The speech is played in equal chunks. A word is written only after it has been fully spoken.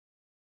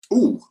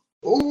Ooh.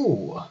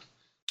 Ooh.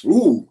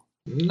 Ooh.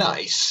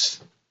 Nice.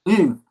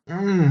 Mmm.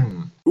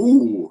 Mmm.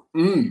 Ooh.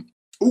 Mmm.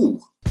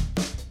 Ooh.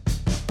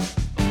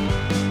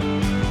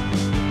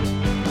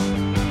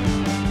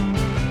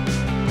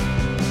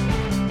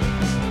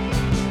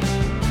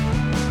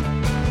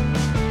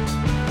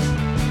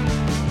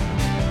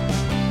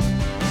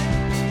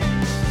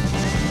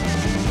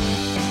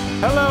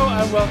 Hello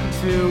and welcome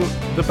to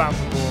The Band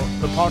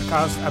Report, the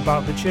podcast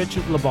about the Church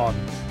of Le Bon.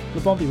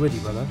 Le Bon be with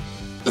you, brother.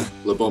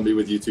 Le Bon be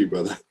with you too,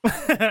 brother.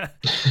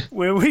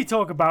 Where we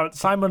talk about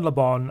Simon Le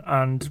Bon,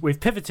 and we've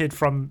pivoted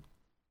from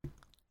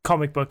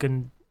comic book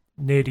and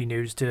nerdy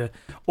news to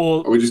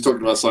all. Are we just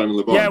talking about Simon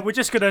Le Bon? Yeah, we're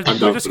just gonna down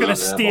for that,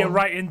 steer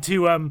right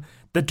into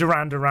the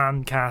Duran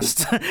Duran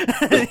cast.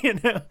 You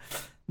know?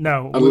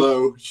 No. And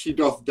lo, she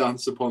doth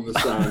dance upon the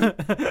sand.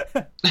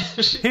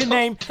 Her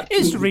name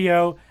is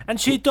Rio, and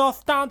she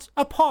doth dance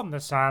upon the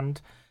sand.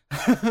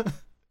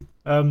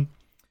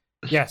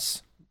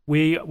 Yes,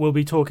 we will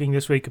be talking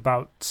this week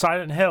about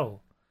Silent Hill,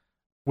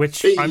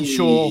 which I'm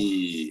sure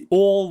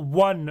all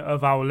one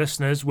of our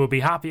listeners will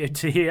be happy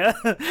to hear.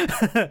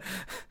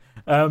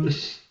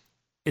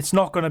 It's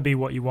not going to be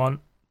what you want,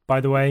 by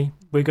the way.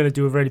 We're going to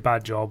do a really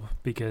bad job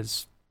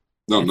because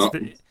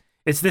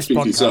it's this Speak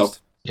for podcast.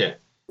 yourself. Yeah.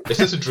 Is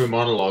this a Drew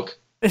monologue?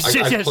 It's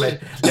I just- play-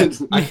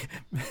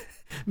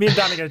 me and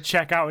Dan are going to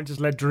check out and just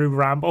let Drew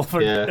ramble for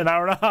an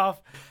hour and a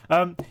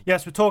half.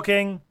 Yes, we're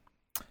talking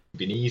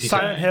Been easy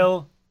Silent time.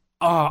 Hill.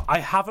 Oh, I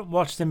haven't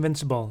watched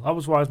Invincible. That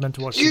was what I was meant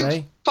to watch You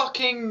today.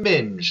 fucking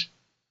minge.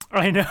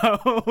 I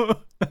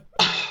know.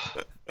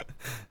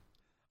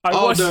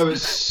 No,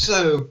 it's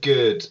so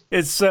good.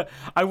 It's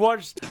I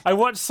watched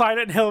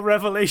Silent Hill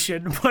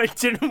Revelation, but I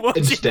didn't watch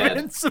Instead,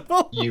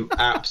 Invincible. You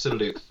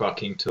absolute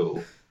fucking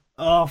tool.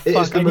 Oh fuck! It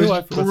is the I knew I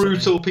most forgot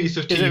brutal something. piece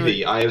of Is it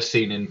TV I have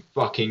seen in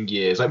fucking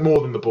years. Like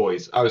more than The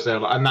Boys. I was there,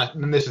 like,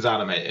 and this is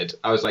animated.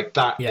 I was like,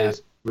 that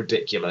is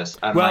ridiculous.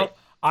 And Well, like,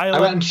 I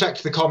went and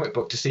checked the comic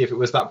book to see if it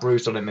was that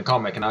brutal in the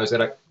comic, and I was there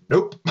like,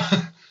 nope.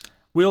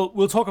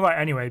 We'll talk about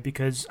it anyway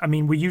because I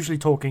mean we're usually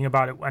talking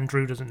about it when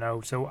Drew doesn't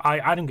know, so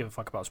I don't give a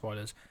fuck about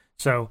spoilers.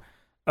 So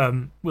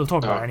we'll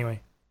talk about it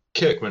anyway.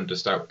 Kirkman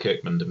just out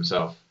Kirkman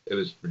himself. It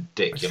was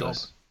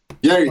ridiculous.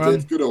 Yeah, he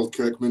did. Good old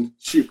Kirkman.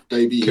 Shoot,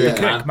 baby. Kirk,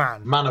 Yeah.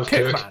 man of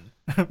Kirk.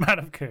 Man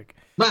of Kirk.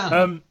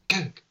 Man.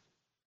 Kirk.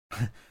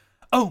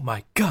 Oh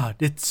my god,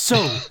 it's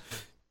so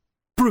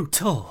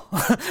brutal.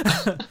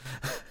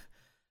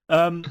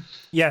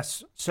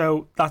 Yes,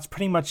 so that's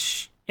pretty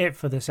much it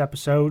for this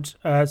episode.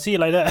 See you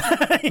later.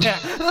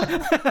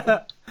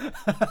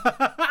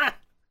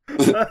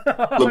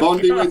 Le Bon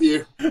be with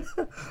you. I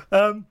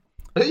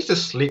think he's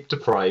just sleep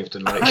deprived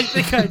and like. I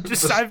think I've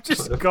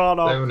just gone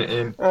off. Thrown it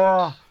in.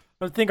 Oh,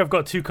 I think I've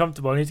got too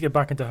comfortable. I need to get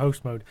back into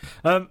host mode.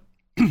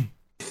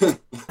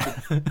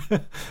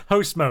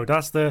 Host mode.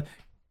 That's the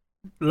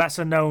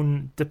lesser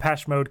known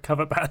Depeche Mode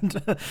cover band.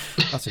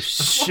 That's a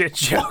shit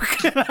joke.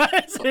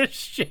 That's a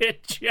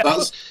shit joke.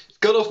 That's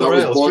Got off the That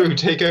was rails. one- Drew,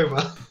 take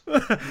over.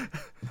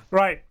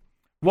 Right.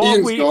 What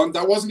Ian's gone.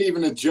 That wasn't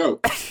even a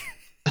joke.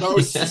 That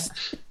was just,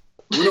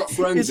 we're not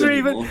friends Is there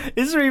anymore.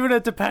 even a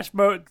Depeche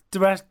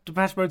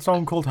Mode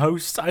song called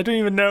Host? I don't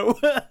even know.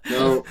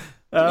 No.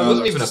 It wasn't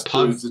that's even a just-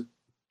 pun. it was-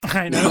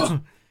 I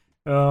know.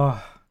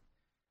 Oh.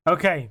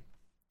 Okay.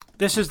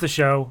 This is the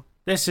show.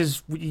 This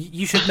is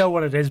you should know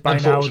what it is by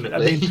now. I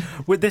Unfortunately.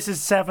 mean, this is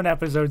 7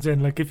 episodes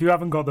in. Like, if you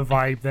haven't got the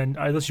vibe, then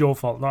that's your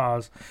fault, not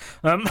ours.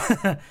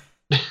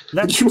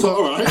 Let's You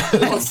all right?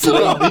 What's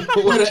up?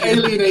 We're an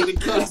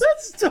alienated class.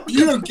 talk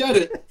You don't get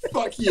it.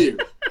 Fuck you.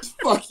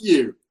 Fuck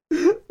you.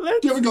 You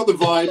haven't got the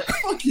vibe.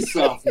 Fuck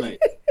yourself, mate.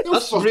 No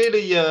That's fuck-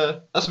 really,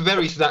 that's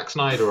very Zack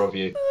Snyder of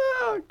you.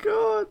 Oh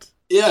god,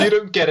 Yeah. You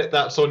don't get it,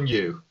 that's on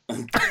you.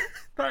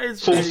 that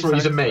is Full very 3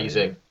 is sad.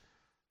 amazing.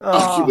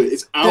 Oh, Fuck you,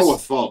 it's our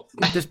fault.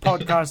 this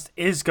podcast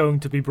is going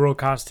to be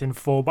broadcast in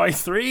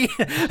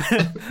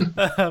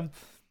 4:3.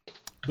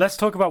 Let's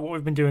talk about what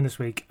we've been doing this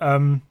week.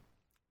 I'll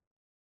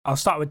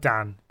start with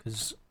Dan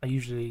because I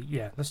usually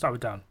let's start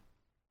with Dan.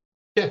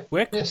 Yeah.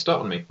 Wick? Yeah,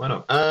 start on me. Why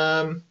not?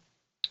 No,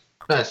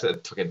 it's a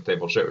fucking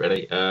same old shit,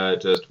 really.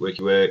 Just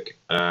work,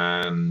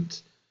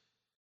 and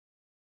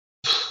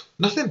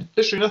nothing.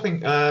 Literally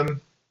nothing.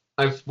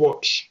 I've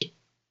almost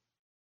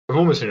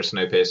finished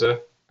Snowpiercer.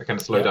 I kind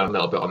of slowed down a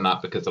little bit on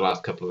that because the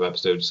last couple of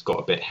episodes got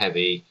a bit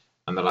heavy,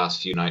 and the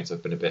last few nights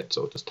I've been a bit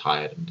sort of just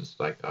tired and just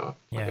like, I'll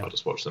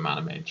just watch some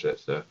anime and shit.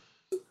 So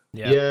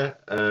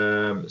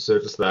so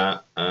just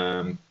that.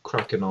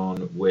 Cracking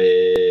on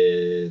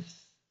with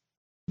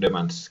No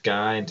Man's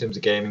Sky in terms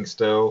of gaming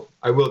still.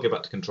 I will get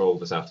back to Control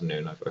this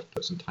afternoon. I've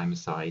put some time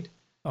aside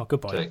Oh,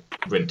 good boy. to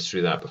rinse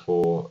through that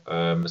before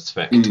Mass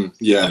Effect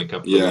Yeah. in a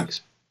couple of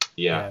weeks.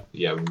 Yeah,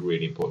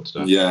 really important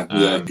stuff. Yeah.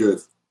 Good.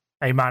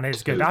 Hey man,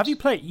 it's good. Good. Have you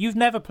played? You've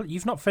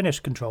not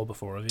finished Control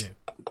before, have you?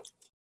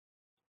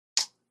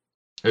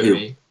 Who,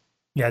 me?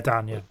 Yeah,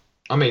 Dan. Yeah.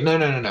 I mean, no.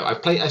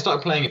 I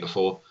started playing it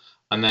before.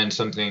 and then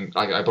something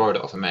I borrowed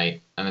it off a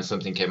mate, and then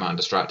something came out and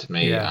distracted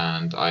me,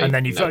 and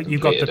then you got the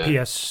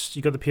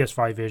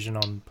PS5 version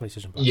on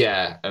PlayStation Plus.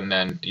 Yeah, and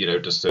then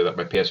just so that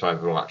my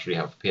PS5 will actually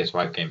have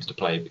PS5 games to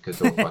play because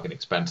they're all fucking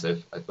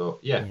expensive. I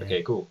thought,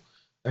 okay, cool.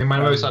 I mean, my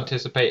most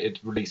anticipated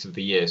release of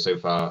the year so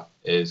far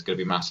is going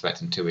to be Mass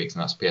Effect in 2 weeks,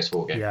 and that's a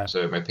PS4 game. Yeah.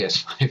 So my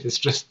PS5 is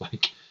just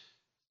like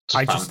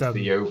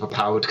the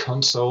overpowered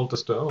console.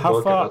 Just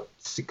how far? At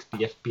 60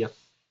 FPS.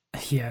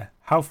 Yeah.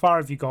 How far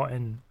have you got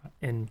in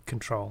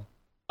Control?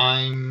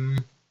 I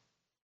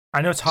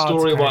know it's hard.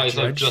 Story-wise,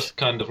 I've just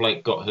kind of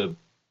like got her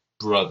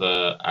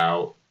brother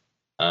out,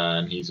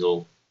 and he's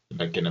all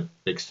like in a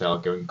big cell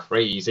going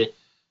crazy.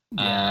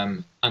 Yeah.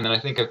 And then I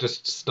think I've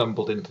just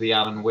stumbled into the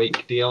Alan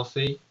Wake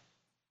DLC,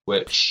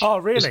 which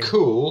is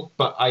cool,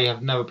 but I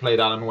have never played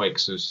Alan Wake,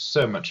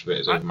 so much of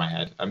it is over my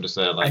head. I'm just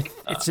there like...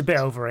 it's a bit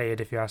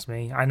overrated, if you ask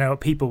me. I know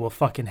people will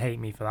fucking hate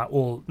me for that.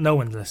 No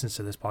one listens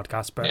to this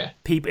podcast, but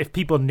if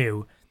people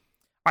knew,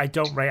 I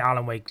don't rate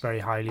Alan Wake very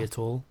highly at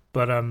all.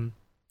 But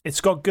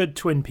it's got good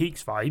Twin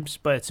Peaks vibes,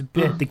 but it's a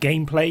bit... The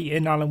gameplay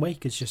in Alan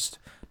Wake is just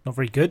not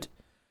very good.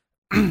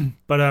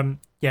 But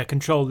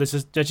Control,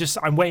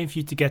 I'm waiting for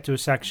you to get to a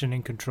section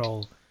in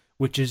Control,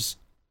 which is,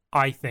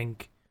 I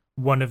think,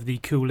 one of the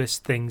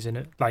coolest things in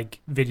it, like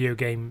video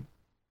game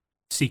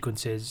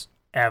sequences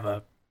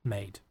ever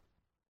made.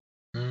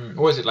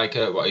 Or is it like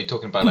what are you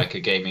talking about, like a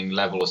gaming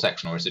level or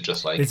section, or is it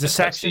just like there's a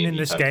section in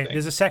this game?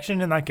 There's a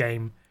section in that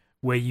game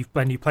where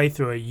when you play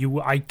through it,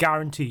 I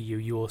guarantee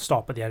you will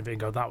stop at the end of it and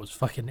go, "That was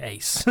fucking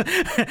ace."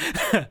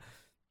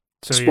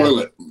 So, spoil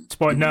it.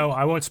 No,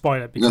 I won't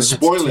spoil it because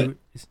spoil it.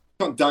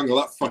 Can't dangle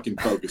that fucking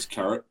bogus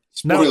carrot.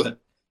 Spoil it.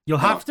 You'll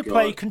have to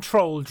play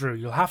Control, Drew.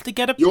 You'll have to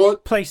get a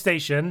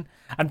PlayStation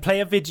and play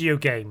a video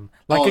game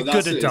like a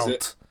good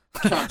adult.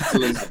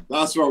 Capitalism.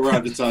 That's what we're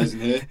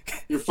advertising here.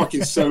 You're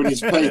fucking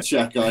Sony's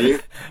paycheck, are you?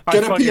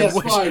 Get a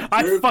PS5,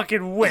 I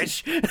fucking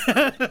wish.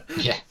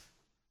 Yeah.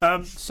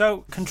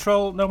 So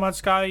Control, No Man's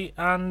Sky,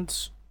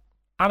 and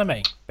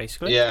anime,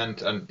 basically. Yeah, and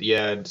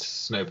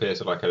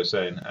Snowpiercer, like I was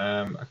saying.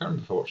 I can't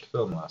remember if I watched a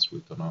film last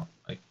week or not.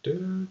 I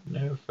don't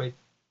know if I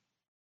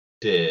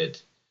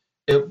did.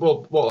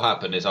 What will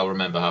happen is I'll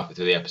remember halfway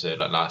through the episode,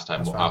 like last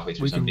time, halfway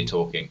through somebody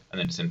talking, and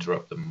then just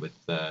interrupt them with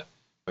by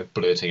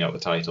blurting out the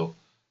title.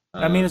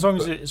 I mean, as long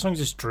as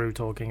it's Drew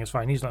talking, it's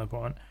fine. He's not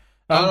important.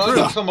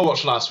 The film I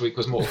watched last week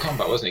was Mortal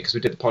Kombat, wasn't it? Because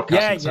we did the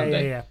podcast on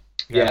Sunday.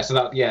 Yeah. So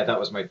that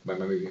was my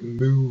movie thing.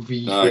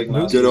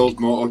 Good old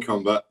Mortal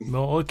Kombat.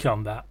 Mortal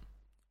Kombat.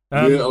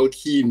 Little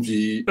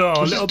Kimji.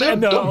 Oh, a little bit.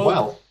 Done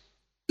well.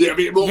 Yeah,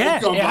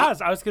 Kombat. It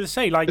has. I was going to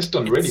say, like, it's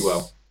done really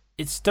well.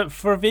 It's done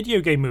for a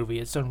video game movie.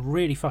 It's done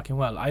really fucking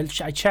well. I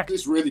checked.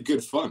 It's really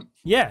good fun.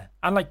 Yeah,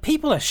 and like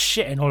people are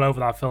shitting all over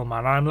that film, man.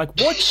 And I'm like,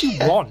 what do you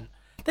want?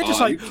 They're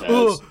just like,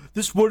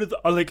 this one of the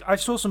like. I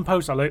saw some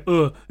posts. I'm like,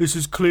 this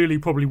is clearly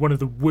probably one of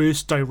the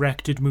worst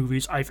directed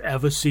movies I've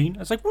ever seen. I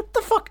was like, what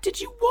the fuck did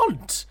you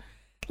want?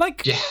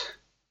 Like,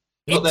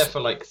 not there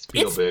for like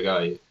Spielberg,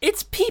 are you?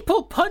 It's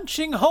people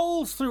punching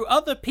holes through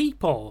other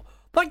people.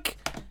 Like,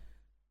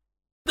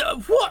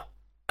 what?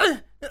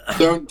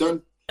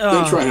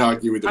 Don't try and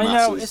argue with the masses.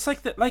 I know, it's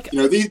like that. Like,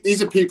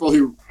 these are people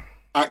who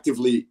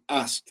actively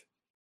asked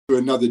for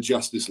another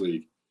Justice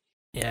League.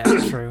 Yeah,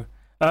 that's true.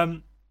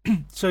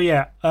 So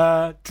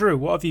yeah, Drew,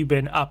 what have you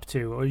been up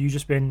to, or have you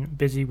just been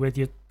busy with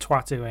your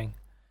twatooing?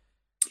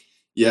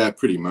 Yeah,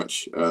 pretty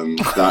much.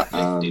 That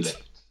and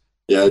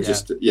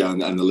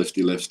and the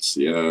lifty lifts.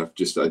 Yeah,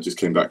 I just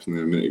came back from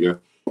them a minute ago.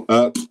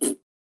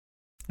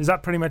 Is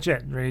that pretty much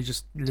it? Really,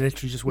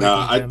 literally just waiting.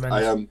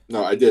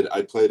 No, I did.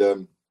 I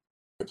played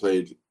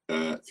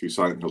through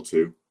Silent Hill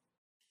 2.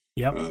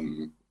 Yep.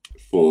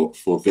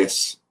 For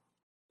this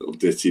little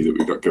ditty that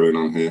we've got going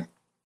on here.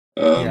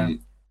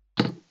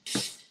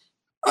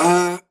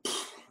 I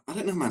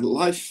don't know, man.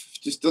 Life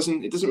just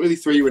doesn't really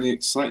throw you any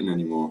exciting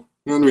anymore.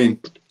 You know what I mean?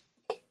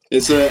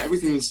 It's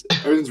everything's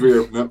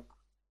reopened up.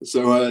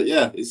 So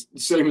it's the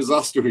same as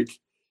last week.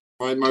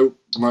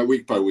 My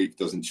week by week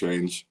doesn't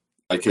change.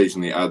 I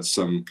occasionally add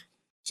some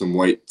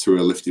weight to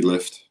a lifty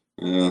lift.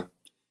 I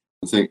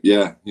think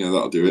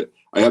that'll do it.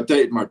 I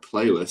updated my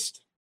playlist.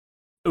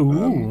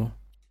 Ooh.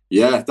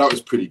 That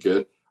was pretty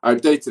good. I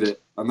updated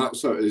it, and that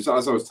was,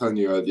 as I was telling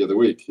you the other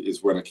week,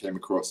 is when I came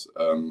across.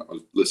 I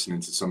was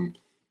listening to some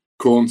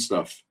Korn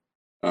stuff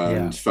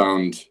and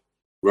found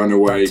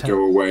 "Runaway,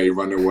 Go Away,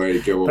 Run Away,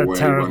 Go Away,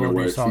 Run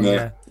Away" from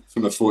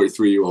the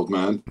 43-year-old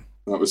man.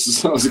 That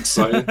was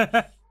exciting.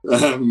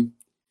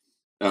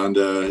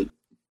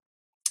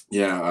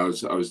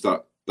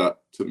 That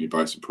took me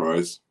by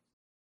surprise.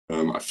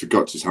 I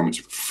forgot just how much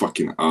of a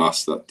fucking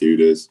ass that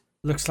dude is.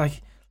 Looks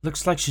like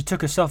she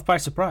took herself by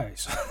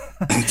surprise.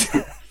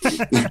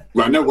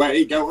 Run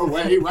away, go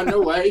away, run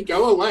away,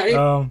 go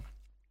away.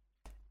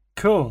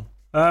 Cool.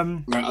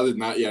 Other than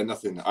that,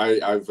 nothing.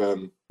 I've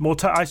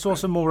I saw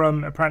some more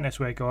Apprentice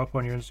Way go up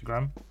on your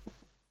Instagram.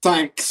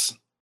 Thanks.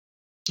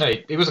 No,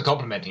 he wasn't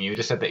complimenting you. He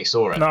just said that he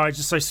saw it. No, I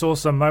saw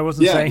some. I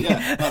wasn't saying.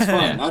 Yeah, that's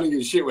fine. I don't give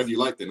a shit whether you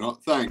liked it or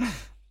not.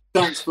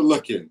 Thanks for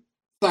looking.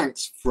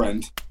 Thanks,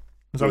 friend.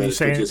 Is that what you're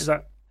saying? Is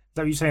that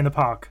that what you say in the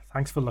park?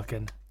 Thanks for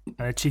looking.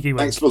 And a cheeky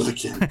wink. Thanks for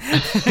looking. From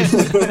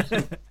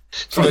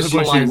a the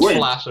slight bushes.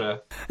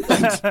 flasher.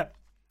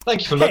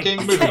 Thank you for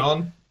looking. Moving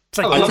on. It's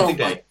like, Have a lovely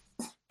day.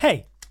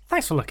 hey,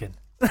 thanks for looking.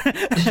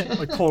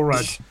 Like Paul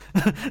Rudd.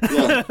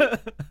 Yeah,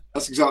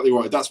 that's exactly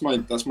right. That's my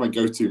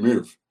go-to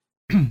move.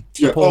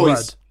 Yeah. Paul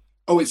Rudd.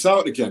 It's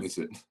out again, is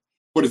it?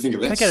 What do you think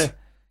of this?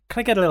 Can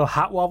I get a little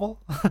hat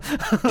wobble?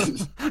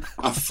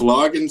 A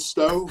flag and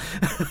stove.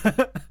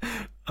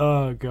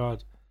 Oh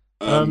God.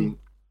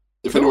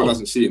 If anyone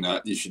hasn't seen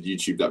that, you should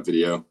YouTube that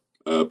video.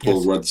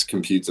 Paul Rudd's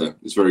computer.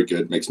 It's very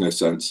good. Makes no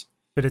sense.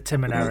 Bit of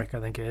Tim and Eric, I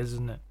think it is,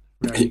 isn't it?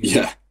 Very good.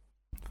 Yeah.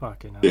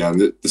 Fucking hell. Yeah,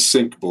 the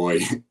Sink Boy.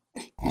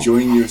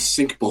 Join your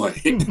Sink Boy.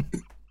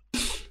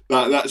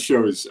 that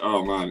show is,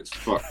 oh man, it's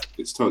fucked.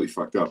 It's totally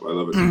fucked up. I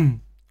love it.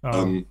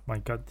 Oh my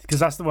God, because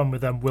that's the one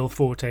with Will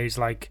Forte's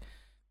like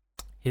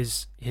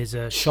his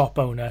shop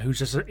owner who's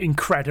just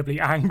incredibly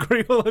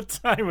angry all the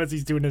time as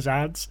he's doing his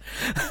ads.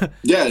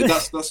 Yeah,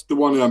 that's the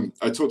one.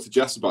 I talk to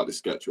Jess about this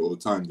sketch all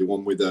the time. The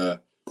one with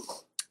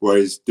where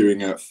he's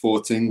doing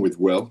forting with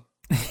Will,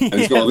 and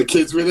he's got all the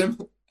kids with him,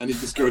 and he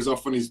just goes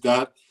off on his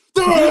dad.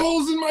 There are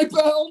holes in my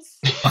belts.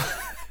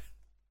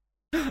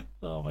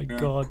 Oh my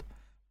God.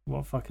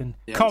 What fucking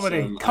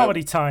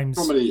comedy times.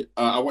 Comedy.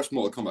 I watched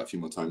Mortal Kombat a few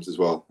more times as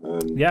well.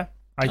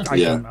 I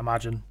can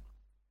imagine.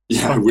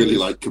 Yeah, I really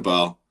like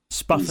Cabal.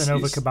 Spuffing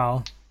over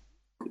Cabal.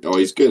 Oh,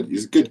 he's good.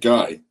 He's a good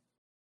guy.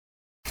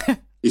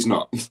 He's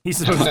not. He's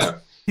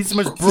the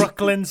most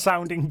Brooklyn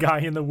sounding guy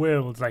in the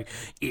world. Like,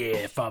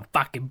 yeah, from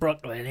fucking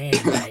Brooklyn,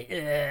 mate.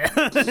 Yeah.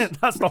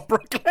 That's not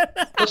Brooklyn.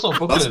 That's not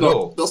Brooklyn at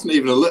all. That's not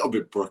even a little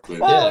bit Brooklyn.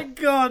 Oh my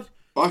God.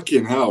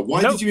 Fucking hell!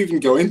 Why did you even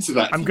go into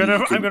that? I'm gonna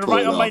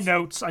write on my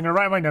notes. I'm gonna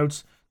write on my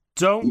notes.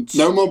 Don't.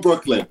 No more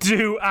Brooklyn.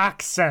 Do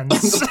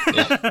accents.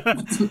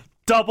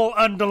 Double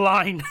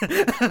underline.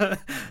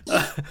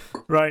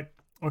 Right.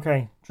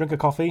 Okay. Drink a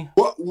coffee.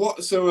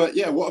 What? So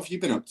what have you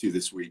been up to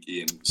this week,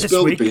 Ian?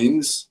 Spill the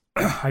beans.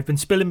 I've been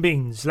spilling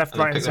beans left,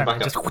 right, and centre.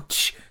 Just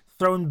whoosh,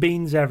 throwing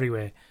beans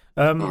everywhere.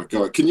 Oh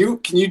God! Can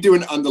you do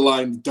an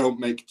underline? Don't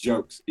make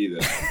jokes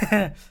either.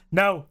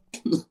 No.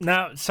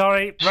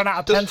 Sorry, run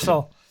out of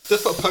pencil.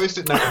 Just put a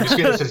post-it note on your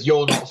screen that says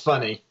 "You're not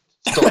funny."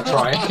 Stop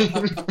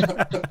trying.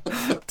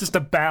 Just a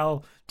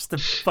bell, just a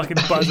fucking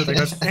buzzer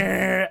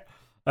that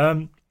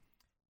goes.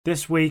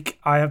 This week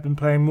I have been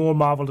playing more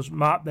Marvel's.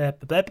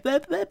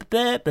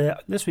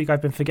 This week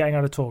I've been forgetting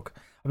how to talk.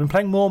 I've been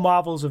playing more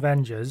Marvel's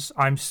Avengers.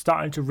 I'm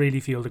starting to really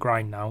feel the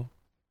grind now.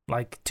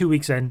 Like 2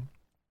 weeks in.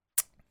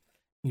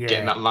 Yeah.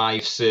 Getting that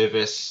live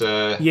service.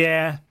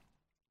 Yeah.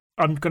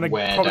 I'm gonna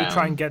probably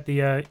try and get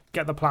the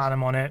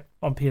platinum on it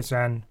on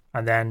PSN,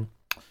 and then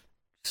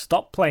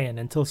stop playing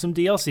until some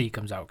DLC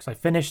comes out. Because I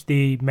finished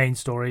the main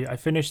story, I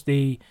finished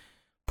the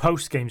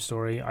post-game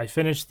story, I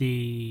finished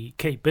the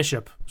Kate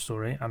Bishop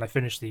story, and I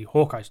finished the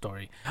Hawkeye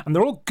story, and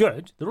they're all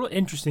good. They're all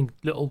interesting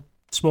little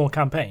small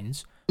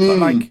campaigns,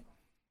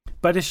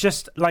 but it's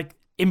just like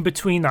in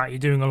between that you're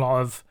doing a lot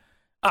of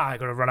I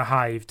got to run a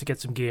hive to get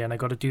some gear, and I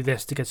got to do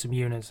this to get some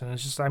units, and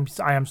it's just I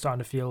am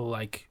starting to feel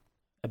like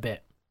a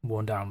bit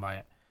worn down by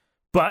it.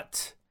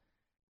 But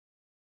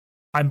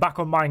I'm back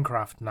on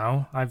Minecraft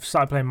now. I've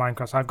started playing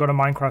Minecraft. So I've got a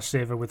Minecraft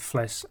server with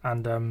Fliss,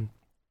 and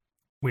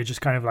we're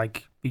just kind of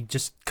like, we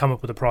just come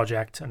up with a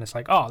project, and it's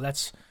like, oh,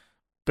 let's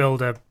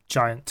build a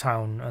giant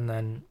town, and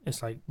then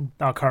it's like,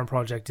 our current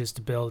project is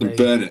to build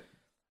burn it.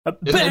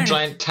 Isn't a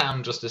giant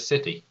town just a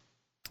city?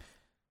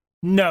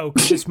 No,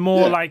 because it's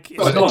more like it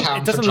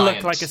doesn't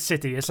look like a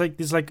city. It's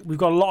like we've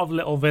got a lot of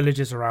little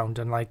villages around,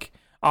 and like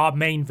our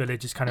main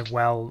village is kind of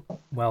well.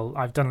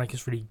 I've done like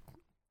this really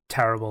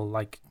terrible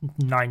like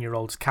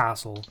 9-year-old's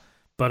castle,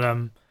 but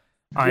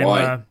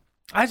I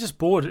just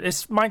bored.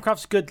 It's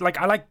Minecraft's good. Like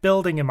I like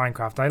building in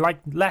Minecraft. I like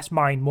less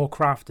mine, more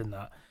craft in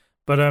that.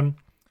 But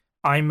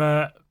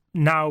I'm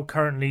now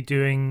currently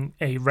doing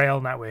a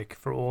rail network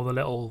for all the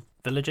little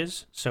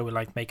villages. So we're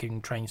like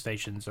making train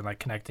stations and like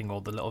connecting all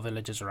the little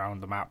villages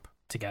around the map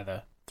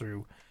together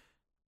through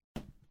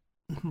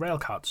rail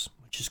carts,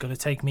 which is going to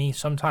take me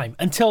some time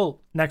until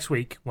next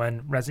week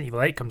when Resident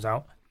Evil 8 comes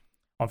out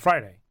on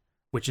Friday,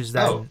 which is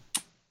then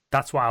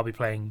that's what I'll be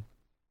playing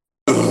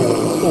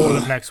all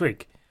of next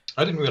week.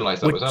 I didn't realise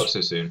that was out so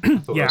soon.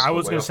 I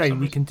was going to say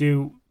we can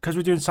do, because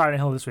we're doing Silent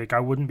Hill this week, I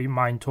wouldn't be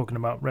mind talking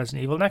about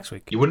Resident Evil next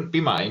week. You wouldn't be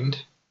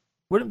mind?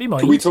 Wouldn't be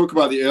mind. Can we talk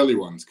about the early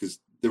ones? Because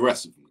the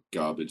rest of them are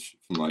garbage.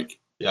 From like...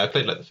 Yeah, I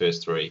played like the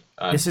first 3.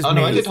 I did hop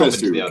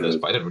into the others,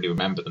 but I didn't really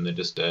remember them. They're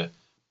just a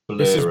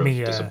blur of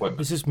disappointment.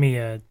 This is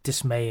me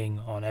dismaying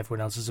on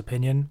everyone else's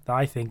opinion that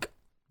I think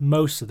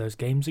most of those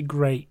games are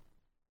great.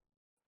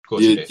 Of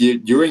course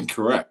you're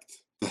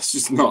incorrect. That's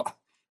just not...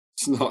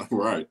 It's not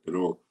right at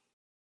all.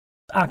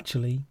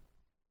 Actually...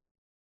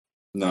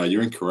 No,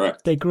 you're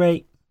incorrect. They're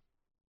great.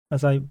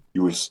 As I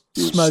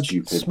smug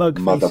face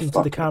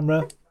into the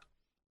camera.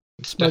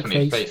 It's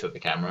definitely a face at the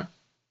camera.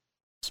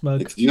 Smug.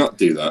 Did you not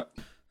do that?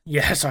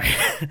 Yeah, sorry.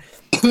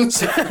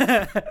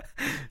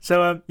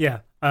 So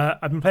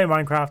I've been playing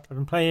Minecraft. I've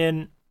been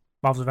playing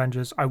Marvel's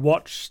Avengers. I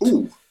watched.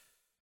 Ooh.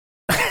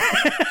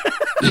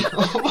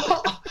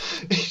 What?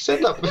 He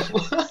said that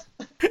before.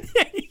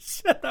 Yeah, he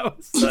said that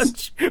was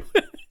such.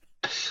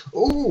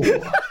 Ooh.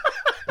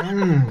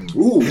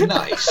 Ooh.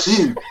 Nice.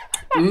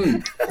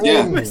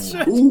 Yeah.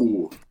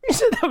 Ooh. He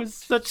said that was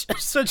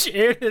such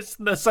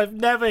earnestness I've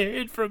never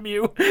heard from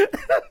you.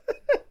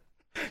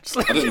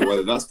 I don't know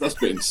whether that's a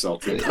bit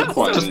insulting. I'm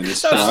quite an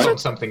honest That guy.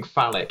 was something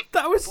phallic.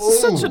 That was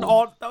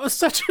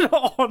such an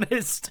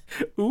honest.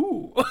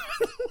 Ooh.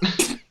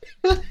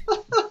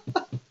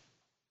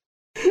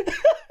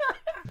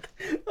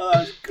 Oh,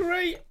 that's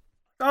great.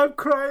 I'm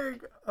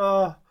crying.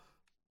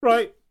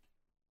 Right.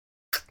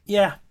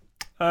 Yeah.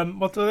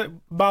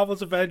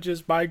 Marvel's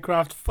Avengers,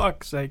 Minecraft.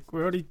 Fuck's sake,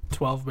 we're only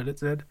 12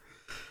 minutes in.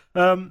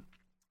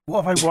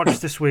 What have I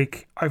watched this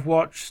week? I've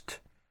watched.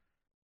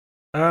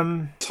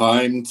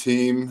 Time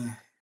Team.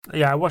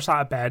 Yeah, I watched that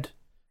at bed.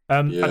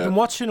 I've been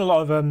watching a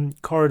lot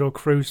of Corridor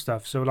Crew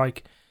stuff. So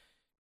like,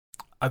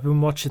 I've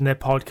been watching their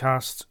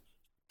podcast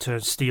to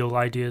steal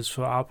ideas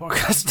for our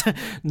podcast.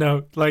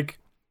 No, like,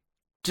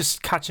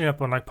 just catching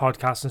up on like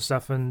podcasts and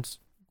stuff, and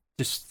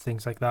just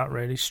things like that.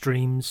 Really,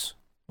 streams,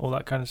 all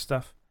that kind of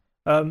stuff.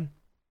 And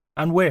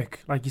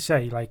work, like you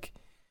say, like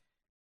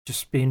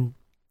just being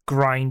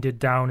grinded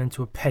down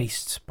into a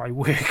paste by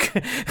work.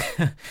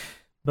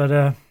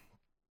 But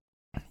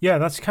yeah,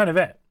 that's kind of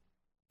it.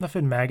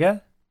 Nothing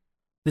mega.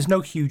 There's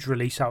no huge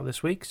release out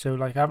this week, so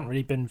like I haven't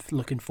really been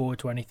looking forward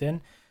to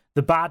anything.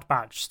 The Bad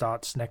Batch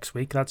starts next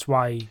week. That's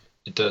why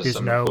It does.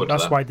 there's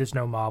why there's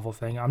no Marvel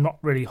thing. I'm not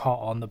really hot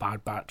on the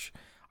Bad Batch.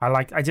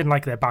 I didn't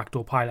like their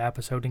backdoor pilot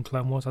episode in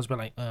Clone Wars. I was a bit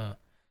like,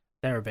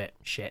 they're a bit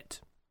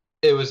shit.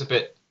 It was a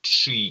bit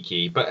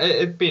cheeky, but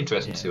it'd be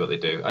interesting to see what they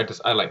do.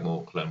 I like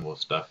more Clone Wars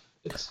stuff.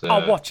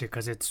 I'll watch it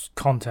because it's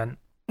content.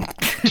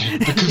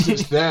 Because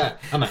it's there,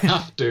 and I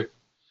have to.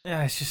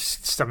 Yeah, it's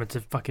just something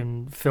to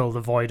fucking fill the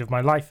void of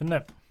my life, isn't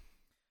it?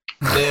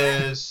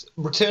 There's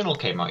Returnal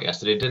came out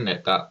yesterday, didn't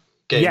it? That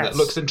game Yes. that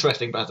looks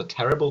interesting but has a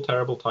terrible,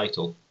 terrible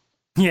title.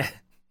 Yeah.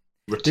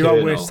 Returnal. There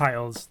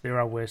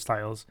are worse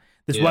titles.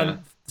 There's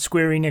one.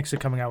 Square Enix are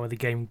coming out with a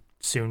game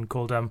soon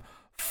called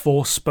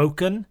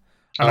Forspoken.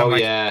 And I'm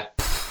like, yeah.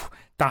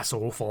 That's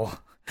awful.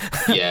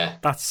 Yeah.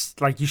 That's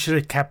like, you should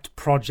have kept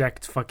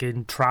Project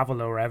fucking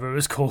Travel or whatever it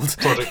was called.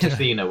 Project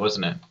Athena,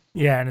 wasn't it?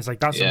 Yeah, and it's like,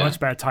 that's a much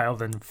better title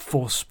than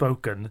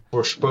Forspoken.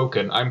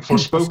 Forspoken. I'm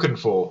forspoken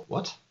for.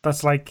 What?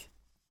 That's like,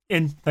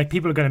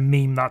 people are going to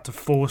meme that to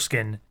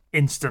Foreskin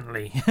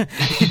instantly.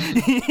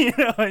 You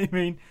know what I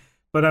mean?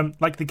 But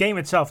like the game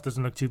itself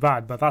doesn't look too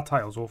bad, but that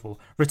title's awful.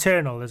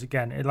 Returnal is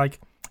again,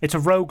 it's a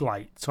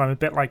roguelite, so I'm a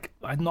bit like,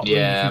 I'm not really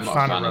a huge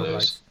fan of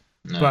roguelites.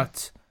 No.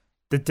 But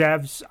the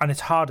devs, and it's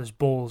hard as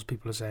balls,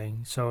 people are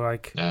saying. So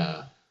like,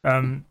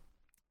 the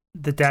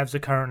devs are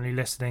currently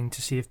listening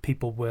to see if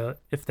people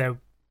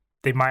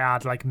they might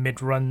add like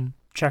mid-run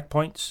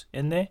checkpoints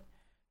in there,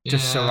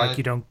 just so like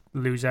you don't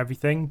lose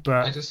everything.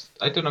 But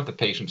I don't have the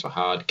patience for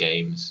hard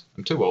games.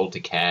 I'm too old to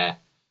care.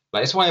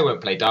 Like, it's why I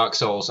won't play Dark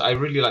Souls. I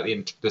really like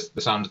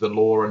the sound of the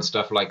lore and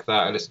stuff like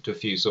that. I listen to a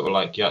few sort of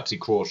like Yahtzee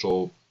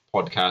Crawshaw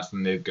podcasts,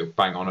 and they go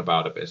bang on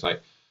about it. But it's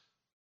like,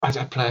 I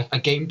play a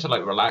game to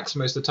like relax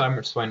most of the time,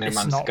 which is why No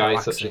Man's Sky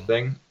is such a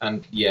thing.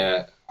 And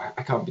yeah,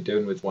 I can't be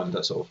doing with one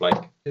that sort of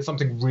like, it's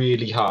something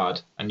really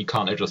hard and you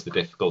can't adjust the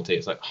difficulty.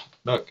 It's like, oh,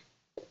 look,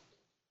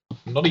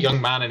 I'm not a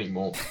young man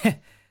anymore.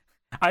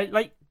 I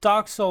like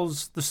Dark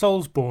Souls, the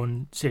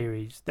Soulsborne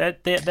series.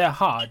 They're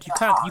hard. You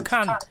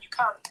can't.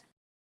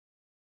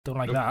 Don't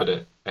like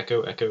that.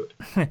 Echo.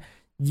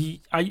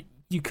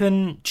 You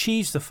can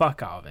cheese the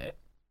fuck out of it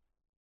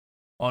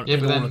on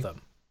all of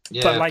them.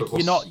 Yeah, but like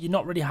you're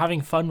not really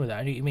having fun with it.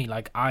 I know what you mean.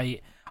 Like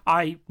I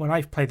when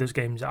I've played those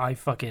games, I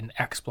fucking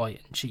exploit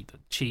and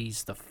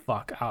cheese the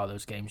fuck out of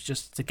those games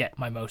just to get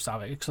my most out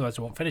of it. Because otherwise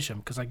I won't finish them.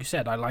 Because like you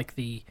said, I like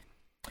the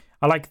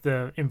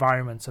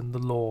environments and the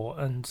lore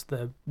and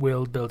the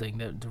world building.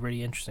 They're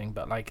really interesting.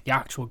 But like the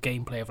actual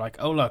gameplay of like,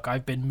 oh look,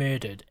 I've been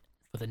murdered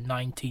for the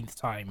 19th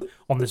time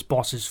on this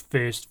boss's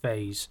first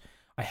phase.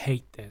 I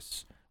hate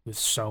this with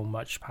so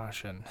much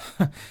passion.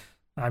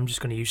 I'm just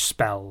going to use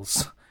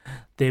spells.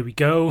 There we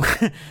go.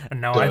 And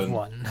now I've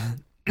won.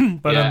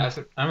 But yeah,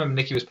 I remember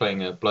Nikki was playing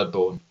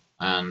Bloodborne,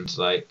 and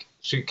like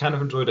she kind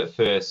of enjoyed it at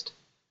first,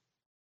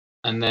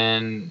 and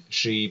then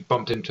she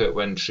bumped into it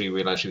when she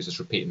realized she was just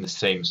repeating the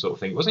same sort of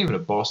thing. It wasn't even a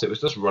boss; it was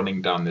just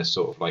running down this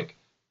sort of like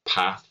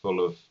path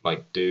full of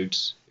like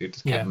dudes who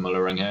just kept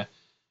mullering her.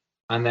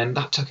 And then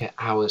that took her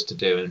hours to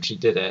do, and she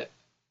did it,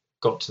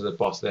 got to the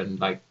boss, then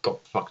like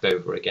got fucked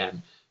over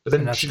again. But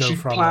then she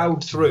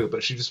plowed through,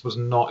 but she just was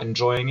not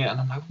enjoying it, and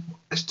I'm like,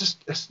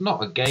 it's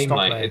not a game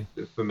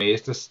for me.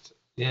 It's just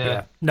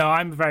No,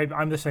 I'm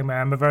the same way.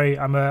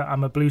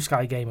 I'm a blue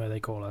sky gamer,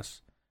 they call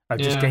us.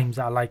 Just games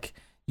that are like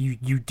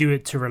you do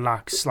it to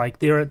relax. Like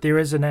there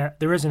is an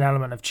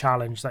element of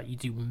challenge that you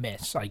do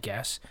miss, I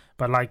guess.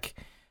 But like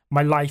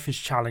my life is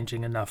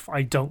challenging enough.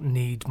 I don't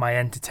need my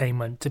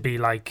entertainment to be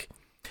like,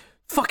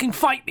 fucking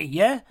fight me,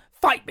 yeah?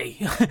 Fight me.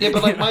 Yeah,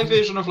 but like my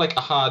version of like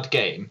a hard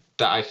game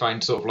that I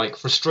find sort of like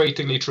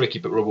frustratingly tricky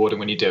but rewarding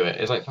when you do it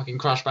is like fucking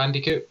Crash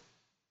Bandicoot.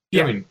 You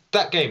know what I mean?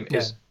 That game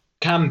is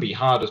can be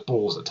hard as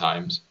balls at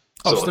times.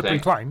 Slippery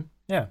climb.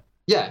 Yeah.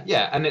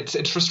 Yeah, and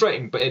it's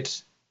frustrating, but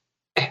it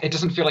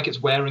doesn't feel like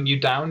it's wearing you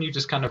down. You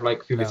just kind of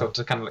like feel yourself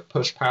to kind of like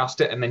push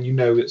past it, and then you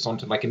know it's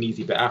onto like an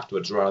easy bit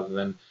afterwards, rather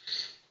than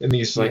in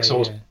these like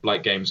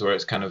Souls-like games where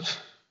it's kind of,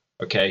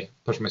 okay,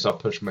 push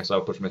myself.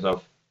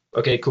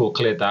 Okay, cool,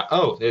 cleared that.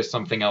 Oh, there's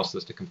something else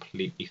that's to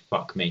completely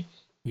fuck me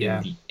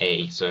in the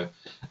A. So,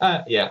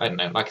 I don't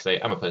know. Like I say,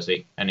 I'm a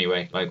pussy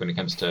anyway. Like when it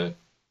comes to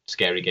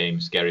scary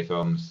games, scary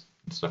films,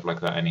 and stuff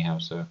like that. Anyhow,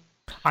 so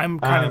I'm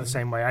kind of the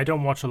same way. I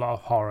don't watch a lot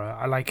of horror.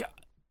 I like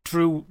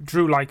Drew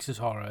likes his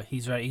horror.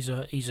 He's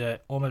a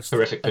almost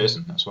horrific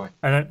person. That's why.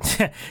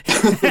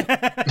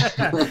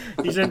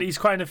 He's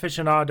quite an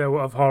aficionado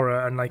of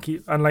horror, and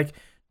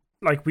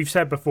like we've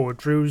said before,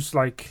 Drew's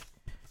like,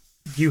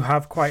 you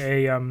have quite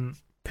a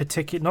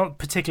not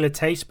particular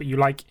taste, but you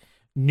like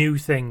new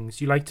things.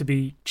 You like to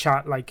be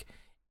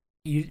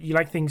you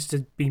like things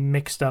to be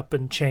mixed up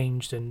and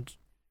changed and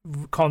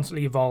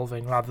constantly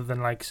evolving, rather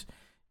than like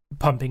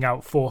pumping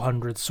out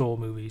 400 Saw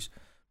movies.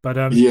 But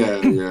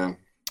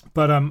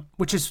but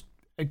which is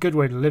a good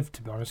way to live,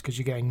 to be honest, because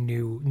you're getting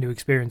new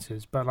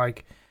experiences. But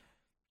like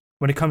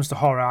when it comes to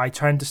horror, I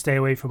tend to stay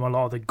away from a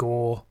lot of the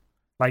gore.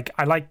 Like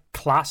I like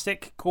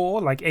classic gore,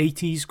 like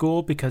 80s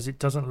gore, because it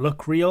doesn't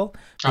look real.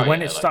 But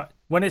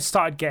when it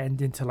started getting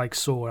into like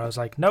Saw, I was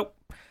like, nope,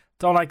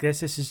 don't like this.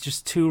 This is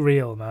just too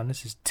real, man.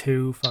 This is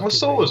too fucking. Well,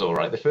 Saw was all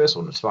right. The first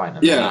one was fine.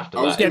 And after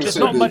that, there's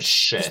not much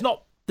shit.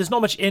 There's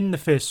not much in the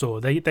first Saw.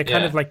 They're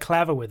kind of like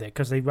clever with it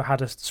because they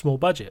had a small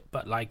budget.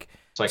 But like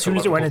as soon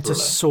as it went into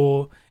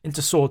Saw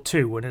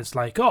 2, and it's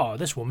like, oh,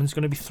 this woman's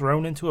going to be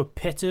thrown into a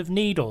pit of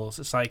needles.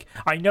 It's like,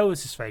 I know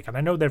this is fake, and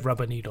I know they're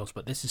rubber needles,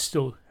 but this is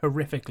still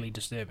horrifically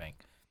disturbing.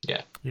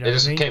 Yeah, you know it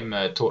just became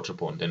torture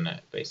porn, didn't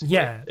it? Basically,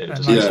 it was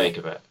just the sake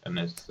of it, and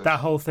that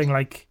whole thing,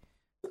 like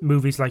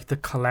movies like The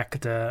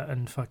Collector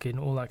and fucking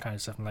all that kind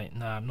of stuff. I'm like,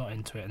 nah, I'm not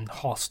into it. And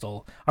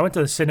Hostel. I went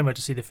to the cinema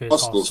to see the first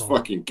Hostel's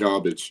fucking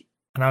garbage.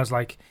 And I was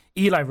like,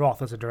 Eli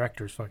Roth as a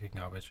director is fucking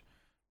garbage.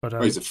 But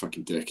he's a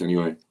fucking dick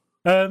anyway.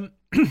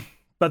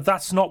 But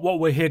that's not what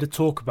we're here to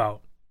talk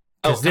about.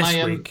 Because this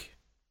week,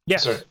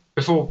 yes. Sorry,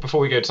 before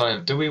we go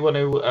to do we want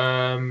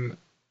to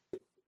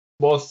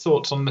what are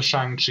thoughts on the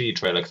Shang-Chi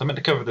trailer? Because I meant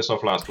to cover this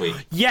off last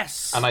week.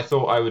 Yes. And I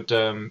thought I would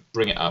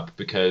bring it up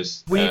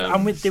because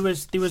there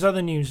was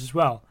other news as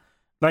well.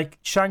 Like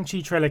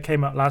Shang-Chi trailer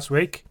came out last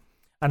week.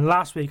 And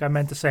last week I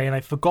meant to say, and I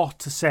forgot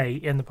to say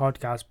in the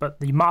podcast, but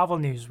the Marvel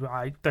news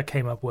that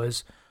came up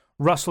was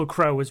Russell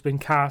Crowe has been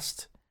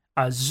cast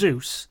as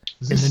Zeus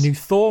in the new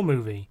Thor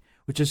movie,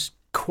 which is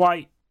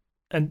quite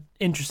an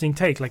interesting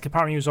take. Like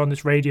apparently he was on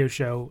this radio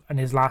show and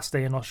his last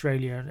day in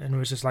Australia, and it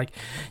was just like,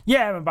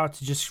 yeah, I'm about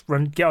to just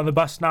get on the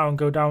bus now and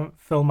go down,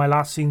 film my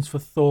last scenes for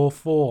Thor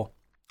 4.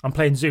 I'm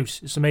playing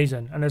Zeus. It's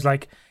amazing. And it's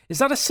like, is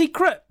that a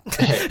secret?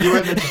 You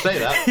weren't meant to say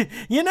that.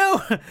 You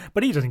know?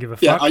 But he doesn't give a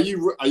fuck. Yeah, are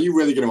you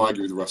really going to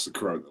argue with Russell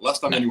Crowe? The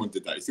last time anyone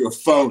did that, he threw a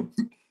phone.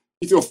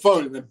 He threw a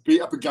phone and then beat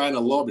up a guy in a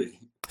lobby.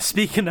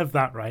 Speaking of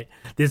that, right,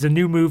 there's a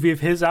new movie of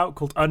his out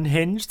called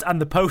Unhinged,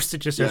 and the poster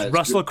just says,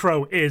 Russell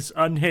Crowe is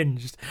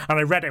unhinged. And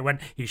I read it and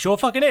went, he sure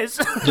fucking is.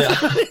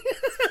 Yeah.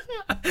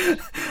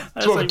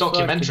 It's more of a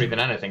documentary than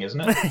anything,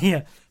 isn't it?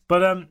 Yeah.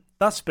 But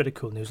that's a bit of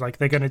cool news. Like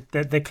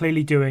they're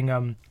clearly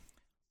doing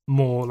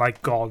more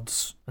like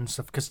gods and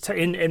stuff, because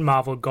in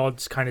Marvel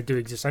gods kind of do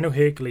exist. I know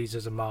Hercules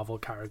is a Marvel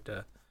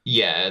character.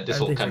 Yeah, this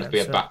will kind of be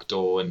a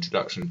backdoor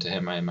introduction to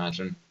him, I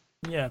imagine.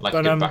 Yeah, like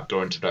a good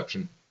backdoor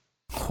introduction.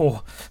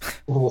 Oh.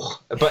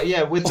 But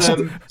yeah, with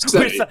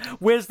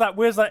where's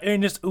that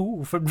earnest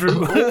ooh from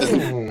Drew?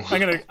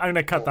 I'm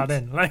gonna cut that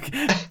in. Like,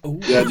 ooh.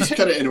 Yeah, just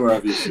cut it in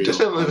wherever you feel. Just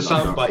with a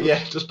sound bite,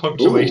 just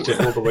punctuate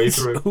it all the way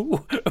through.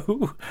 Ooh.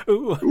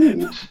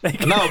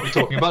 And now I'll be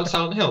talking about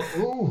Silent Hill.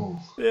 Ooh.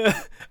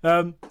 Yeah.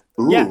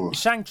 Yeah,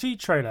 Shang-Chi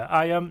trailer.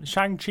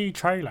 Shang-Chi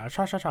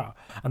trailer.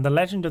 And the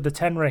Legend of the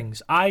Ten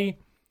Rings. I'm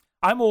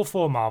all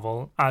for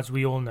Marvel, as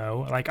we all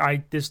know. Like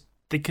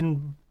they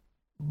can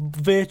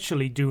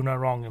virtually do no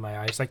wrong in my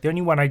eyes. Like the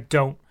only one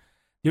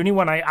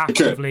I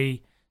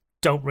actively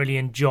don't really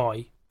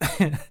enjoy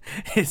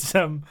is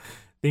the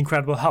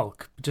Incredible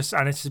Hulk.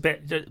 And it's a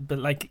bit, but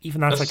like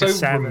even that's like so a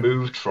 7.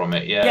 Removed from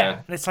it, yeah.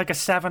 Yeah, it's like a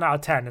 7 out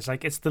of 10. It's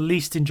like it's the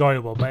least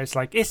enjoyable, but it's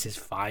like this is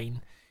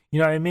fine. You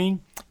know what I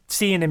mean?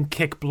 Seeing him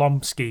kick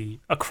Blonsky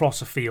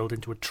across a field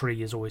into a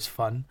tree is always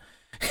fun.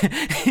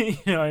 You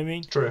know what I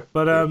mean? True.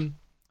 But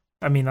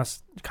I mean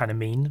that's kind of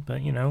mean,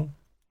 but you know.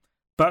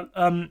 But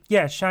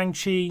yeah,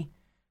 Shang-Chi,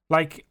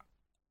 like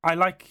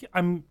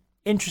I'm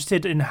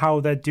interested in how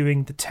they're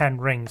doing the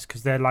 10 rings,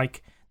 because they're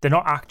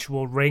not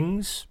actual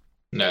rings.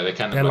 No,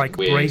 they're like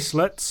weird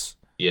bracelets.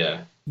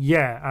 Yeah.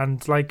 Yeah,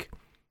 and like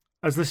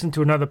I was listening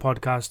to another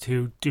podcast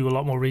who do a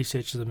lot more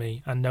research than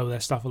me and know their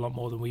stuff a lot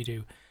more than we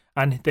do.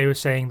 And they were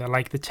saying that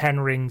like the 10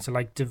 rings are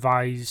like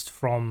devised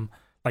from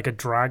like a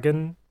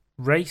dragon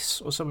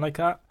race or something like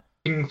that.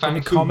 In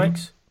the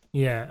comics.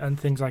 Yeah, and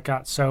things like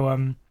that.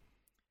 So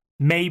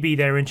maybe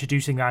they're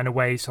introducing that in a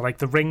way so like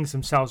the rings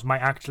themselves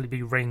might actually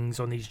be rings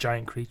on these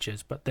giant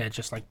creatures, but they're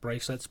just like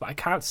bracelets. But I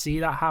can't see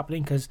that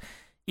happening because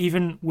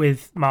even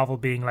with Marvel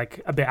being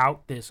like a bit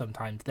out there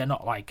sometimes, they're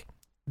not like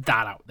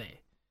that out there.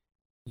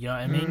 You know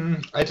what I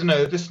mean? I don't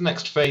know. This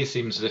next phase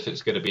seems as if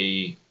it's going to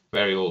be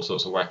very all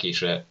sorts of wacky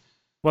shit.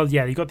 Well,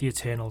 yeah, you got the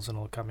Eternals and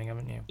all coming,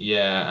 haven't you?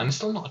 Yeah, and there's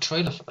still not a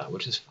trailer for that,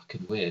 which is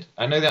fucking weird.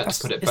 I know they had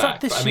to put it is back,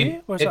 that this but I mean,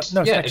 year? Or is it's, that...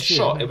 No, it's yeah, next it's year,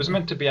 shot. It was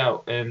meant to be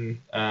out in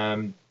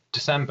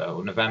December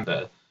or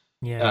November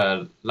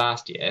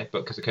last year,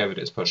 but because of COVID,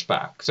 it's pushed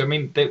back. So I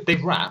mean,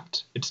 they've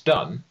wrapped, it's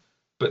done,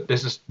 but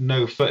there's just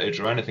no footage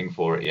or anything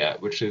for it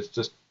yet, which is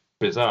just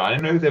bizarre. I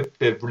know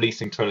they're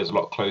releasing trailers a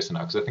lot closer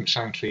now because I think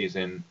Shang-Chi is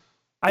in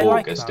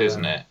August,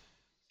 isn't it?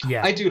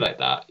 Yeah, I do like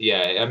that.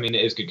 Yeah, I mean,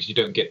 it is good because you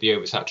don't get the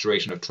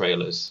oversaturation of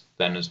trailers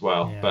then as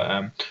well. Yeah.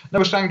 But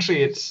no, Shang-Chi,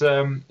 it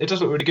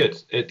does look really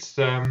good. It's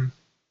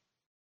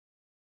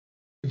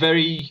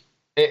very.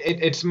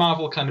 It's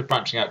Marvel kind of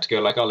branching out to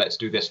go like, oh, let's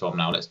do this film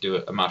now. Let's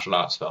do a martial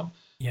arts film.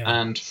 Yeah.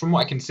 And from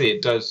what I can see,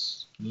 it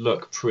does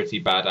look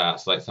pretty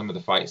badass. Like some of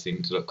the fight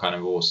scenes look kind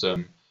of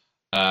awesome.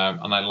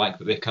 And I like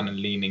that they're kind of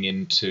leaning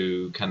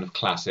into kind of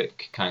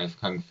classic kind of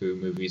kung fu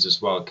movies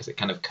as well, because it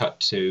kind of cut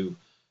to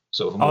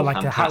sort of a more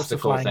like the House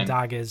of Flying thing.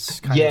 Daggers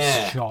kind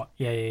of shot.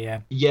 Yeah.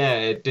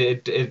 Yeah,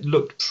 it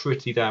looked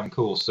pretty damn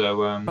cool.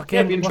 So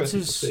it'd be interesting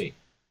to see.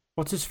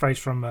 What's his face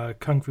from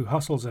Kung Fu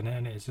Hustle's in it?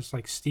 And it's just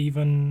like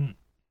Stephen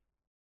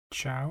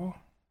Chow.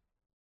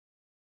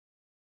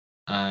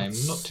 I'm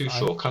not too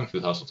sure. Kung Fu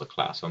Hustle's a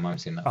class. I might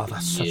have seen that. Oh,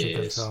 that's such a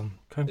good film.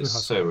 Kung Fu Hustle.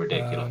 Hustle. So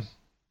ridiculous.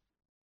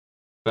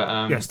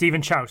 But yeah,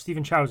 Stephen Chow.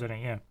 Stephen Chow's in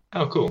it. Yeah.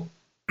 Oh, cool.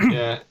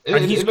 Yeah,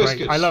 he's it looks great.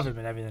 good. I love him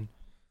and everything.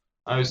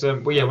 I was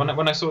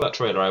when I saw that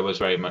trailer, I was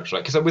very much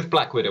like, because with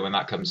Black Widow, when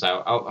that comes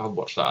out, I'll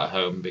watch that at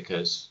home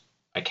because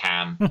I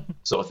can,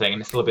 sort of thing,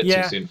 and it's still a bit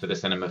too soon for the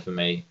cinema for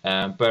me.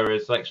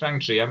 Whereas like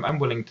Shang-Chi, I'm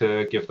willing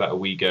to give that a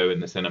wee go in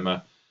the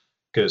cinema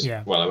because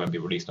well, I won't be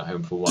released at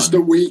home for one. Just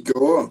a wee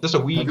go. Just a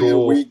wee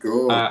go.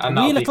 And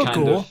that'll be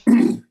kind of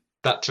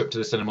that trip to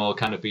the cinema will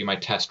kind of be my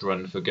test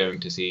run for going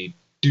to see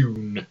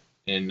Dune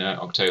in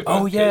October.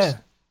 Oh yeah,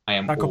 I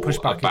am all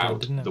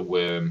about again, the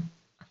worm.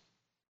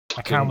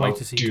 I can't wait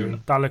to see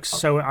Dune. That looks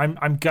so.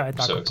 I'm gutted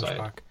that got pushed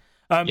back.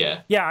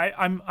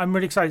 I'm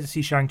really excited to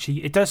see Shang-Chi.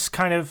 It does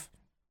kind of.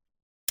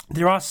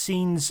 There are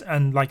scenes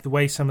and like the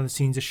way some of the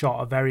scenes are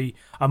shot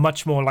are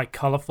much more like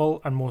colorful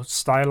and more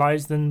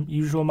stylized than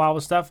usual Marvel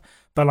stuff.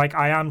 But like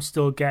I am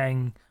still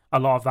getting a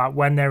lot of that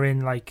when they're in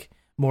like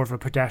more of a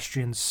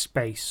pedestrian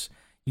space.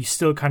 You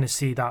still kind of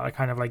see that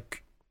kind of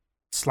like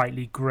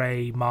slightly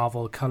grey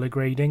Marvel color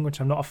grading,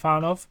 which I'm not a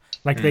fan of.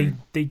 Like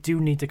they do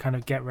need to kind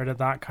of get rid of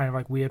that kind of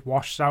like weird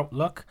washed out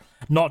look,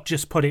 not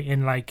just put it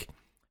in like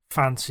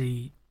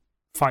fancy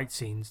fight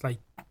scenes. Like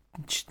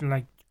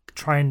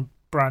try and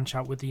branch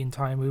out with the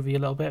entire movie a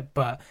little bit,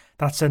 but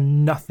that's a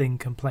nothing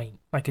complaint.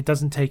 Like it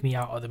doesn't take me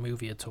out of the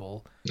movie at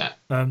all.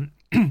 No.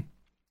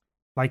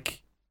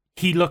 Like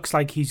he looks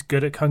like he's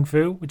good at kung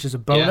fu, which is a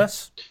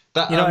bonus.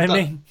 Yeah. You know what I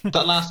mean?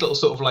 That last little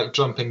sort of like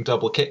jumping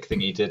double kick thing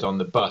he did on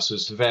the bus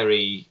was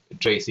very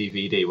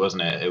JCVD,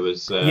 wasn't it? It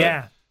was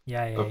a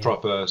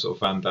proper sort of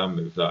Van Damme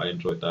move that I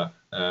enjoyed that.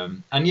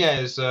 And yeah,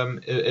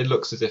 it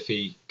looks as if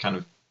he kind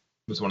of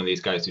was one of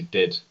these guys who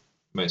did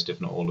most, if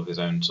not all, of his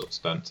own sort of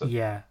stunts.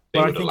 Yeah,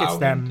 well, I think it's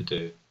them.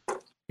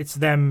 It's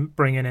them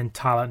bringing in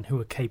talent who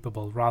are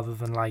capable, rather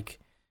than like,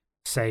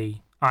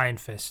 say, Iron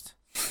Fist,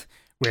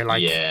 where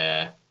like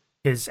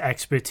his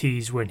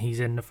expertise when he's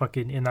in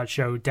that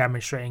show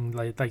demonstrating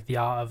like the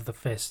art of the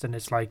fist, and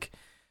it's like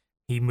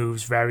he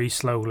moves very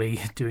slowly,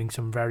 doing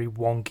some very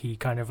wonky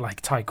kind of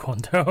like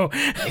taekwondo.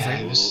 Yeah,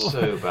 it was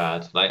so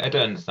bad. Like I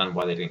don't understand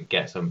why they didn't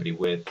get somebody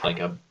with like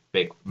a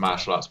big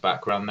martial arts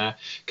background there,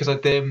 because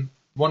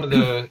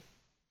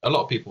a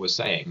lot of people were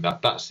saying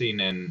that scene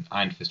in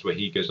Iron Fist where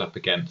he goes up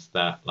against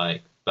that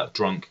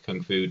drunk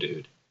kung fu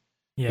dude,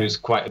 who's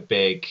quite a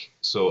big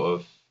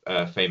sort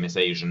of famous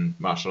Asian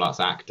martial arts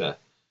actor.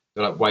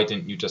 They're like, why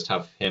didn't you just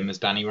have him as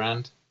Danny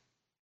Rand?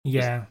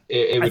 Yeah,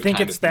 I think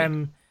it's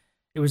them.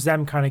 It was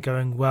them kind of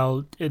going,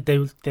 well, they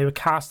were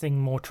casting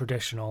more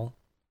traditional,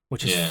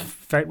 which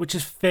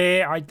is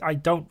fair.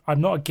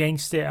 I'm not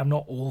against it. I'm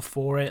not all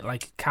for it.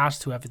 Like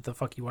cast whoever the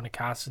fuck you want to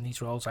cast in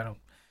these roles. I don't.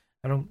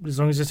 As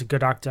long as it's a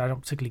good actor, I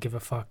don't particularly give a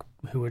fuck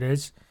who it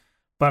is.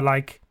 But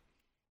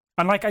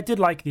I did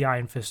like the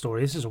Iron Fist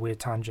story. This is a weird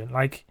tangent.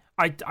 Like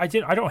I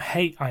don't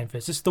hate Iron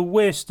Fist. It's the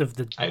worst of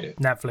the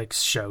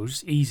Netflix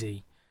shows,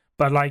 easy.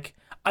 But like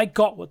I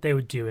got what they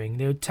were doing.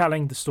 They were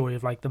telling the story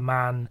of like the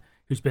man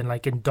who's been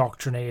like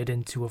indoctrinated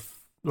into a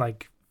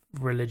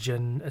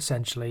religion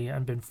essentially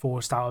and been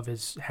forced out of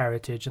his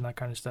heritage and that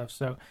kind of stuff.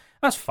 So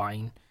that's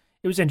fine.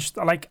 It was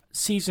interesting. Like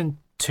season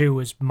 2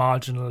 is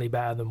marginally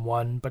better than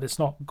 1, but it's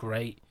not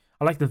great.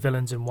 I like the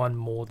villains in 1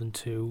 more than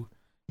 2.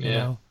 You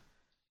know?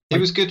 It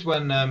was good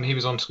when he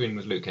was on screen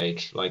with Luke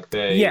Cage. Like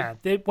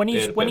when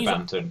he's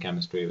banter and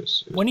chemistry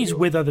was when he's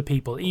with other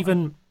people,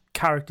 even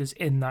characters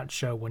in that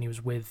show when he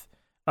was with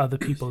other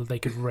people they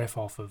could riff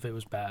off of, it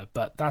was better.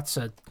 But that's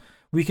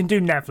We can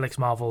do Netflix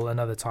Marvel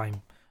another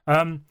time.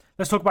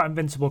 Let's talk about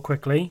Invincible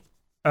quickly.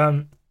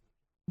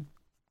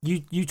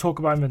 You talk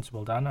about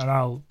Invincible, Dan, and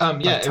I'll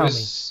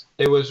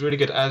it was really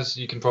good. As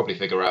you can probably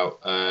figure out,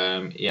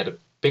 he had a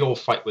big old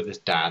fight with his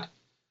dad.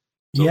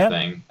 Sort of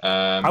thing.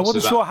 I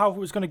wasn't sure how it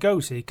was going to go,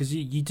 see, because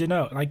you didn't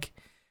know. Like,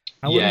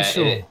 I wasn't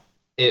sure.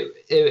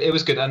 It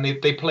was good, and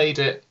they played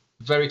it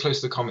very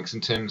close to the comics in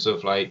terms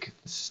of like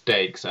the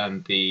stakes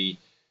and the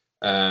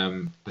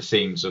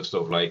themes of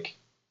sort of like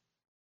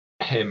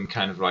him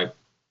kind of like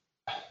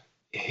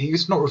he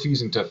was not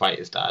refusing to fight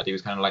his dad. He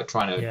was kind of like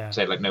trying to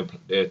say like, no,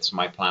 it's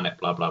my planet,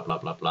 blah blah blah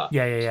blah blah.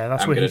 Yeah.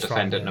 That's I'm what going to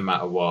defend it no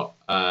matter what.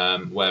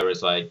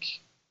 Whereas like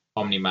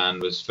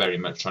Omni-Man was very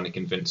much trying to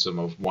convince him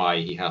of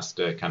why he has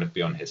to kind of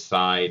be on his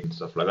side and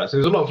stuff like that. So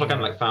there's a lot of kind of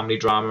like family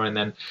drama, and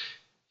then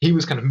he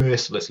was kind of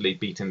mercilessly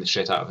beating the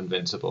shit out of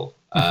Invincible.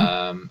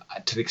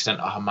 To the extent,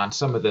 oh man,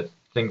 some of the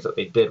things that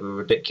they did were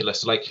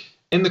ridiculous. Like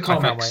in the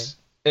comics,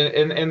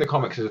 in the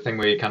comics, there's a thing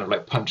where he kind of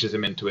like punches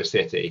him into a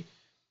city.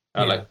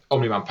 Like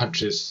Omni-Man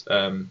punches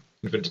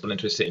Invincible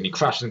into a city, and he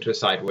crashes into a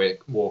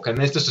sidewalk, and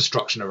there's just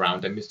destruction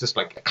around him. It's just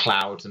like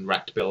clouds and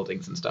wrecked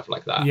buildings and stuff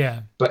like that.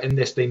 Yeah. But in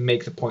this, they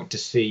make the point to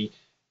see.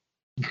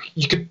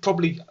 You could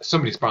probably,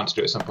 somebody's bound to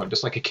do it at some point,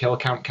 just like a kill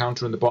count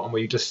counter in the bottom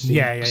where you just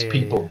see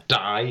people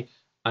die,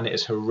 and it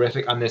is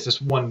horrific. And there's this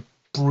one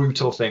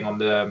brutal thing on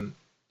the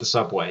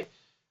subway,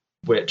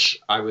 which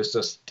I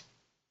was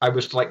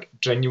like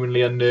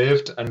genuinely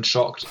unnerved and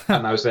shocked,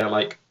 and I was there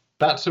like,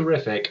 that's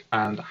horrific,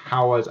 and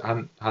how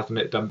hasn't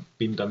it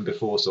been done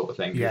before, sort of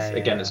thing.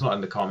 Again, it's not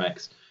in the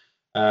comics.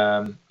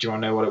 Do you want to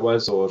know what it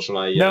was, or shall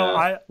I?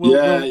 No,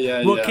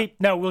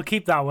 we'll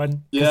keep that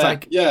one.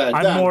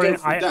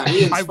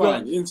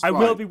 I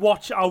will be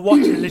watching. I'll watch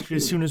it literally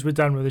as soon as we're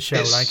done with the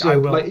show. I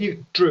will.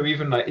 Drew,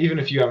 even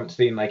if you haven't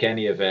seen like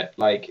any of it,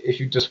 like if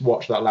you just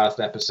watch that last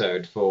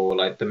episode for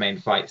like the main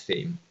fight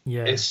scene,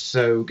 it's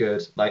so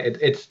good. Like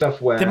it's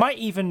stuff where there might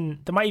even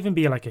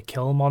be like a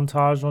kill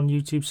montage on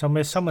YouTube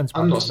somewhere. Someone's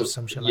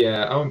some shit like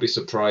that. I wouldn't be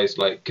surprised,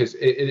 like because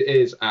it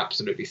is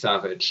absolutely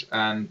savage,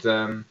 and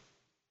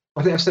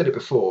I think I've said it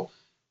before.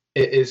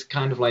 It is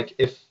kind of like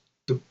if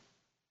the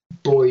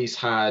boys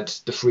had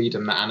the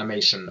freedom that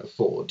animation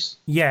affords.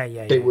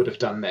 They would have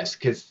done this,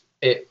 because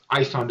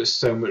I found it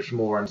so much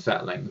more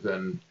unsettling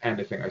than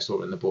anything I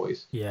saw in the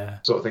boys. Yeah.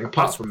 Sort of thing.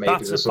 Apart from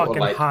maybe the sort of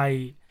like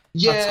high.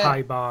 That's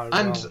high bar.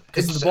 And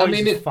it's, the boys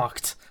is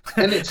fucked.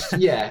 And it's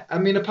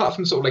apart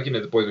from sort of like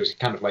the boys was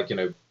kind of like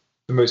the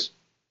most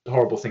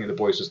horrible thing in the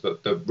boys was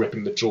the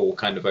ripping the jaw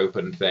kind of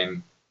open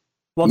thing.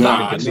 Well,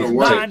 that's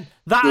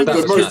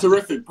the most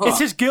horrific part. It's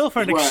his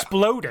girlfriend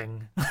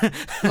exploding. Where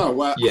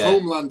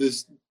Homelander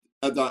is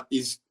at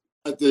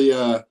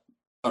the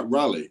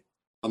rally,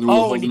 and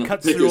and he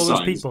cuts through all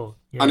those people,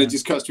 and it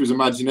just cuts to his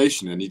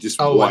imagination, and he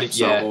just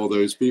wipes out all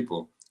those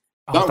people.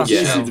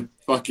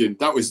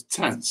 That was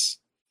tense.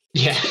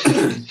 Yeah,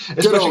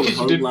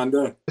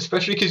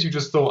 especially because you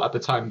just thought at the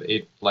time that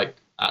it like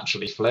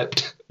actually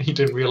flipped. He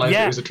didn't realize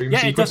it was a dream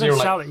sequence. It doesn't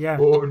sell it.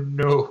 Oh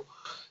no!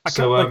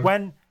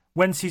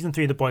 When season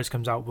 3 of The Boys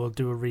comes out, we'll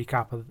do a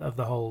recap of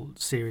the whole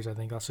series. I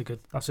think that's a good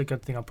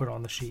thing. I'll put it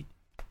on the sheet.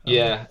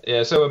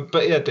 So,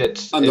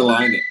 that's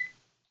underline it.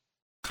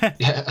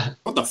 Yeah.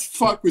 What the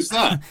fuck was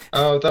that?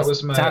 Oh, that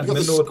was my.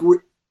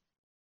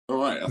 All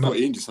right, I thought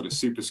Ian just had a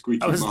super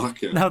squeaky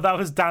marker. No, that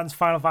was Dan's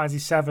Final Fantasy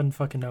 7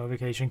 fucking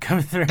notification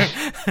coming through.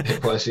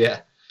 It was,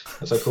 yeah.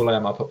 That's how cool I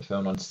am. I'll put the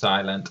phone on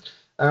silent.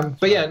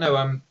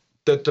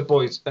 The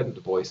boys,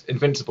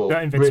 Invincible,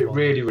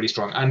 really, really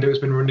strong, and it's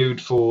been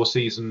renewed for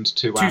seasons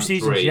 2 and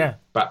 3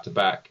 back to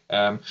back,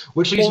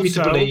 which leads me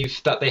to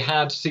believe that they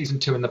had season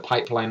 2 in the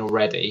pipeline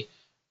already,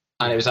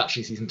 and it was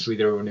actually season 3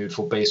 they were renewed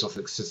for based off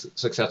the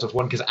success of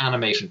 1, because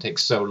animation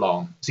takes so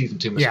long. Season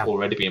 2 must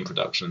already be in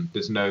production.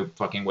 There's no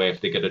fucking way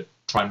if they're going to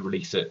try and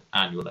release it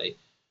annually.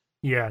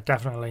 Yeah,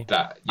 definitely.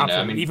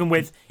 Absolutely. Even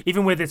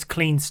with its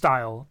clean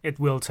style, it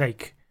will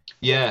take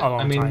a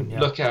long time.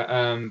 Look at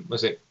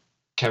was it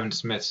Kevin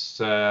Smith's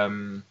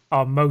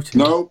Motive.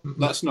 No,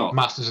 that's not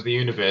Masters of the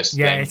Universe.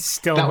 Yeah, thing. It's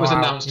still that was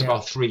announced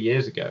about 3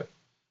 years ago,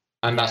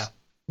 and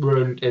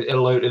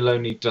it'll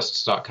only just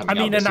start coming.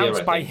 out this announced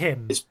year, by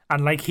him,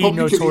 and like he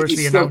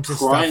notoriously announces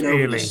stuff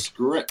early.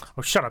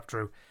 Oh, shut up,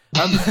 Drew.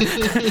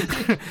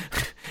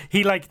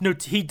 He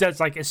does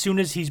like as soon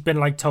as he's been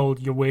like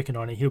told you're working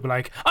on it, he'll be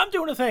like, I'm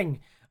doing a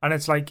thing, and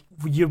it's like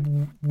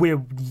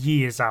we're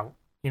years out.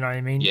 You know what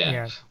I mean?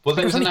 Yeah. Well,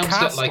 it was announced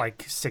at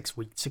like 6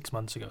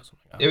 months ago. Or something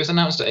like that. It was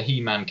announced at a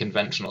He-Man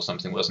convention or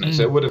something, wasn't it?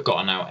 So it would have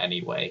gotten out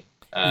anyway.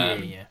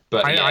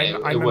 But I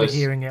remember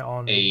hearing it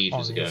on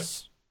ages ago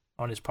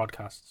on his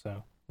podcast.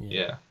 So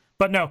yeah.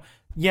 But no,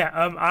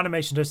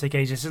 animation does take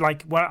ages. It's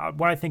like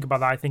when I think about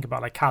that, I think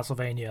about like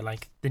Castlevania.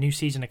 Like the new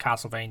season of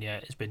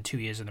Castlevania has been 2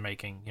 years in the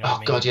making. You know what I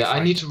mean? God, yeah.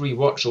 I need to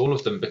rewatch all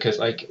of them, because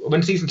like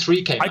when season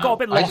 3 came out,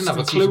 I didn't have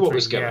a clue what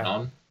was going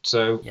on.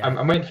 So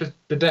I'm waiting for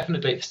the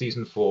definite date for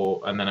season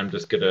 4, and then I'm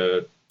just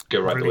gonna go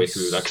right the way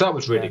through that, because that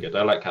was really good.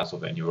 I like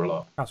Castlevania a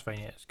lot.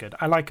 Castlevania is good.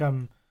 I like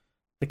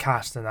the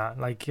cast in that.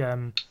 Like,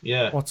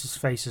 Yeah. what's his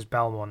face as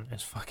Belmont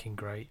is fucking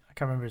great. I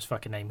can't remember his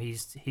fucking name.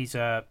 He's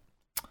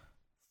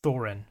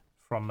Thorin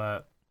from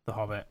The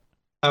Hobbit.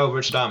 Oh,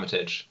 Richard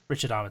Armitage.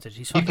 Richard Armitage.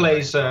 He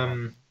plays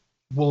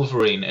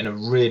Wolverine in a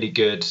really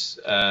good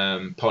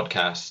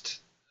podcast.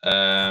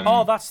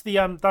 That's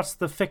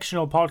the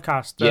fictional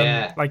podcast.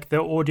 Yeah, like the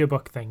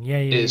audiobook thing. Yeah.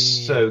 It's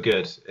so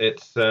good.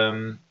 It's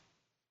unreal.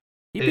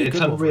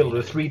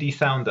 The 3D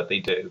sound that they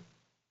do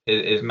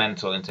is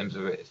mental in terms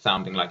of it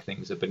sounding like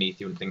things are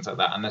beneath you and things like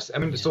that. And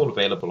it's all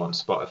available on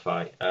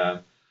Spotify.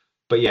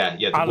 But yeah,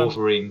 the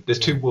Wolverine. There's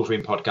 2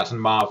 Wolverine podcasts,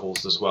 and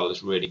Marvel's as well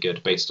is really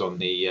good, based on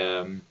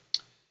the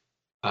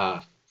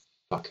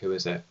who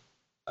is it?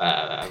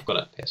 I've got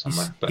it here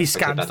somewhere. He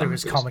scanned through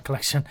his comic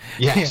collection.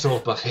 Yeah, it's all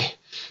Buffy.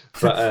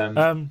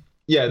 But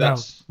yeah,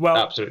 that's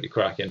absolutely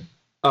cracking.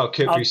 Oh,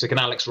 Kurt Busiek and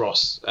Alex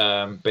Ross,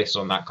 based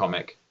on that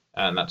comic,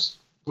 and that's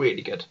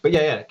really good. But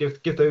yeah,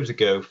 give those a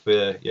go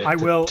for. Yeah,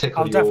 I'll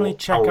definitely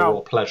check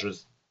out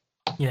pleasures.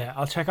 Yeah,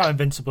 I'll check out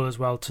Invincible as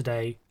well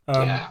today.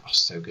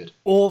 So good.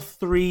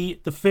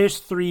 The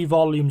first 3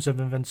 volumes of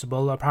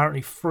Invincible are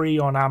apparently free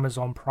on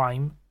Amazon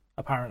Prime.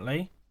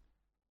 Apparently.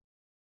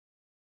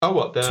 Oh,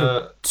 what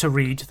to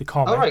read the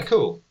comic? All right,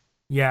 cool.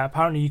 Yeah,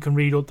 apparently you can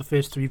read all the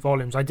first 3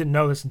 volumes. I didn't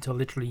know this until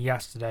literally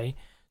yesterday,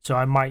 so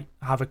I might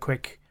have a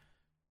quick.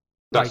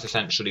 That's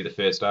essentially the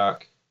first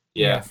arc.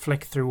 Yeah,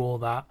 flick through all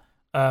that.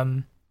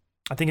 I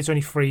think it's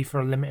only free for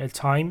a limited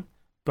time,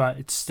 but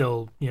it's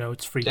still,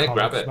 it's free. Yeah,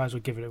 grab it. Might as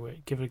well give it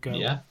a go.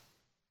 Yeah.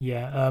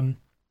 Yeah.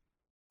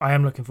 I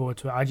am looking forward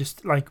to it. I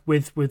just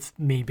with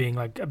me being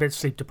like a bit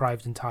sleep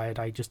deprived and tired,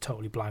 I just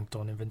totally blanked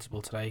on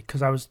Invincible today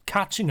because I was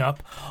catching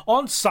up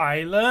on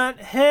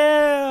Silent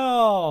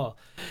Hill.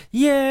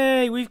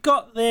 Yay, we've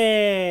got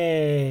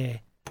there.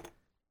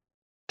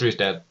 Drew's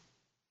dead.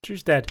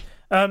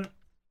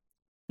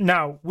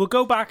 Now we'll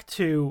go back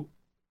to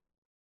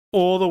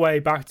all the way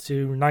back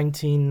to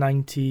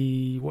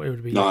 1990. What it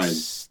would be?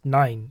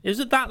 9.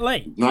 Is it that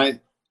late?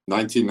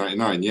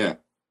 1999. Yeah.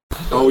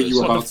 Oh, you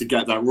were about to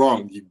get that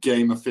wrong, you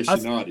game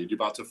aficionado. You're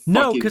about to fucking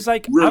no, because I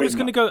was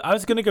gonna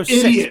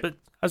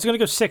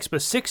go 6,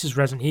 but 6 is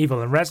Resident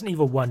Evil, and Resident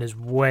Evil 1 is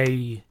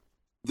way.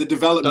 The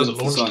development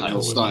for Silent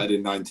Hill started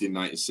in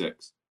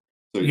 1996,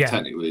 so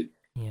technically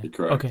you're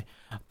correct. Okay,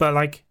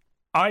 but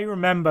I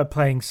remember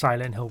playing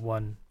Silent Hill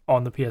 1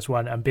 on the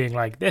PS1 and being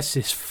like, "This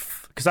is,"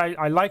 because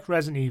I liked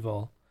Resident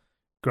Evil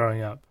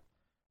growing up,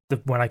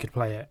 when I could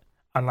play it,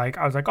 and I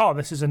was like, "Oh,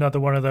 this is another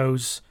one of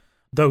those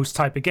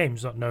type of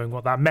games," not knowing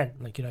what that meant.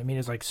 You know what I mean?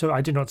 It's like, so I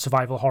didn't know what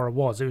survival horror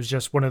was. It was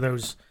just one of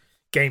those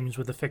games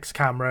with a fixed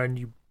camera and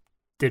you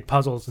did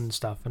puzzles and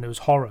stuff, and it was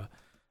horror.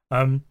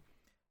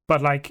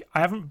 But I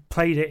haven't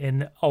played it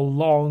in a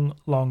long,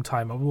 long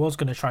time. I was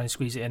going to try and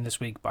squeeze it in this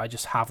week, but I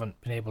just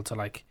haven't been able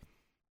to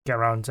get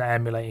around to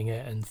emulating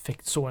it and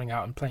sorting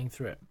out and playing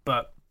through it.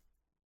 But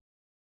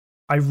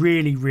I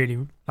really,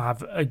 really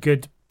have a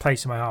good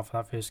place in my heart for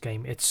that first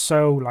game. It's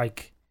so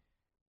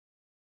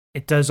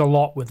it does a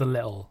lot with a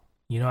little.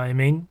 You know what I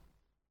mean?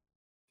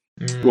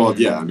 Well,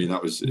 yeah. I mean,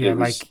 that was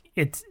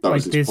its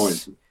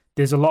point.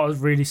 There's a lot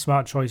of really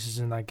smart choices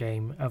in that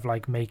game of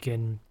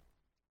making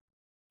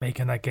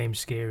that game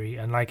scary,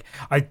 and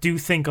I do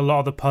think a lot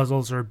of the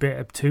puzzles are a bit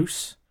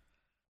obtuse.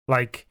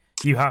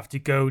 You have to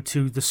go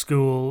to the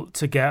school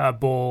to get a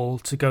ball,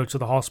 to go to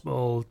the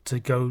hospital, to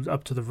go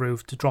up to the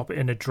roof, to drop it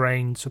in a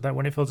drain, so that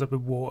when it fills up with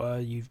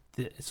water,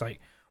 it's like,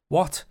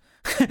 what?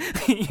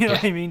 You know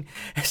what I mean?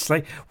 It's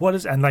what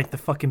is, and the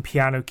fucking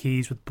piano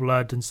keys with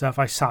blood and stuff.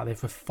 I sat there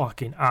for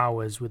fucking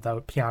hours with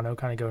that piano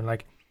kind of going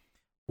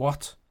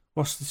what?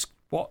 What's this?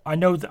 What? I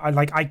know that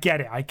I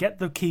get it. I get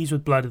the keys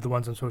with blood are the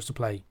ones I'm supposed to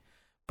play,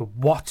 but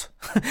what?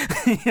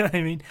 You know what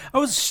I mean? I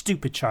was a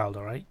stupid child,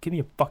 all right? Give me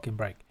a fucking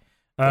break.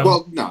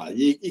 Well, no,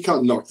 you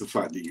can't knock the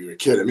fact that you were a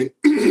kid. I mean,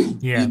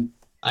 yeah.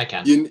 I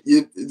can.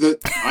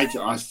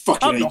 I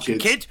fucking hate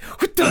kids.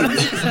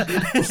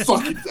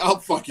 I'll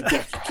fucking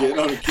deck a kid.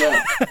 I don't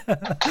care.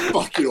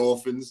 Fucking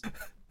orphans.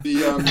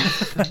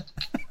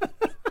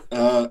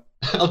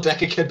 I'll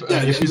deck a kid, but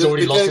only if he's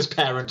already lost his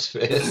parents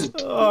first.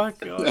 Oh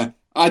god. Yeah,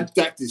 I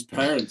decked his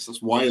parents.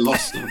 That's why he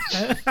lost them.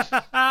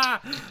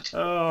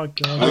 Oh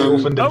god.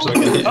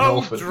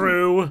 Orphaned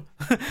Drew.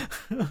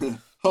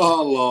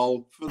 Oh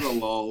lol, for the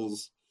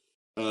lols.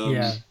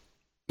 Yeah.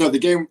 No, the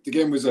game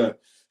was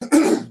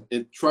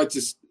it tried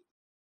to,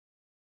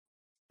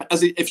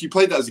 if you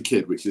played that as a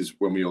kid, which is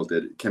when we all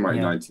did, it came out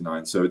in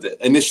 99. So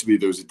initially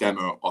there was a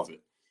demo of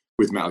it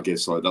with Metal Gear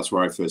Solid. That's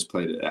where I first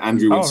played it.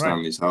 Andrew and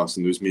Stanley's house,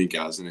 and there was me and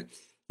Gaz. And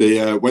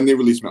they when they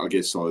released Metal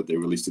Gear Solid, they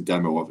released a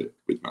demo of it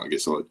with Metal Gear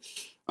Solid,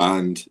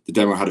 and the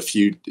demo had a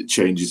few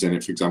changes in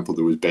it. For example,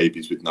 there was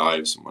babies with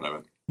knives and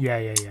whatever. Yeah.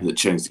 That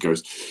changed the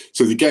ghost.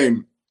 So the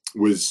game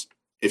was,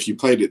 if you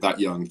played it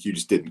that young, you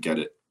just didn't get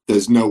it.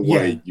 There's no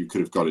way you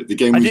could have got it. The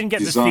game was didn't get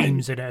designed, the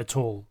themes in it at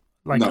all.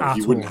 No,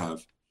 you wouldn't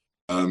have.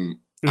 It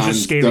was a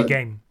scary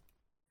game.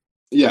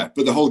 Yeah,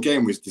 but the whole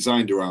game was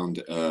designed around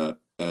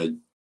the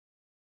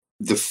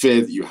fear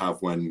that you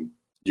have when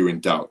you're in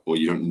doubt or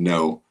you don't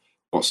know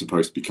what's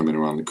supposed to be coming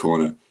around the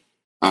corner.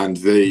 and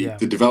the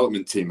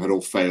development team had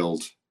all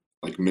failed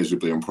like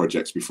miserably on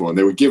projects before, and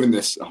they were given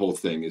this whole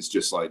thing as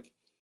just like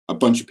a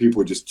bunch of people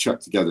were just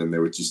chucked together, and they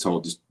were just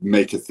told, just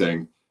make a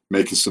thing,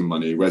 make us some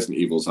money. Resident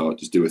Evil's out,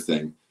 just do a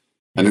thing.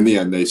 And in the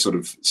end, they sort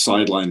of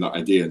sidelined that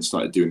idea and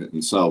started doing it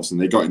themselves,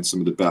 and they got in some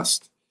of the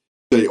best.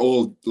 They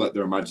all let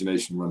their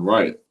imagination run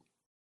riot,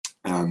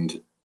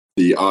 and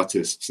the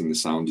artists and the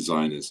sound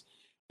designers,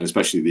 and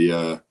especially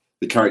the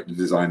character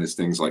designers,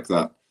 things like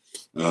that.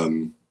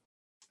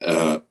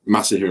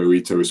 Masahiro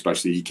Ito,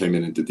 especially, he came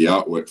in and did the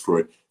artwork for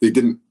it. They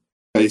didn't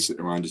base it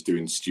around just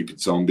doing stupid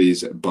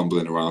zombies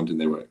bumbling around, and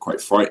they were quite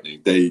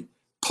frightening. They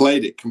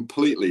played it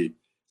completely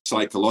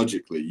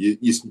psychologically.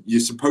 You're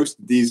supposed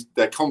to,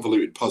 they're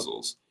convoluted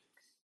puzzles,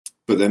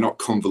 but they're not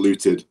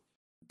convoluted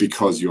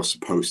because you're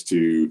supposed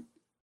to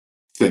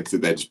think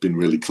that they've just been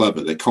really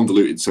clever. They're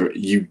convoluted so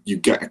you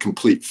get a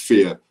complete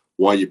fear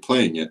while you're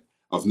playing it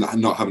of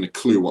not having a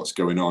clue what's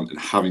going on and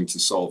having to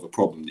solve a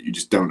problem that you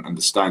just don't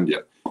understand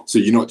yet. So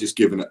you're not just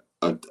given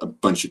a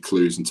bunch of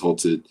clues and told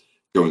to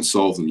go and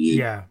solve them.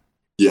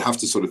 You have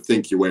to sort of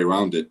think your way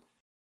around it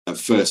at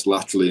first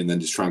laterally, and then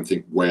just try and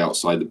think way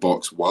outside the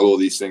box, while all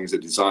these things are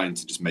designed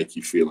to just make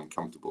you feel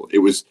uncomfortable.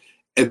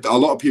 A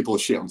lot of people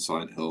shit on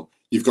Silent Hill.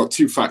 You've got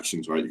two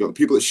factions, right? You've got the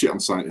people that shit on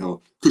Silent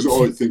Hill because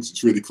it thinks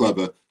it's really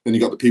clever. Then you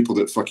got the people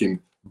that fucking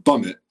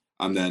bum it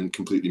and then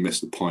completely miss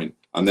the point.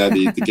 And they're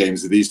the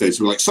games of these days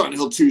who are like, Silent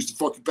Hill 2 is the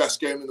fucking best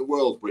game in the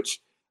world,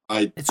 which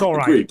it's all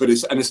agree, right. But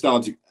it's a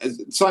nostalgic.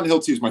 Silent Hill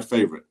 2 is my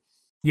favorite.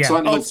 Yeah,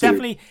 it's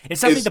definitely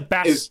the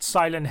best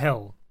Silent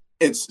Hill.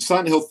 It's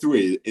Silent Hill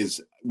 3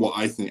 is what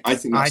I think. I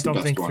think that's the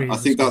best one. I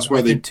think that's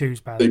where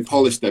they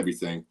polished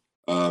everything.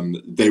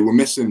 They were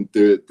missing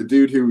the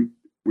dude who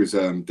was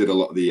did a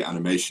lot of the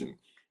animation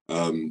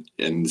and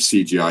the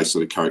CGI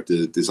sort of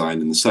character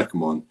design in the second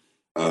one.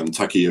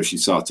 Takayoshi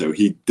Sato,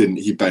 he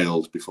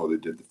bailed before they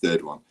did the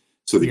third one,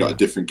 so they got a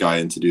different guy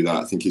in to do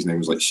that. I think his name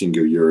was like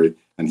Shingo Yuri,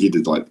 and he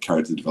did like the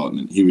character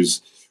development. He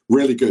was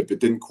really good, but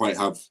didn't quite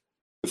have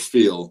the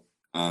feel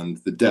and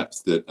the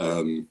depth that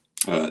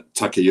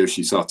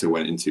Takayoshi Sato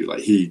went into.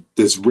 Like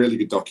there's really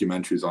good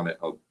documentaries on it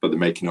about the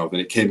making of, and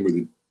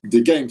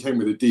the game came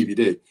with a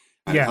DVD,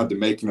 and it had the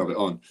making of it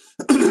on,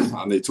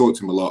 and they talked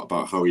to him a lot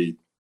about how he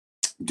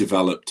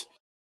developed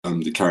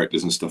the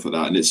characters and stuff like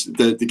that. And it's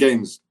the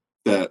games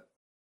that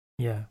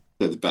they're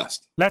the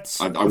best.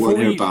 I won't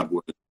hear a bad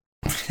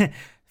word.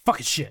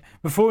 Fucking shit.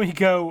 Before we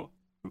go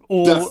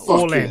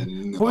all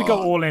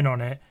in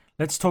on it,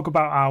 let's talk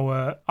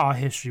about our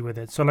history with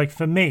it. So like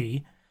for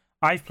me,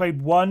 I've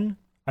played 1,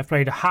 I've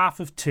played a half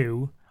of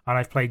 2, and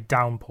I've played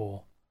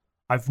Downpour.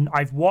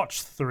 I've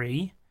watched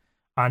 3,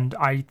 and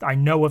I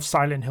know of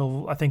Silent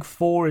Hill. I think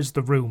 4 is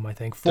The Room. I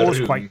think 4 is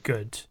quite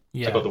good.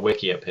 Yeah, I got the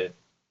wiki up here.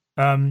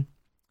 But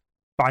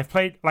I've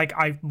played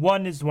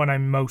 1 is the one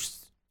I'm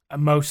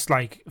most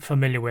like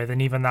familiar with,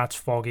 and even that's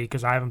foggy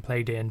because I haven't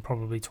played it in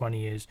probably 20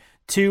 years.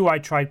 2 I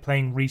tried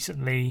playing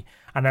recently,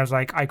 and I was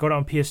like, I got it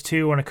on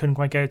PS2 and I couldn't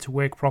quite get it to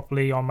work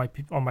properly on my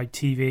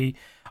TV.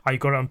 I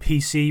got it on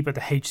PC, but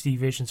the HD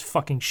version's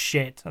fucking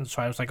shit, and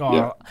so I was like,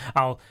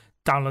 I'll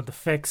download the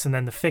fix, and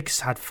then the fix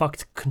had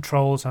fucked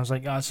controls. And I was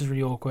like, this is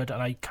really awkward,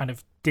 and I kind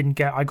of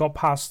I got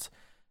past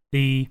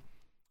the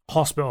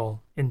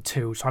hospital in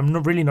 2, so I'm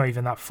really not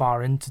even that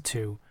far into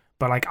 2.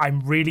 But like I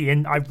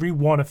really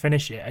want to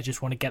finish it. I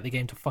just want to get the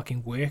game to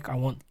fucking work. I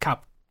want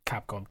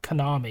Capcom,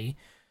 Konami,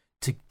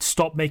 to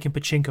stop making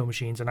pachinko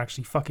machines and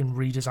actually fucking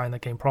redesign the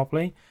game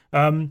properly.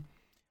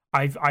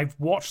 I've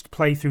watched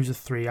playthroughs of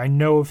 3. I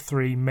know of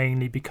 3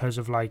 mainly because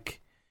of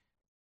like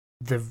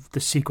the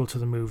sequel to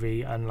the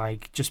movie, and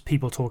like just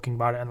people talking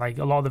about it, and like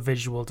a lot of the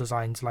visual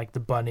designs, like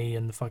the bunny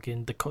and the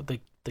fucking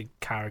the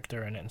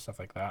character in it and stuff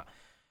like that.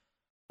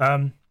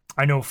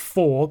 I know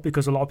 4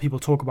 because a lot of people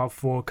talk about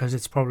 4 because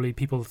it's probably,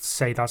 people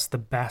say that's the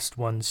best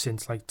one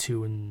since like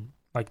 2 and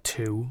like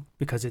 2,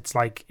 because it's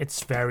like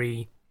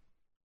very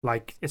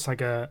like it's like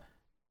a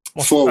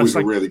 4 was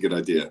a really good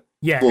idea.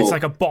 Yeah, 4. It's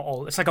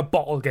like a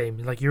bottle game.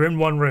 Like you're in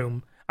one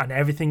room and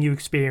everything you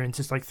experience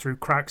is like through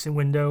cracks in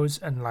windows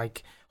and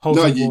like holes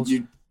in walls.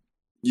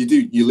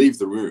 you leave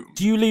the room.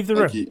 Do you leave the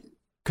room?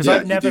 Because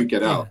I've never you do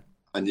get out.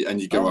 And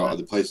you go out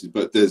other places,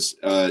 but there's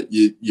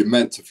you're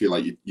meant to feel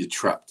like you're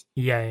trapped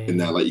in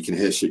there, like you can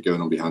hear shit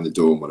going on behind the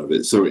door and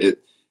whatever. So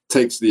it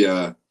takes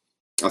the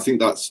I think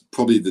that's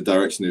probably the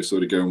direction they're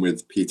sort of going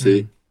with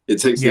PT. It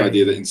takes the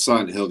idea that in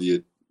Silent Hill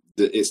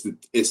it's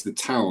the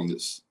town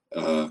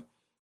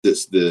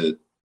that's the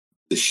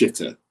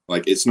shitter.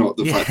 Like it's not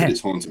the fact that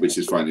it's haunted which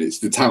is frightening. It's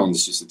the town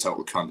that's just a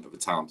total cunt of a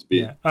town to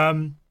be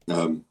in.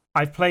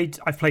 I've played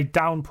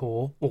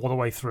Downpour all the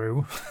way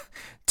through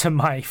to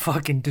my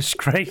fucking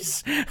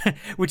disgrace,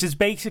 which is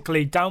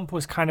basically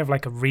Downpour's kind of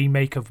like a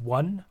remake of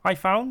 1. I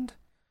found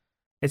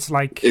it's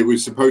like it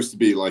was supposed to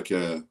be like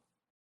a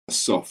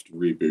soft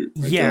reboot.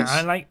 I guess.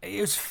 And like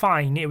it was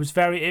fine. It was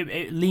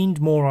it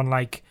leaned more on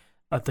like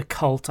the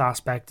cult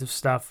aspect of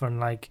stuff, and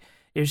like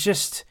it was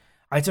just,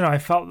 I don't know. I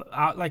felt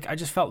like I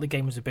just felt the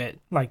game was a bit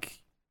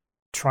like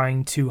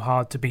trying too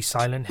hard to be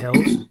Silent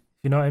Hill.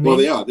 You know what I mean? Well,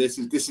 they are. This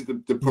is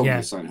the problem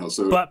with Silent Hill.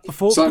 So, but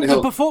before Silent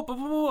Hill... before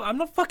I'm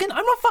not fucking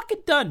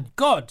done.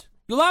 God,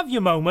 you'll have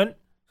your moment.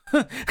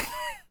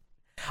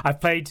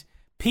 I've played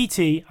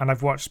PT and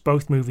I've watched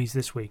both movies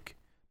this week.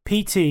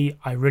 PT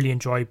I really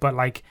enjoyed, but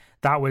like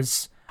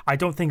I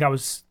don't think that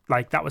was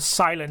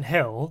Silent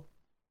Hill,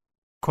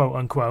 quote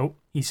unquote,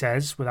 he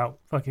says, without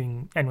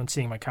fucking anyone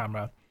seeing my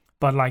camera.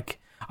 But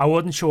like I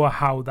wasn't sure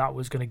how that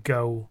was gonna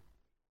go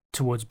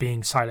towards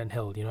being Silent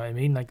Hill, you know what I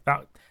mean? Like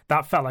that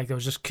felt like it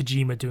was just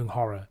Kojima doing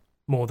horror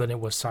more than it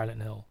was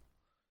Silent Hill.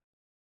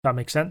 That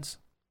makes sense?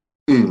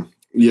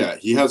 Yeah,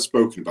 he has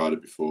spoken about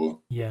it before.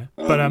 Yeah.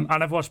 But and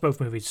I've watched both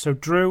movies. So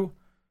Drew,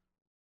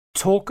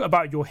 talk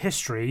about your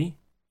history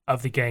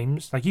of the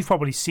games. Like you've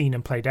probably seen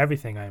and played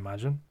everything, I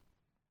imagine.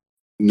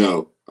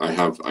 No, I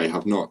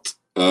have not.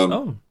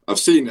 I've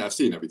seen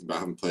everything, but I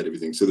haven't played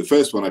everything. So the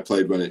first one I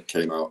played when it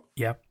came out.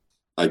 Yeah.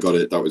 I got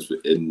it. That was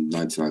in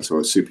 '99, so I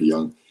was super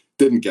young.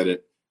 Didn't get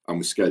it. I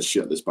was scared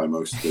shitless by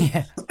most of it.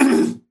 Yeah.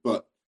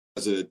 But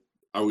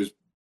I was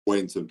way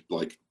into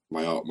like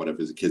my art and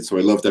whatever as a kid, so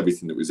I loved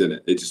everything that was in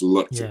it. It just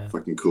looked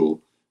fucking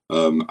cool.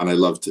 And I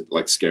loved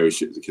like scary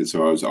shit as a kid,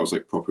 so I was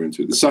like proper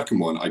into it. The second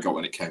one I got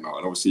when it came out,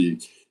 and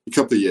obviously a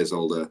couple of years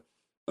older.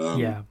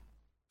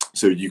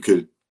 So you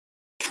could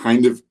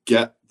kind of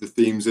get the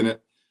themes in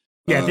it.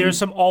 Yeah, there are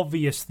some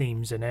obvious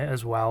themes in it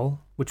as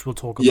well, which we'll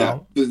talk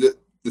about. Yeah,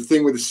 the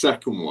thing with the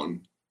second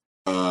one,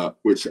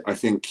 which I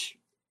think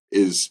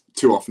is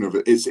too often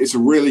over, it's a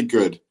really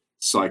good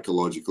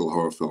psychological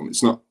horror film.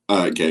 It's not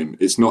a game.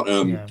 It's not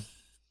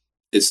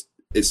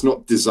it's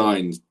not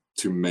designed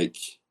to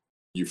make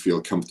you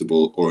feel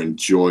comfortable or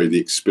enjoy the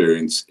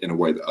experience in a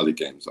way that other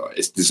games are.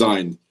 It's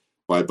designed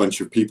by a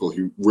bunch of people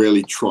who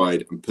really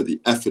tried and put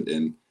the effort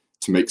in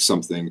to make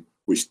something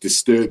which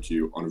disturbed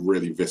you on a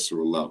really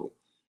visceral level.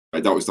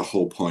 Right? That was the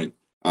whole point.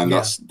 And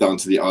that's down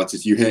to the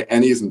artists. You hear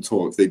any of them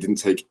talk, they didn't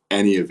take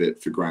any of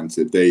it for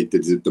granted.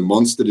 The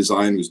monster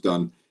design was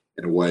done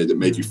in a way that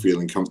made you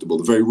feel uncomfortable.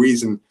 The very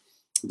reason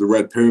the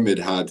Red Pyramid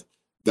had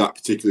that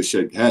particular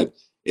shaped head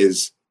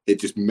is it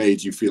just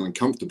made you feel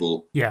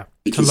uncomfortable. Yeah.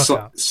 Because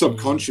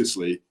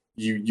subconsciously,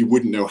 you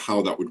wouldn't know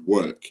how that would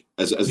work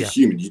as a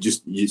human.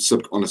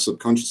 On a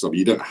subconscious level,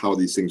 you don't know how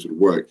these things would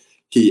work.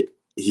 He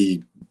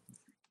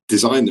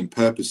designed them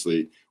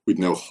purposely with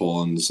no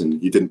horns,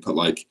 and he didn't put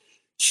like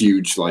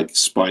huge like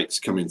spikes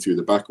coming through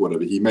the back or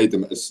whatever. He made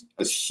them as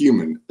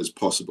human as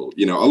possible.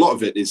 You know, a lot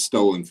of it is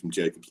stolen from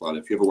Jacob's Ladder.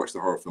 If you ever watched the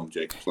horror film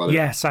Jacob's Ladder,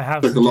 yes, I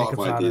have. Took a lot of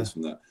ideas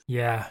from that.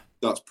 Yeah,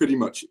 that's pretty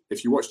much,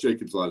 if you watch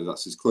Jacob's Ladder,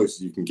 that's as close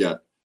as you can get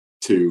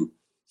to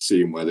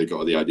seeing where they got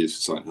all the ideas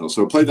for Silent Hill.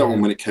 So I played that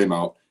one when it came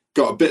out.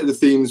 Got a bit of the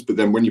themes, but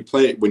then when you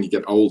play it when you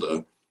get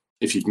older,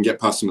 if you can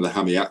get past some of the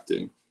hammy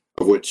acting,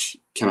 of which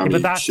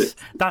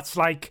that's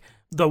like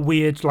the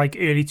weird like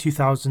early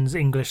 2000s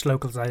English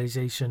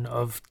localization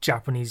of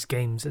Japanese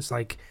games. It's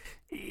like,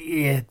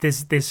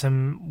 there's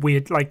some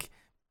weird like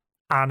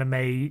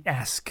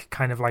anime-esque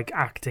kind of like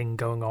acting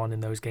going on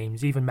in those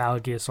games. Even Metal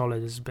Gear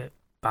Solid is a bit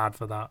bad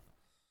for that.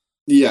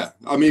 Yeah,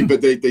 I mean,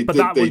 but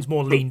that one's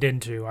more leaned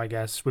into, I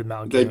guess, with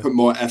Metal Gear. They put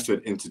more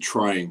effort into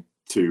trying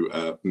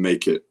to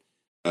make it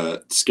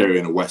scary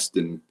in a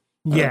Western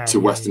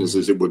Westerners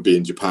as it would be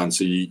in Japan.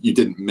 So you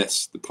didn't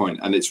miss the point,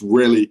 and it's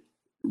really,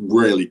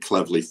 really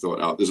cleverly thought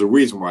out. There's a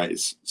reason why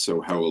it's so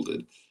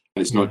heralded,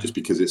 and it's not just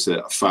because it's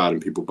a fad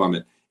and people bum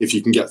it. If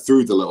you can get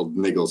through the little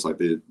niggles like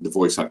the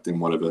voice acting,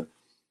 whatever,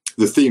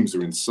 the themes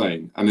are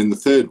insane. And in the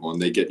third one,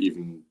 they get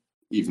even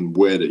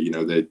weirder. You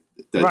know, they're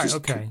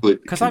just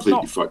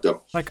completely fucked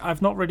up. Like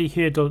I've not really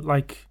heard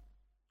like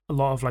a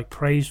lot of like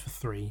praise for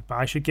 3, but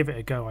I should give it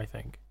a go. I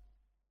think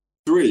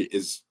 3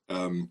 is,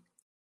 I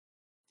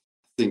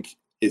think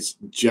it's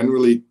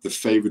generally the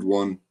favored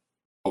one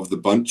of the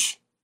bunch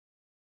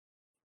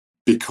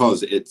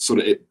because it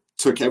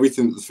took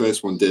everything that the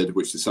first one did,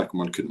 which the second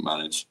one couldn't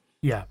manage.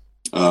 Yeah.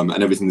 And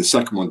everything the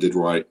second one did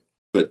right,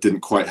 but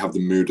didn't quite have the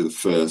mood of the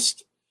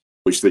first,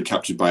 which they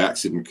captured by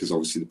accident because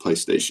obviously the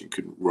PlayStation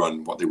couldn't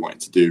run what they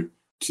wanted to do,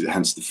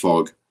 hence the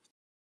fog.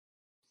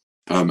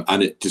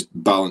 And it just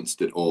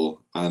balanced it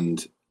all.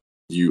 And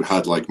you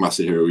had like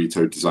Masahiro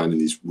Ito designing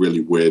these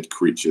really weird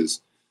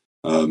creatures.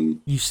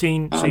 You've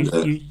seen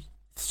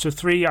so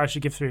 3. I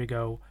should give 3 a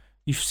go.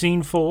 You've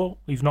seen 4.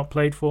 You've not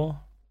played 4.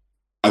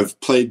 I've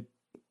played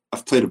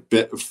a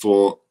bit of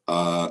 4,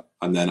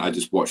 and then I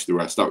just watched the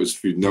rest. That was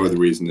for no other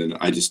reason than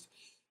I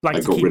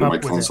got rid of my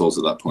consoles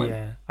at that point.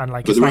 Yeah, and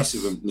like, but the rest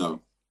of them,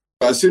 no.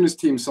 But as soon as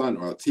Team Silent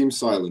are out, Team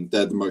Silent,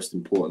 they're the most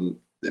important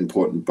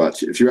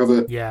batch. If you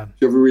ever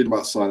read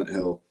about Silent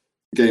Hill,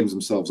 the games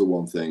themselves are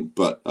one thing,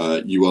 but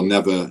you will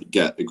never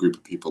get a group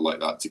of people like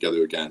that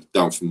together again,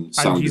 down from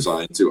sound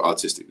design to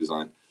artistic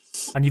design.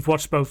 And you've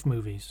watched both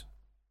movies?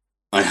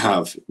 I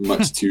have,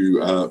 much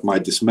to my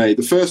dismay.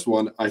 The first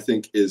one, I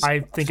think, is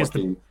the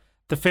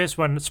first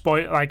one.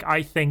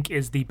 I think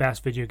is the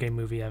best video game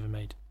movie ever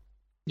made.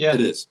 Yeah,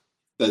 it is.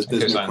 There's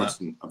no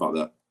question about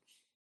that.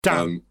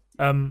 Dan,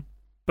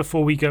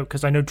 before we go,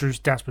 because I know Drew's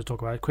desperate to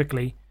talk about it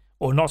quickly,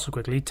 or not so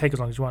quickly. Take as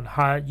long as you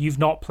want. You've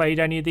not played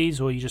any of these,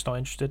 or you're just not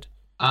interested?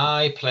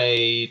 I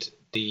played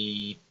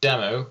the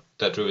demo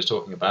that Drew was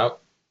talking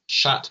about,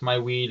 shat my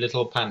wee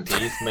little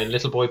panties, my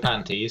little boy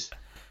panties,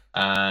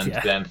 and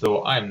then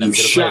thought, I'm never going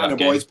to play that game. You shat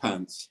in a boy's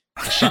pants.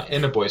 I shat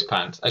in a boy's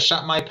pants. I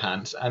shat my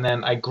pants, and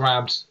then I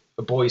grabbed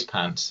a boy's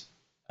pants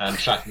and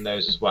shat in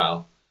those as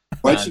well.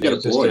 Where did you get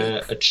a boy?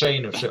 Just a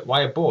chain of shit.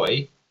 Why a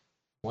boy?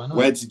 Why not?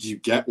 Where did you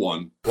get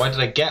one? Why did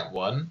I get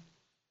one?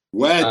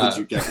 Where did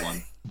you get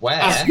one? Where?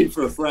 Asking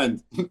for a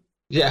friend.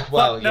 Yeah,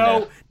 well,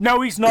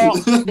 no, he's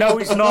not. No,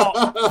 he's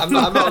not. I'm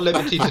not at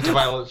liberty to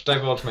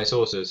divulge my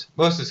sources.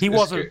 He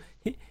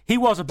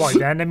was a boy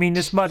then. I mean,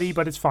 it's muddy,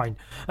 but it's fine.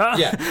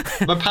 Yeah,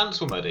 my pants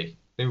were muddy.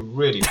 They were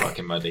really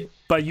fucking muddy.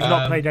 But you've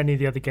not played any of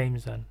the other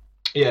games then?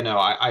 Yeah, no,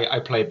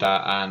 I played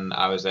that, and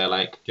I was there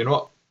like, you know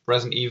what?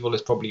 Resident Evil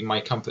is probably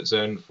my comfort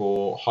zone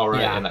for horror,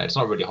 and it's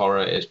not really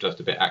horror, it's just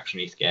a bit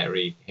actiony,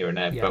 scary here and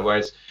there. Yeah. But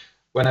whereas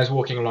when I was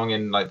walking along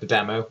in like the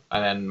demo,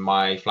 and then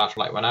my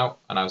flashlight went out,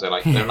 and I was there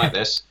like, I don't like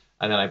this,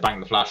 and then I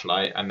banged the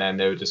flashlight, and then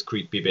there were just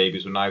creepy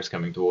babies with knives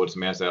coming towards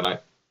me. I was there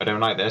like, I don't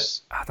like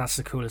this. That's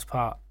the coolest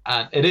part.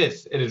 And it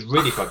is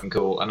really fucking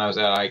cool. And I was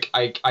there like,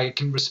 I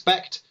can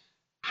respect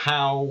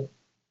how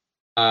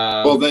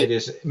it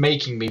is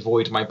making me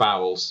void my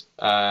bowels,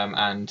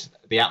 and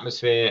the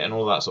atmosphere and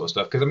all that sort of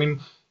stuff. Because I mean,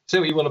 say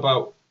what you will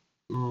about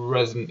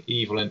Resident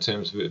Evil in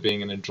terms of it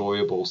being an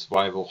enjoyable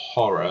survival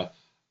horror,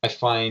 I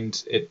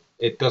find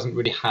it doesn't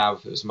really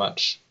have as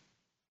much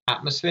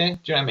atmosphere.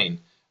 Do you know what I mean?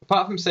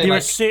 Apart from saying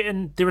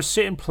there are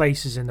certain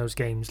places in those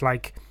games,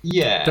 like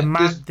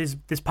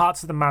there's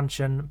parts of the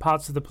mansion,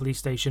 parts of the police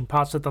station,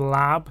 parts of the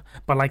lab,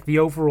 but like the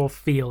overall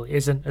feel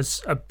isn't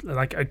as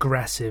like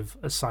aggressive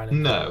as Silent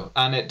Hill. No,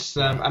 and it's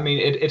I mean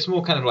it's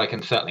more kind of like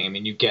unsettling. I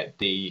mean, you get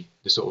the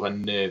sort of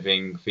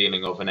unnerving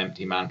feeling of an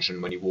empty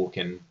mansion when you walk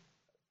in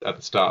at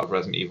the start of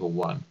Resident Evil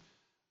 1.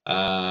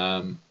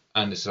 And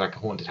it's like a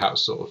haunted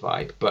house sort of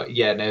vibe. But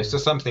yeah, no, it's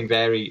just something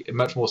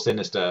much more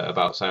sinister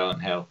about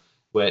Silent Hill,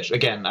 which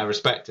again I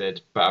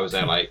respected, but I was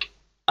there like,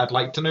 I'd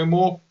like to know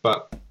more,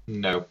 but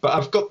no. But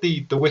I've got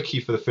the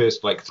wiki for the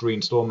first like 3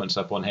 installments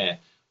up on here,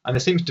 and there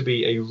seems to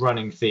be a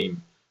running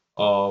theme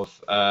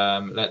of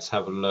let's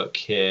have a look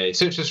here. He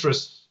searches for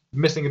his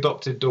missing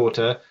adopted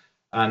daughter,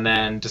 and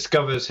then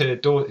discovers his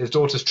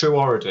daughter's true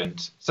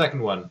origins.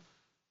 Second one,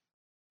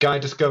 guy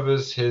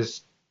discovers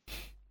his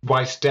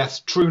wife's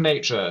death's true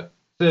nature.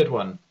 Third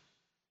one,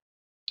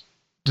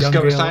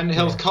 discovers Silent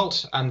Hill's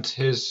cult and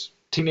his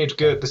teenage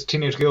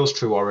girl's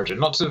true origin.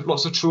 Lots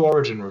of true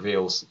origin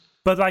reveals.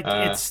 But like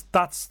I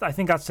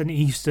think that's an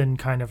Eastern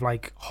kind of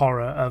like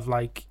horror of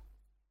like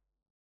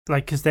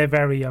because they're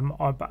very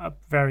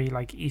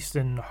like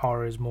Eastern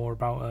horror is more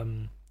about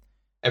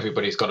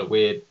everybody's got a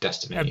weird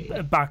destiny,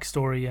 a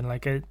backstory and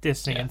like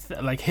this thing, and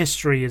like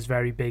history is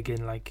very big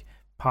in like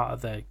part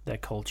of their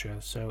culture.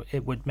 So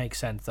it would make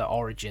sense that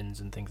origins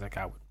and things like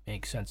that would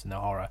make sense in the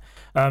horror.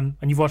 And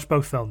you've watched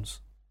both films.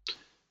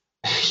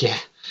 Yeah,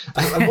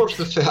 I've watched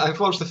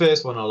the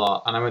first one a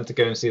lot, and I went to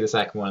go and see the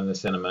second one in the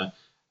cinema,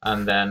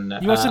 and then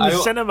you watched in the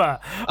cinema.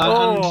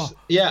 And,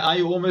 yeah,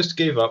 I almost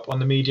gave up on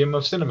the medium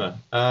of cinema.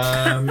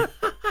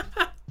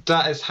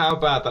 That is how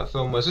bad that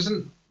film was.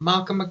 Isn't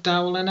Malcolm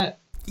McDowell in it?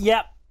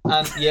 Yep.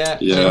 And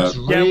it's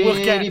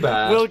really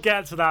bad. We'll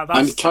get to that.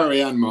 And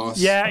Carrie-Anne Moss.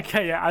 Yeah,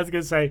 okay, yeah. I was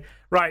gonna say,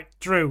 right,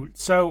 Drew.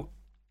 So,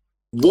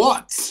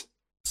 what?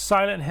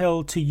 Silent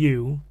Hill to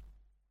you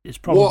is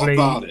probably. What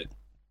about it?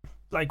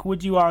 Like,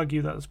 would you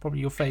argue that it's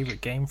probably your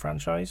favorite game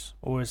franchise,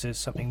 or is there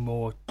something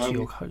more to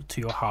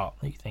your heart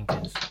that you think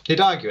is?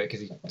 He'd argue it because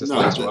he just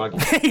likes to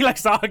argue. He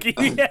likes to argue.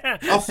 Yeah.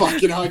 I'll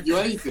fucking argue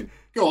anything.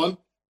 Go on,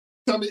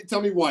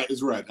 tell me why it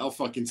is red. I'll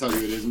fucking tell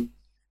you it isn't.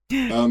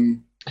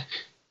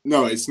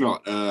 No, it's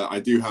not. I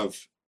do have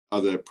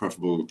other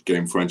preferable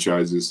game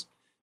franchises,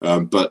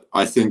 but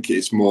I think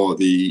it's more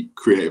the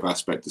creative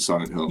aspect of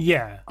Silent Hill.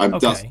 Yeah,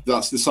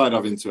 that's the side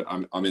I'm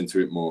into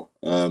it more.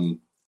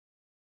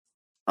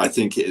 I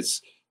think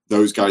it's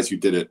those guys who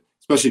did it,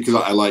 especially because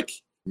I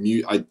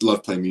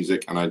love playing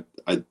music and I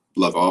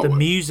love artwork. The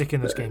music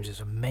in those games is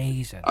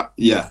amazing.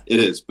 Yeah, it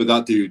is. But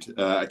that dude,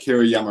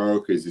 Akira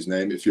Yamaoka is his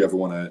name. If you ever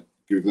want to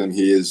Google him,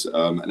 he is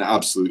an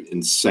absolute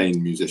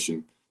insane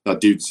musician. That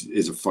dude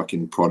is a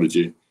fucking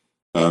prodigy.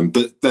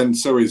 But then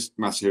so is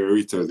Masahiro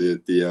Ito,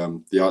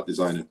 the art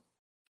designer.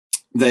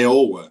 They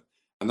all were,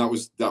 and that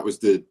was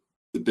the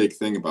big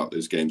thing about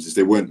those games is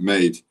they weren't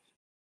made.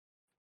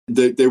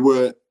 They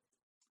were.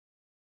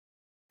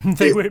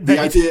 They were the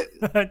idea.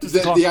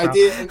 The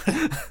idea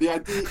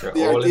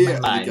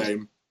of the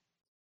game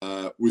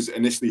was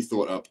initially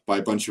thought up by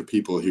a bunch of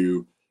people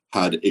who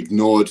had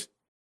ignored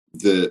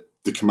the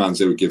commands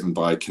they were given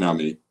by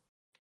Konami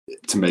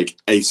to make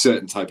a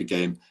certain type of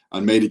game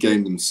and made a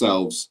game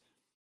themselves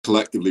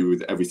collectively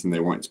with everything they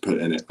wanted to put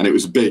in it. And it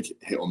was a big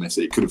hit or miss.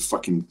 It could have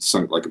fucking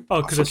sunk like a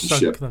fucking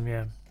ship. Them,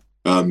 yeah.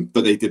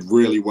 But they did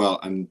really well,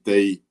 and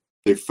they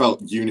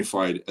felt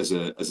unified as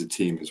a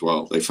team as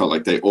well. They felt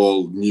like they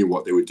all knew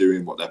what they were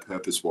doing, what their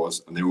purpose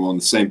was, and they were on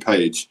the same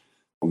page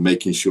on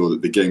making sure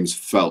that the games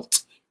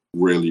felt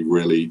really,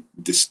 really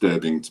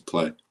disturbing to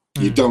play.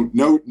 You don't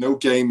no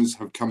games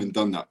have come and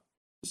done that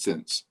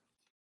since.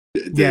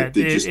 They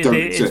just don't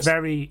exist.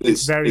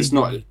 It's very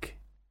not unique.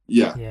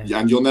 Yeah,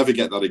 and you'll never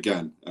get that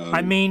again.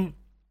 I mean,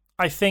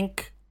 I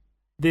think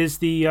there's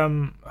the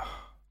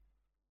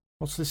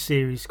what's the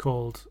series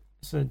called?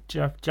 It's a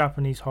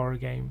Japanese horror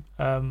game.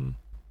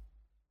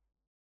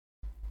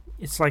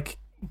 It's like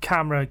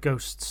camera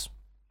ghosts.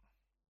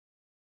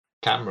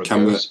 Camera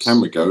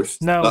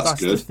ghost. No,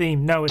 that's good. the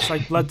theme. No, it's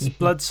like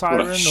blood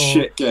siren what a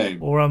shit game.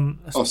 Or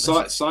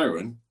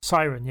Siren.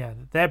 Siren, yeah,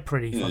 they're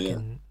pretty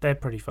fucking. They're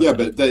pretty fucking. Yeah,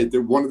 but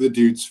they're one of the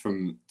dudes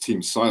from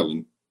Team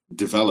Silent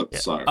developed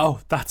Siren.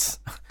 Oh, that's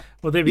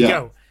well. There we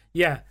go.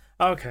 Yeah.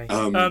 Okay.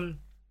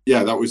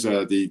 Yeah, that was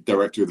the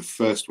director of the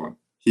first one.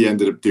 He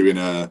ended up doing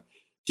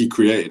he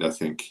created, I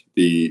think,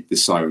 the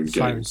Siren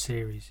game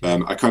series. Yeah.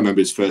 I can't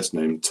remember his first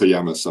name,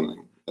 Toyama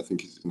something, I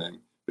think is his name.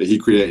 But he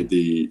created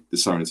the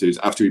Siren series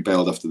after he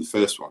bailed after the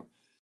first one.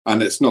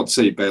 And it's not to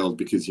say he bailed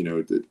because,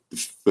 the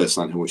first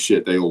Silent Hill was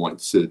shit. They all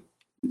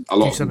a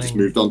lot of them just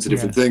moved on to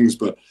different things.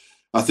 But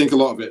I think a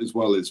lot of it as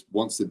well is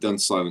once they'd done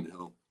Silent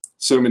Hill,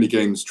 so many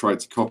games tried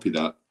to copy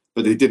that,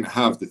 but they didn't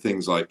have the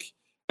things like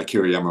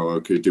Akira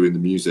Yamaoka doing the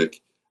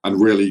music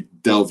and really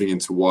delving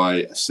into why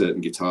a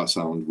certain guitar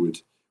sound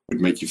would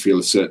make you feel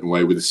a certain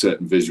way with a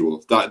certain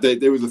visual. That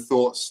they were the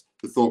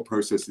thought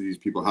process that these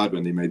people had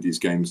when they made these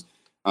games.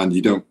 And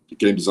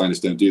game designers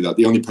don't do that.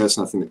 The only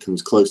person I think that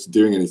comes close to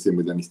doing anything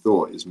with any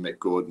thought is Mick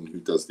Gordon, who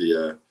does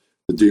the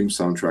Doom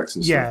soundtracks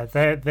and stuff.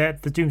 Yeah,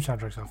 the Doom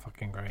soundtracks are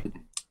fucking great.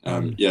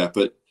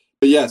 But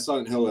yeah,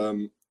 Silent Hill,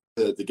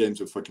 the games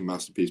were a fucking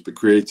masterpiece, but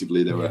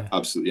creatively they were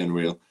absolutely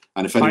unreal.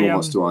 And if anyone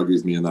wants to argue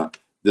with me on that,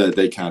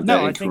 they can.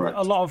 They're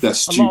incorrect. They're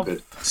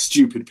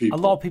stupid people.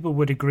 A lot of people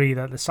would agree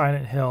that the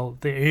Silent Hill,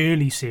 the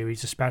early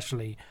series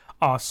especially,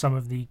 are some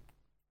of,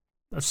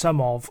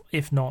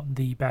 if not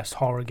the best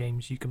horror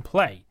games you can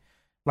play.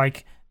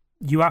 Like,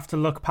 you have to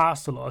look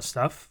past a lot of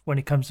stuff when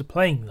it comes to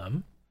playing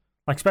them.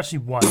 Like, especially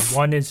one.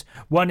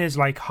 One is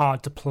like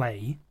hard to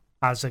play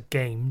as a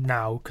game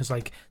now because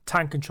like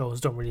tank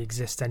controls don't really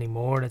exist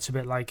anymore, and it's a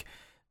bit like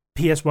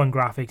PS1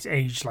 graphics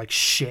aged like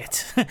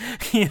shit.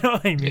 You know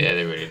what I mean? Yeah,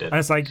 they really did. And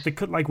it's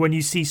like when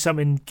you see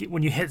something,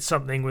 when you hit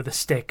something with a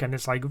stick and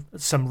it's like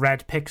some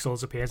red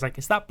pixels appear, it's like,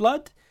 is that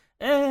blood?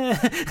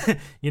 But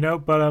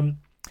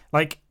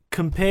like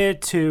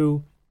compared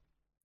to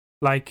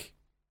like,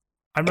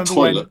 I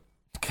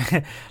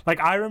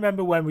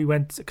remember when we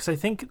went, because I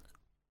think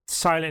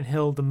Silent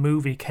Hill the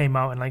movie came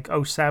out in like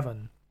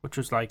 2007, which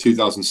was like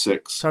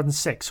 2006.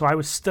 So I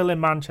was still in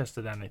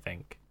Manchester then, I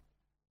think.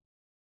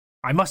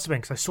 I must have been,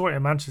 because I saw it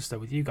in Manchester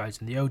with you guys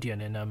in the Odeon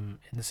in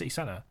the city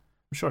centre.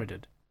 I'm sure I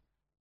did.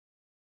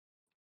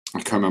 I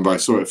can't remember. I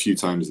saw it a few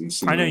times in the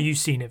cinema. I know you've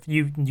seen it.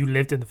 You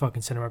lived in the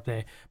fucking cinema up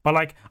there. But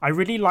like, I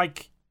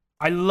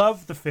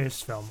love the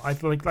first film.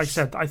 Like I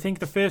said, I think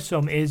the first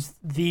film is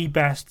the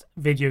best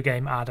video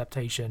game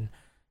adaptation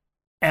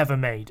ever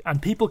made.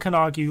 And people can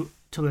argue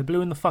till they're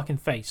blue in the fucking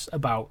face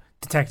about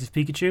Detective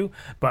Pikachu,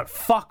 but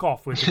fuck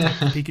off with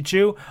Detective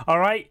Pikachu. All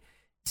right,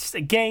 it's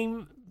a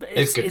game.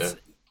 It's good though.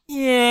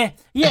 Yeah,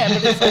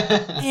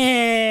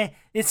 but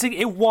it's like,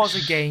 it was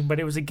a game, but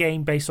it was a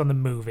game based on the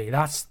movie.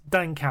 That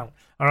doesn't count.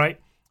 All right.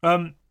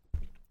 I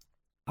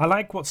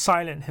like what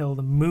Silent Hill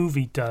the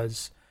movie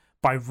does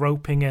by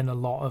roping in a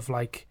lot of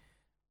like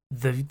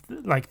the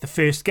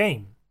first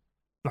game,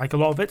 like a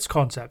lot of its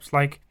concepts.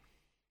 Like,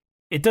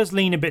 it does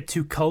lean a bit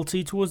too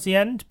culty towards the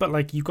end, but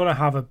like you've got to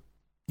have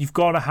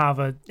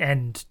a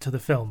end to the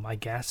film, I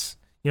guess.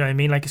 You know what I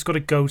mean? Like, it's got to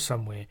go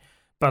somewhere.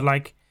 But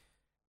like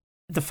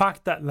the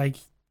fact that like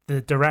the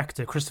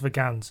director, Christopher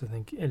Gans, I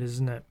think it is,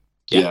 isn't it?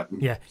 Yeah.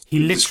 He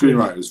literally, the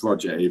screenwriter was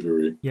Roger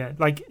Avary. Yeah,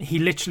 like he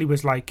literally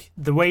was like,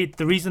 the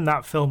reason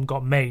that film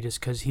got made is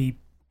because he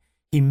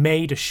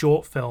made a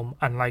short film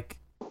and like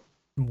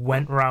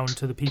went round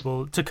to the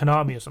people, to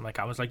Konami or something like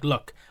that. I was like,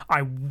 look,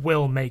 I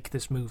will make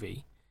this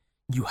movie.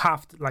 You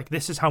have to, like,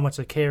 this is how much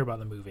I care about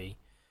the movie.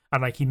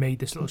 And like, he made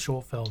this little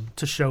short film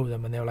to show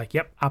them, and they were like,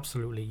 yep,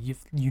 absolutely,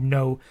 you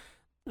know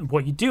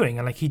what you're doing.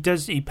 And like, he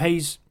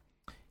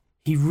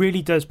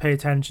really does pay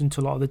attention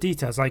to a lot of the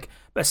details. Like,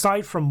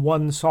 aside from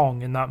one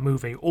song in that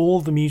movie, all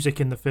the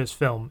music in the first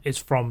film is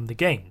from the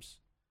games.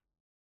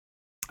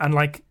 And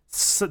like,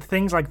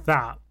 things like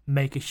that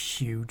make a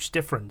huge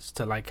difference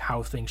to like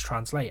how things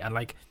translate. And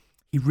like,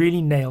 he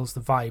really nails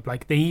the vibe.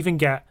 Like, they even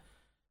get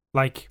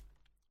like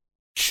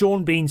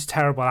Sean Bean's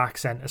terrible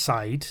accent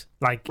aside,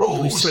 like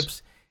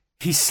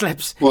he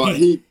slips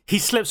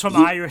from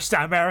Irish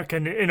to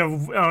American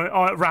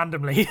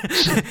randomly.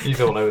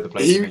 He's all over the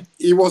place.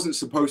 He wasn't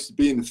supposed to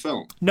be in the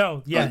film.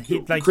 No, yeah,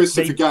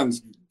 Christopher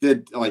Gans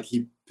did, like,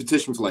 he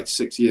petitioned for like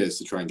 6 years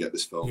to try and get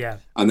this film. Yeah,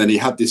 and then he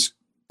had this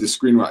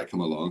screenwriter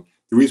come along.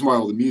 The reason why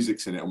all the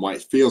music's in it and why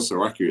it feels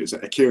so accurate is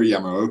that Akira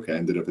Yamaoka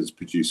ended up as a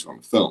producer on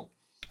the film.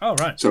 Oh,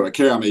 right. So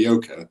Akira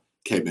Yamaoka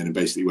came in and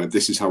basically went,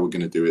 "This is how we're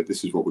going to do it.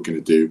 This is what we're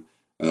going to do,"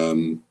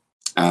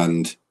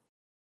 and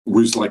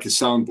was like a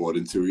soundboard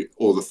into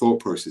all the thought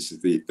processes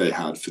they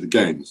had for the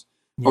games.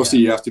 Yeah. Obviously,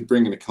 you have to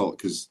bring in a cult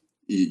because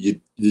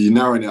you're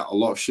narrowing a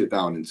lot of shit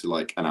down into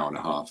like an hour and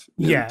a half.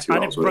 Yeah,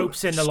 and it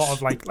ropes in a lot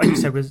of like you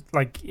said, was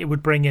like it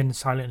would bring in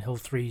Silent Hill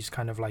 3's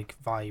kind of like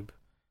vibe.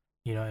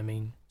 You know what I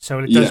mean? So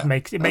it does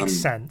makes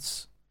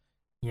sense.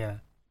 Yeah.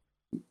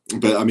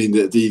 But I mean,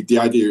 the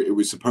idea, it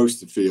was supposed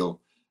to feel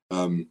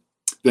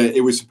that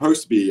it was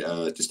supposed to be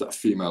just a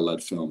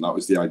female-led film. That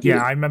was the idea.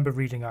 Yeah, I remember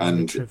reading that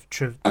in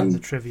the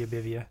trivia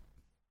bivia.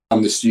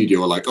 And the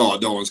studio were like, "Oh,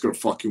 no one's gonna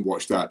fucking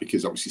watch that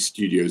because obviously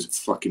studios are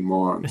fucking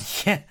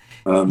morons." Yeah.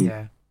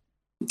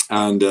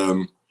 And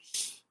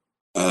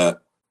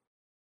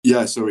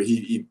so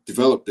he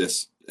developed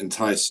this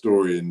entire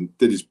story and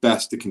did his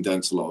best to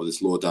condense a lot of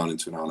this lore down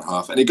into an hour and a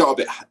half. And it got a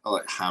bit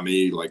like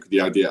hammy, like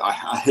the idea.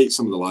 I hate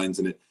some of the lines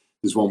in it.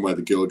 There's one where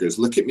the girl goes,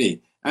 "Look at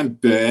me, I'm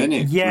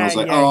burning." Yeah, and I was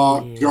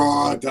like,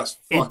 God, that's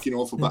fucking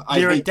awful. But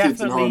I hate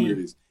kids in horror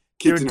movies.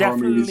 Kids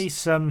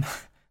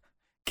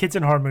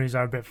in horror movies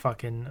are a bit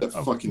fucking...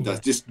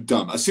 That's just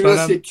dumb. As soon as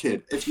I see a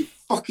kid, if you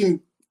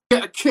fucking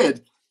get a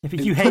kid and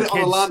put it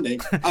on a landing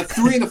at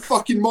 3 in the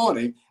fucking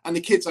morning, and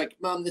the kid's like,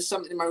 "Mum, there's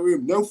something in my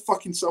room," no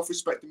fucking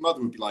self-respecting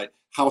mother would be like,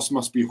 "House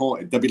must be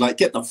haunted." They'd be like,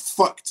 "Get the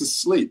fuck to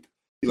sleep."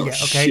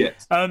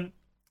 Shit.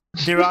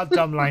 There are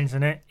dumb lines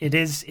in it. It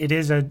is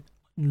a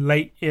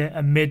mid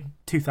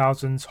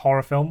 2000s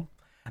horror film.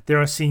 There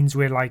are scenes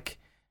where like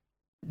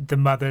the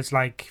mother's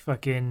like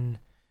fucking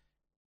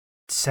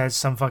says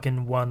some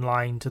fucking one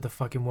line to the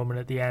fucking woman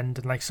at the end,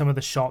 and like some of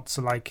the shots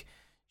are like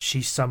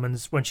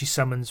when she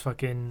summons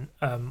fucking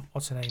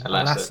what's her name,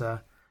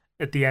 Alessa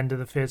at the end of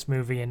the first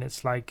movie, and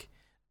it's like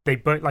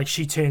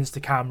she turns to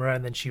camera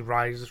and then she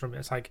rises from it.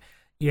 It's like,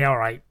 yeah, all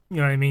right, you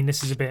know what I mean?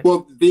 This is a bit.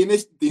 Well, the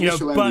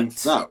initial ending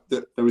for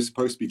that there was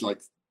supposed to be like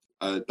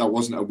that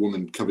wasn't a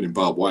woman covered in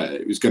barbed wire.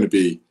 It was going to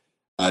be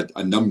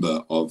a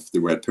number of the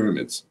Red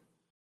Pyramids.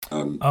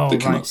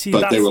 Right. See,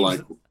 but they were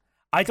like,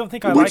 I don't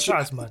think I like that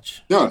as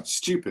much. No, it's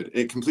stupid.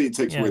 It completely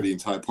takes away the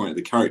entire point of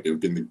the character of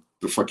being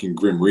the fucking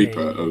Grim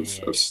Reaper of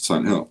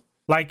Silent Hill.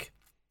 Like,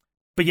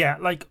 but yeah,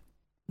 like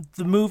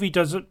the movie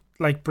does it.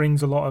 Like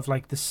brings a lot of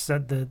like the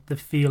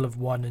feel of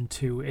 1 and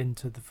 2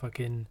 into the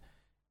fucking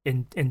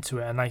into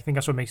it, and I think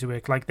that's what makes it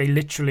work. Like they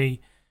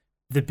literally,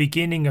 the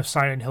beginning of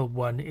Silent Hill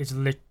 1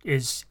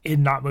 is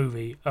in that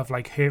movie of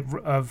like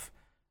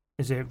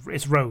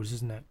it's Rose,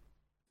 isn't it?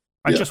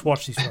 I just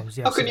watched these films.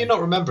 How can you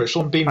not remember it?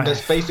 Sean Bean,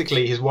 that's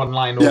basically his one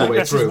line all the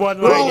way through.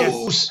 One line,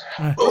 Rose!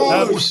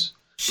 Rose!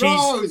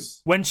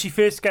 Rose! When she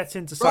first gets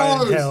into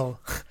Silent Hill,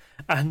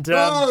 and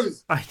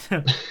I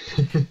know,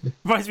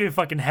 reminds me of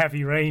fucking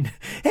Heavy Rain.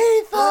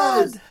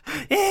 Ethan!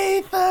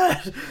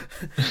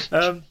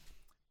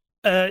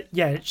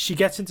 She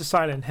gets into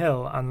Silent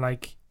Hill, and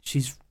like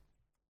she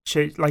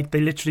like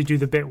they literally do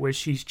the bit where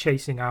she's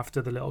chasing after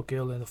the little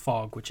girl in the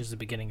fog, which is the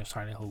beginning of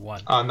Silent Hill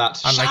 1. And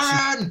that's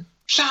Sharon!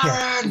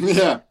 Sharon!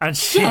 Yeah. And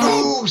she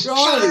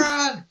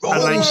Sharon!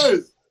 And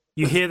like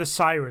you hear the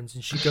sirens,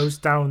 and she goes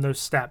down those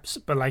steps,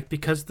 but like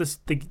because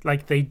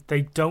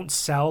they don't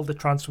sell the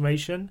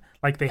transformation,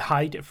 like they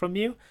hide it from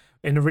you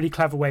in a really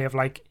clever way of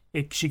like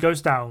she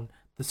goes down,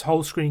 this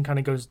whole screen kind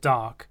of goes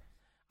dark,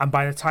 and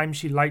by the time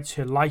she lights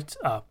her light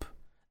up,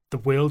 the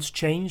world's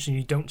changed and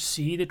you don't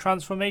see the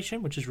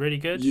transformation, which is really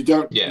good. You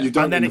don't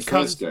and then in the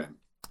first game.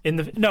 In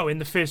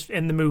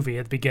the movie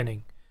at the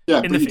beginning.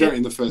 Yeah, but you don't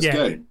in the first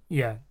game.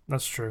 Yeah,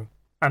 that's true.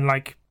 And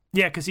like,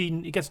 yeah, because he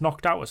gets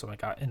knocked out or something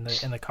like that in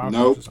the car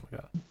or something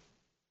like that.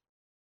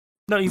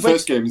 No,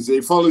 first game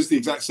it follows the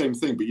exact same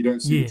thing, but you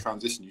don't see the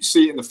transition. You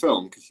see it in the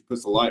film because she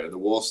puts the light at the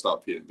wall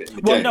stop here. But in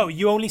the game, no,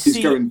 you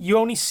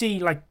only see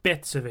like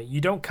bits of it.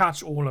 You don't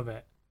catch all of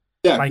it.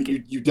 Yeah, like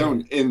but you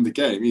don't in the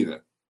game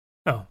either.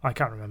 Oh, I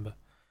can't remember.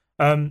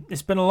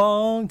 It's been a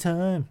long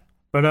time,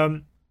 but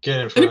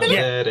it's in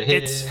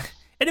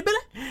a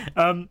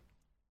minute.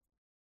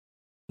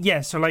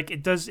 Yeah, so like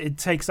it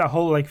takes that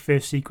whole like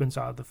first sequence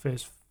out of the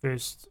first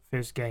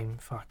game.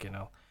 Fucking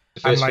hell.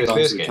 And like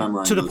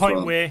to the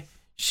point where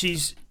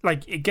she's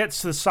like, it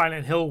gets to the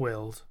Silent Hill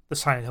world,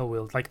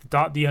 like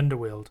the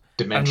underworld,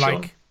 dimension. And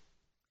like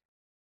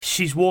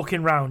she's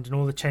walking around and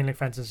all the chain link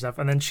fence and stuff,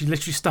 and then she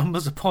literally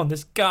stumbles upon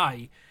this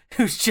guy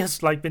who's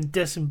just like been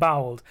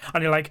disemboweled,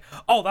 and you're like,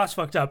 oh, that's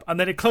fucked up, and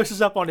then it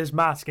closes up on his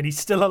mask and he's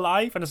still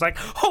alive, and it's like,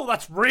 oh,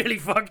 that's really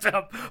fucked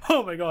up,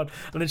 oh my god.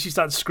 And then she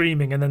starts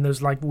screaming, and then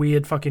there's like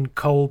weird fucking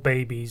coal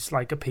babies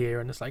like appear,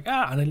 and it's like,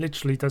 and it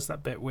literally does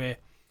that bit where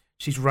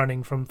she's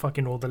running from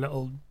fucking all the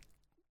little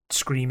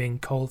screaming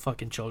coal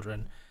fucking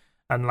children,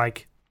 and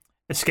like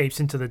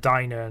escapes into the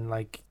diner, and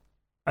like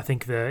I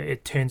think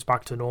it turns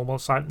back to normal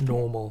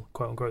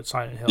quote unquote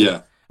Silent Hill.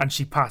 Yeah. And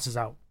she passes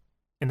out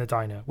in the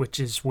diner, which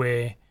is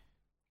where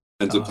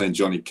ends up playing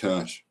Johnny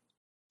Cash.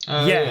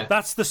 Yeah,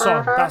 that's the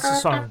song. That's the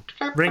song.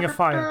 Ring of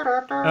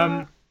Fire.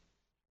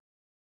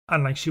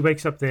 And like she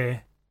wakes up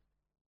there,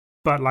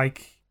 but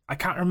like I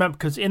can't remember,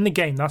 because in the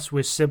game that's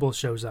where Sybil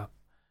shows up.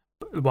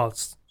 Well,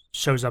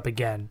 shows up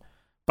again,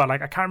 but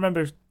like I can't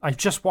remember. I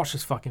just watched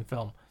this fucking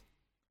film.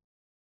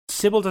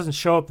 Sybil doesn't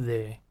show up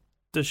there,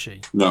 does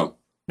she? No,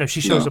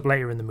 she shows up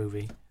later in the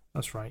movie.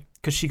 That's right,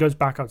 because she goes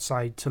back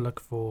outside to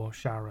look for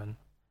Sharon.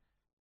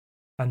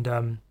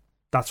 and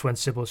that's when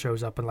Sybil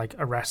shows up and like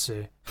arrests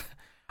her,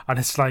 and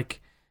it's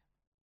like,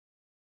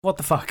 what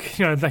the fuck,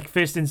 like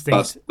first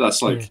instinct.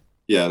 That's like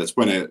that's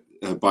when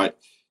her bike.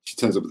 She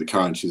turns up at the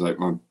car and she's like,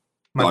 my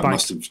bike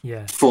must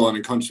have fallen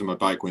unconscious and my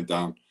bike went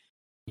down.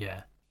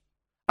 Yeah,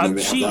 and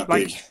she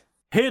like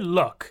her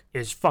look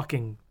is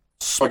fucking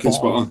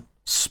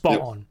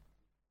spot on.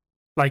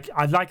 Like,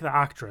 I like the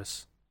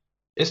actress.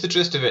 Is the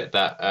gist of it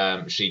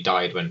that she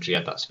died when she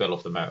had that spill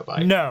off the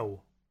motorbike?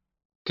 No.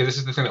 Because this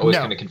is the thing that always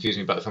kind of confused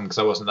me about the film, because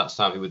I wasn't that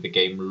savvy with the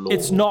game lore.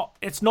 It's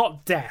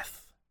not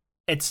death.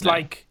 It's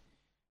like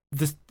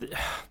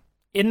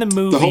in the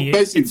movie.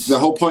 The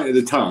whole point of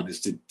the town is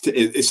to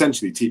it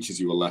essentially teaches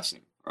you a lesson.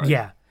 Right?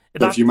 Yeah.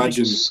 But if you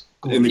imagine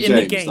in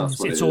the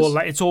games it's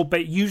all.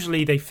 But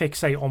usually they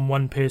fixate on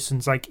one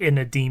person's like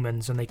inner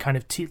demons, and they kind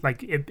of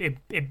like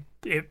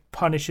it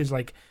punishes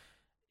like.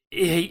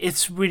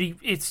 It's really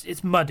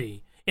it's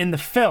muddy. In the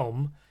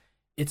film,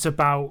 it's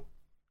about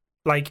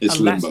like it's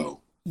limbo.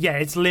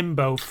 It's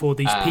limbo for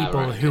these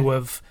people who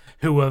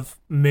have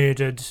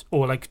murdered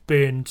or like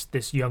burned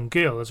this young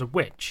girl as a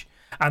witch.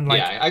 And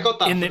like I got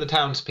that from the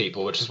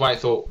townspeople, which is why I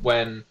thought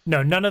when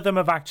none of them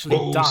have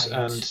actually died.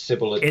 And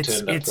Sybil had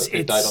turned up that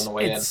they died on the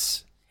way in.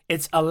 It's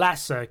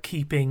Alessa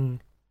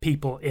keeping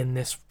people in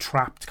this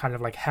trapped kind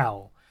of like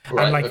hell.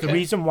 Right, and like the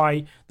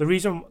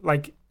reason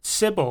like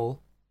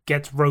Sybil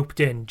gets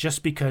roped in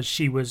just because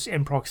she was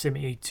in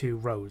proximity to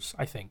Rose.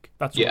 I think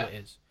that's what it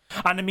is.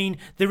 And I mean,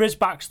 there is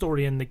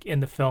backstory in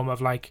the film of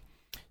like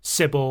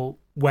Sybil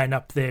went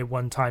up there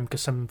one time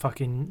because some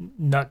fucking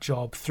nut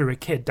job threw a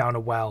kid down a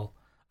well,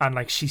 and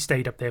like she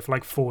stayed up there for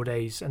like 4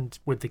 days and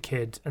with the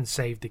kid and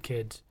saved the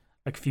kid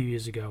like a few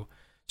years ago.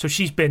 So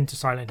she's been to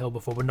Silent Hill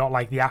before, but not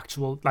like the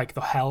actual like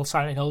the hell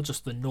Silent Hill,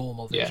 just the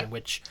normal version,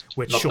 which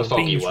not Sean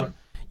Bean was one.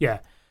 Yeah,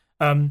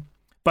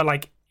 but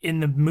like. In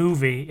the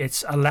movie,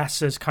 it's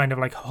Alessa's kind of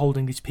like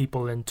holding these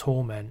people in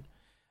torment,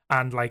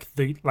 and like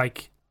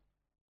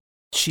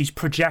she's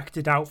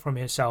projected out from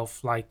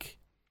herself like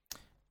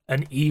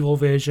an evil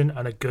version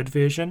and a good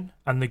version,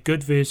 and the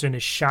good version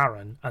is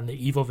Sharon, and the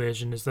evil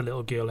version is the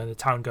little girl in the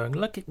town going,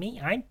 "Look at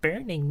me, I'm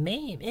burning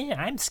man,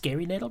 I'm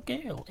scary little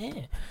girl,"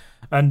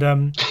 and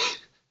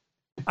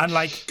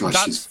like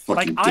that's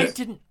like I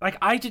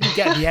didn't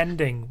get the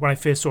ending when I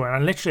first saw it,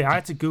 and literally I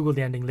had to Google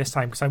the ending this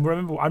time because I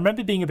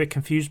remember being a bit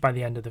confused by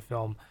the end of the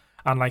film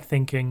and like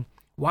thinking,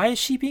 why is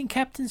she being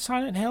kept in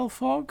Silent Hill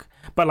fog?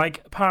 But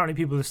like apparently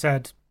people have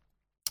said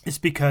it's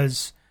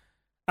because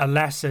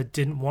Alessa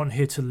didn't want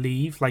her to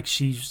leave, like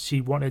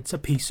she wanted a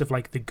piece of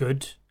like the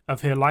good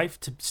of her life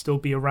to still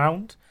be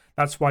around.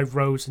 That's why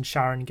Rose and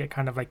Sharon get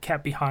kind of like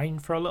kept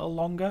behind for a little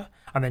longer,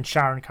 and then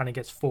Sharon kind of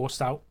gets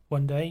forced out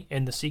one day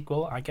in the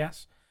sequel, I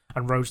guess,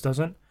 and Rose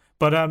doesn't.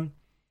 But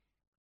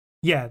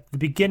the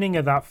beginning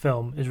of that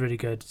film is really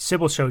good.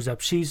 Sybil shows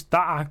up. She's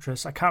that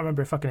actress. I can't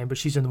remember her fucking name, but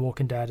she's in The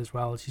Walking Dead as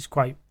well. She's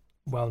quite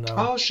well known.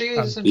 Oh, she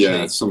is.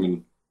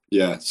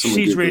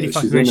 She's really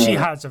fucking great. She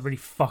has a really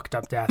fucked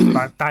up death.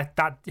 But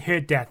that her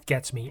death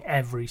gets me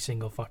every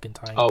single fucking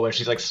time. Oh, when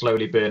she's like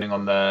slowly burning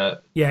on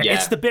the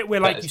it's the bit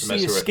where like you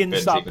see her skin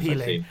start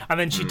peeling, and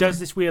then she does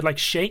this weird like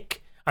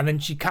shake, and then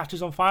she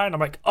catches on fire, and I'm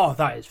like, oh,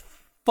 that is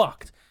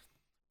fucked.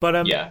 But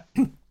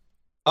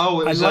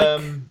oh, it was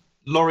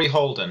Laurie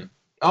Holden.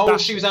 Oh,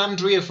 she was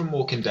Andrea from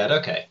Walking Dead.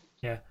 Okay.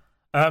 Yeah.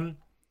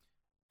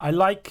 I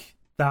like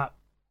that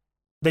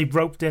they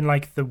roped in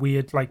like the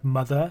weird like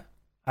mother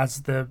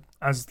as the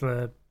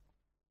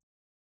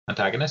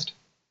antagonist.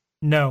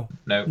 No,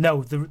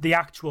 the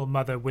actual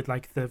mother with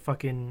like the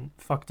fucking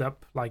fucked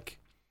up like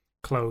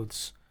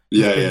clothes.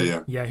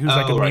 Yeah. Who's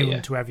like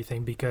immune to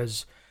everything,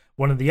 because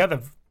one of the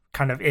other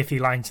kind of iffy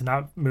lines in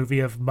that movie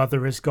of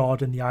mother is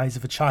God in the eyes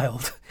of a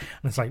child,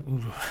 and it's like,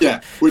 ooh.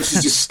 Yeah, which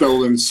is just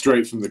stolen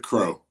straight from The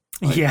Crow.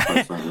 Like,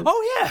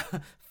 oh yeah,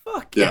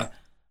 fuck yeah.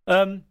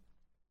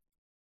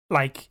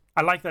 Like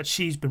I like that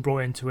she's been brought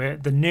into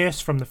it. The nurse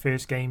from the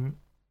first game.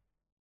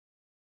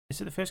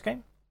 Is it the first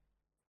game?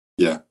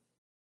 Yeah.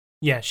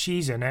 Yeah,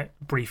 she's in it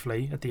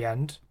briefly at the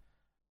end.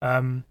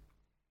 I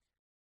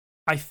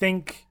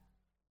think.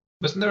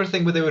 Wasn't there a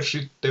thing where they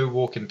were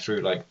walking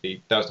through like that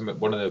was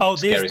one of the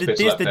scariest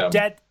bits of that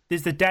film.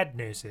 There's the dead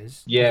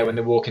nurses. Yeah, when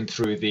they're walking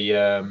through the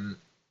and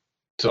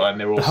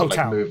they're also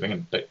like moving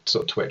and like,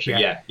 sort of twitching.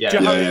 Yeah.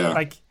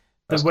 Like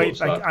the way,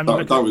 cool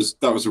like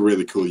that was a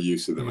really cool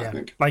use of them. I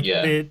think. Like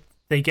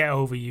they get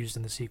overused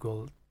in the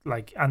sequel.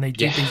 Like, and they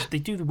do they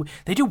do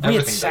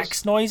weird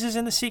sex noises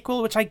in the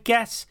sequel, which I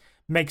guess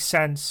makes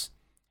sense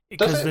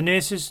because the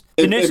nurses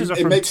are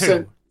from 2.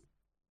 Sense.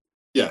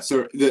 Yeah,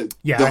 so the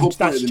whole point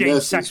that's of the Jane's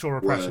nurses sexual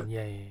repression.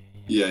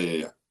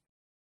 Yeah.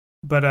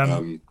 But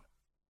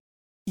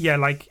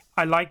like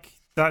I like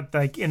that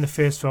like in the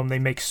first film they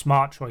make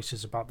smart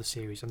choices about the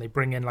series, and they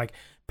bring in like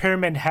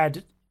Pyramid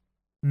Head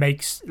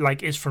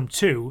is from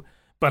 2,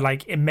 but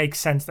like it makes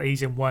sense that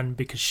he's in 1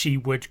 because she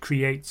would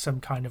create some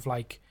kind of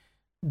like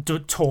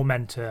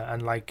tormentor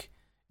and like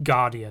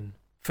guardian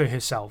for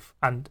herself,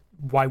 and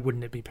why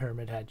wouldn't it be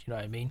Pyramid Head? You know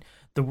what I mean?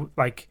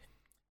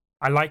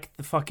 I like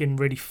the fucking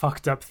really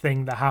fucked up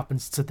thing that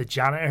happens to the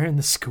janitor in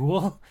the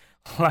school.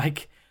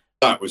 Like,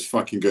 that was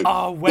fucking good.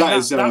 Oh, when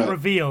that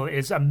reveal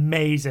is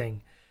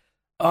amazing.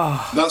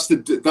 Oh, that's the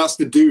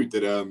dude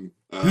that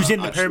who's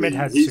in the Pyramid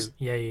Head suit.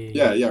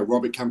 Yeah.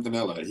 Robert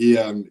Campanella. He's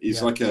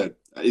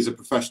he's a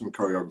professional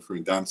choreographer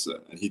and dancer,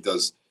 and he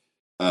does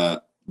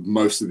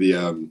most of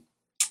the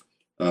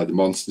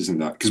monsters in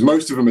that, because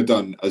most of them are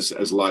done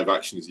as live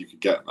action as you could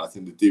get. I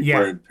think the dude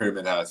wearing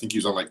Pyramid Head, I think he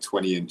was on like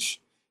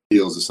 20-inch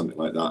heels or something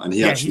like that, and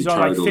he actually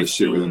carried all this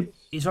shit with him.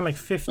 He's on like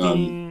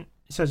 15.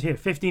 It says here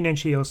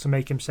 15-inch heels to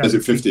make him 7. Is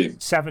it 15?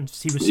 7.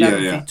 He was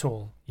 7 feet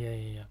tall.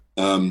 Yeah.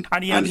 And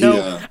he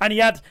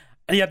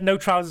had no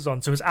trousers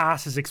on, so his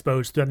ass is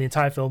exposed throughout the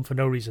entire film for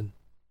no reason.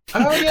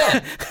 Oh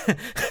yeah.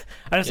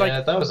 And it's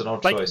that was an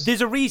odd choice.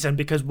 There's a reason,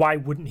 because why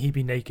wouldn't he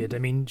be naked? I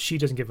mean, she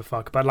doesn't give a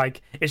fuck, but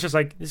like, it's just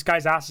like this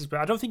guy's ass is. But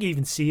I don't think you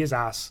even see his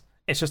ass.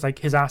 It's just like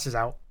his ass is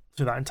out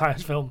through that entire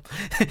film.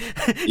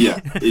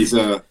 He's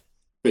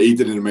but he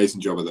did an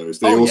amazing job of those.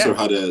 They also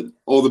had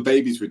all the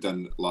babies were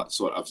done like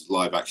sort of as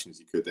live action as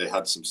you could. They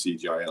had some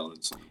CGI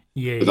elements on them.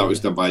 But that was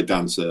done by a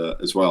dancer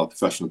as well, a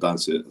professional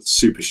dancer, a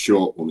super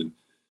short woman,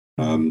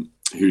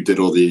 who did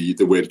all the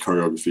weird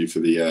choreography for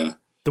the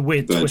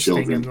weird twisting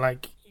children. And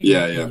like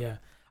yeah.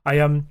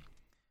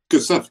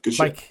 Good stuff. Good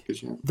like,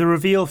 shit. Good. The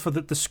reveal for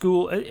the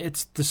school,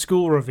 it's the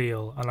school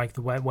reveal, and like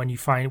when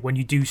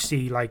you do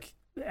see like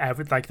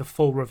the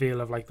full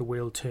reveal of like the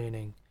wheel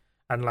turning,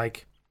 and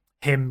like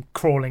him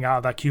crawling out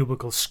of that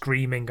cubicle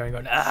screaming,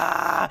 going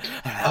ah!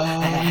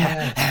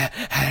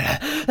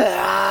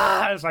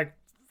 I was like,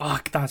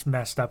 fuck, that's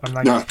messed up. And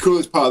like, the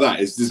coolest part of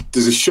that is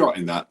there's a shot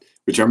in that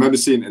which I remember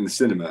seeing in the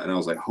cinema, and I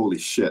was like, holy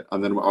shit.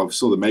 And then I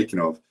saw the making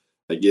of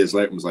like years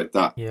later and was like,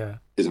 that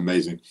is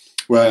amazing.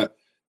 Where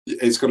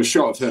it's got a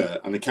shot of her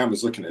and the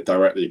camera's looking at it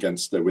directly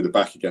with the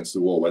back against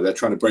the wall, where they're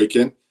trying to break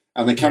in,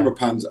 and the camera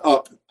pans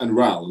up and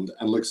round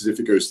and looks as if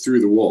it goes through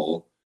the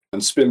wall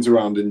and spins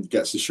around and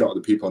gets a shot of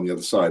the people on the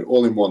other side,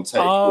 all in one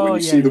take. But when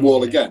you see the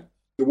wall again,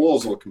 the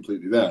wall's all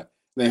completely there.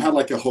 And they had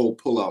like a whole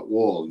pull-out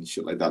wall and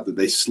shit like that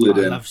they slid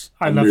in.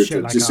 I love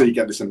shit like just so you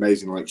get this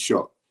amazing like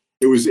shot.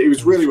 It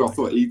was really well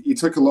thought. He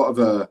took a lot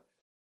of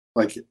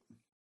like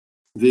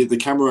the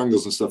camera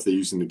angles and stuff they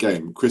used in the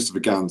game. Christopher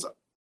Gans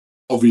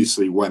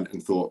obviously went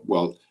and thought,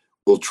 well,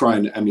 we'll try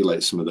and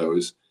emulate some of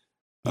those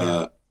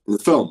in the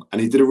film,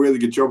 and he did a really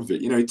good job of it.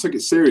 You know, he took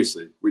it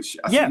seriously, which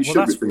I think you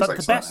should with things like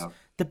that.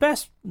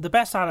 The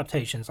best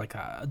adaptations like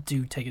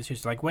do take it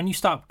seriously. Like when you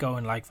start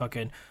going like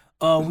fucking,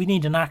 oh, we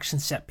need an action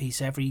set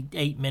piece every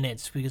 8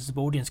 minutes because the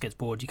audience gets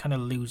bored, you kind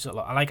of lose a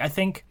lot. Like I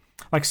think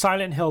like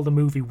Silent Hill the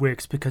movie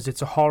works because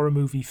it's a horror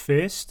movie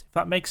first, if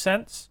that makes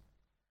sense.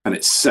 And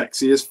it's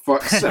sexy as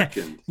fuck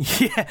second.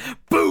 Yeah,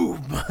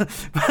 boom.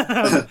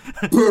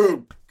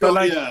 Boom. But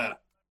like,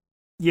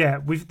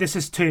 this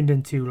has turned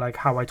into like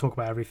how I talk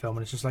about every film,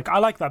 and it's just like I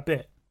like that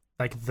bit,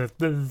 like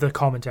the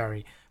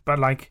commentary, but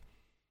like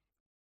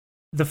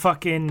the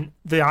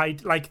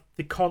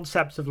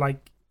concepts of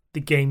like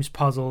the game's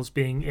puzzles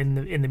being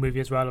in the movie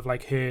as well, of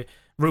like her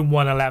room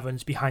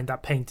 111's behind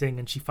that painting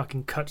and she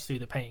fucking cuts through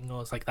the painting. I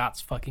was like,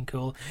 that's fucking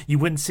cool. You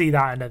wouldn't see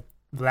that in a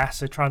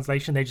lesser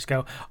translation. They just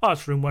go, oh,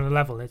 it's room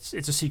 111,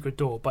 it's a secret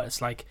door, but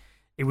it's like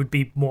it would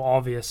be more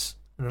obvious,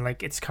 and then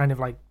like it's kind of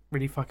like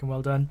really fucking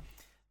well done.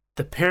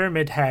 The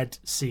Pyramid Head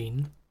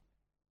scene,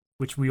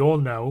 which we all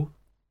know,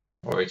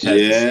 where she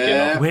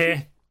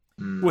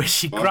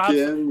grabs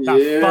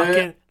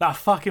that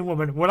fucking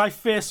woman. When I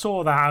first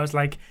saw that, I was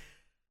like,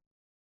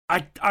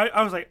 I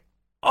was like,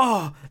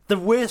 oh, the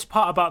worst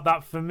part about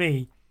that for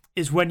me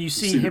is when you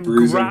see him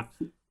grab.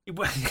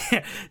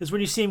 Is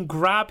when you see him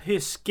grab her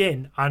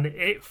skin and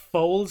it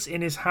folds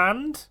in his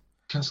hand.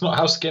 That's not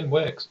how skin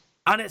works.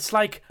 And it's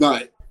like, no,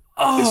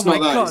 oh it's my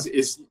not that. god!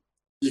 It's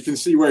you can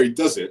see where he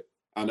does it,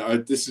 and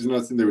this is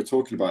another thing they were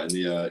talking about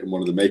in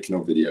one of the making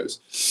of videos.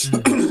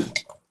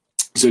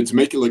 So to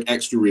make it look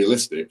extra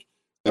realistic,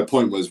 their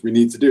point was we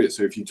need to do it.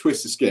 So if you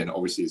twist the skin,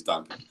 obviously it's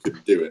damp, you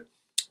couldn't do it.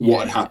 What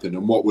would happen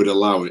and what would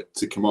allow it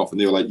to come off? And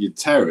they were like, you'd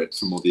tear it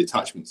from all the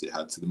attachments it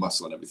had to the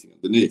muscle and everything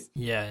underneath,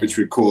 which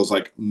would cause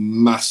like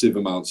massive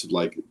amounts of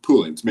like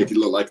pooling to make it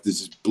look like there's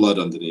just blood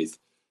underneath,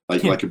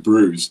 like a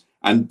bruise.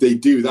 And they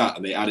do that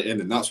and they add it in,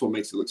 and that's what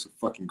makes it look so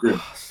fucking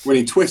grim. When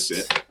he twists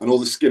it and all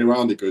the skin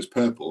around it goes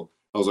purple,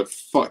 I was like,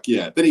 fuck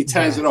yeah. Then he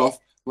tears it off.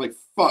 I'm like,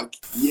 fuck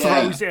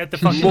yeah. Throws it at the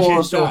fucking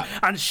chainsaw,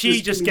 and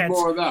she just gets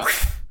more of that.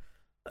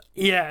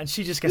 Yeah, and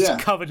she just gets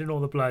covered in all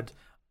the blood.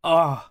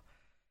 Oh.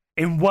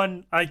 In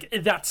one, like,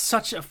 that's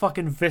such a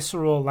fucking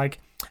visceral,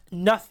 like,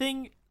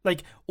 nothing,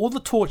 like, all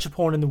the torture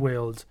porn in the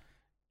world,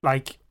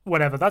 like,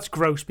 whatever, that's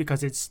gross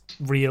because it's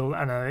real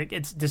and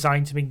it's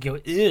designed to make you go,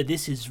 ew,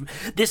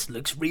 this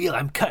looks real,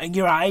 I'm cutting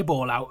your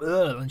eyeball out,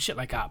 and shit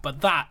like that.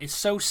 But that is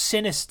so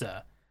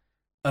sinister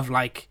of,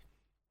 like,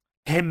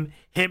 him,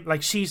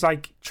 like, she's,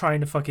 like, trying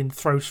to fucking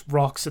throw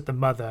rocks at the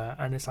mother,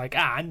 and it's like,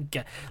 I'm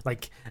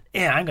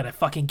gonna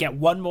fucking get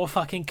one more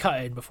fucking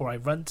cut in before I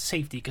run to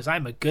safety because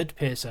I'm a good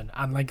person.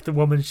 And, like, the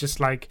woman's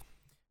just like,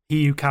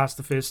 he who cast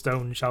the first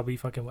stone shall be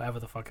fucking whatever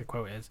the fuck a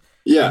quote is.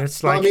 Yeah, and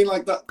it's like, I mean,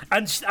 like that.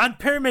 And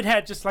Pyramid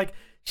Head just like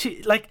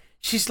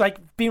she's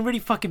like being really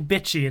fucking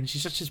bitchy, and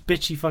she's just this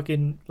bitchy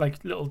fucking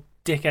like little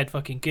dickhead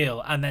fucking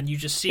girl, and then you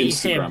just see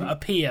him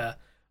appear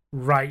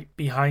right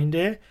behind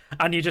her,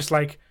 and you're just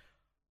like,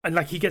 and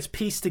like he gets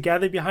pieced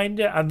together behind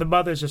it, and the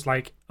mother's just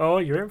like, "Oh,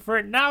 you're in for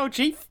it now,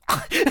 Chief."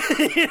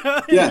 You know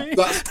what I mean?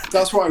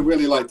 That's what I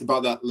really liked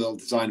about that little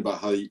design about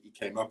how he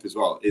came up as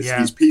well. Is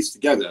he's pieced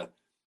together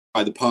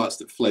by the parts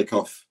that flake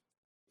off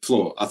the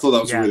floor. I thought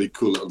that was a really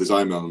cool little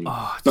design element.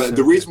 But so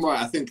the reason why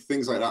I think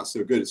things like that's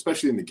so good,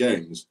 especially in the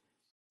games,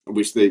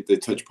 which they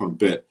touch upon a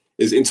bit,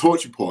 is in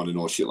torture porn and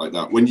all shit like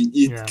that. When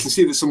you can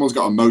see that someone's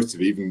got a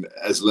motive, even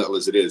as little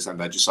as it is, and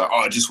they're just like, "Oh,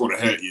 I just want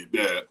to hurt you."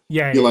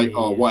 You're like,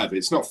 "Oh, whatever."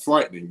 It's not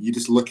frightening. You're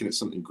just looking at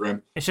something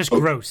grim. It's just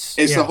gross.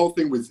 It's the whole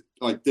thing with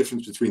like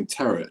difference between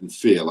terror and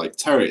fear. Like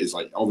terror is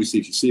like, obviously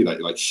if you see that,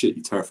 you're like, shit,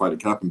 you're terrified it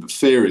can happen. But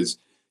fear is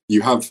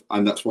you have,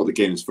 and that's what the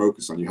game is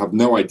focused on. You have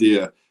no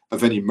idea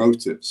of any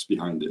motives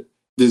behind it.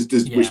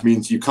 Which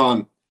means you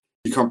can't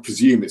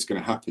presume it's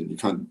going to happen.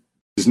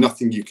 There's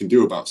nothing you can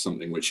do about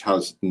something which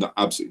has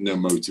absolutely no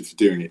motive for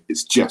doing it.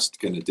 It's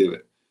just going to do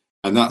it,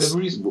 and that's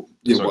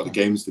what the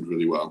games did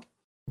really well.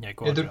 Yeah,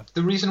 go on,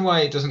 the reason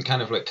why it doesn't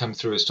kind of like come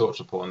through as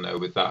torture porn though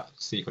with that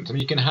sequence. I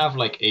mean, you can have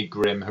like a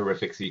grim,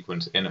 horrific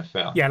sequence in a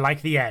film. Yeah,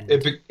 like the end.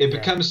 It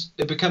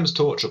becomes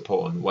torture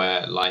porn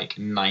where like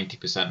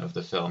 90% of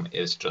the film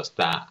is just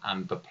that,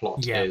 and the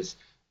plot is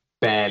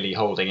barely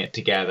holding it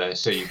together.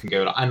 So you can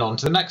go and on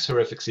to the next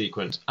horrific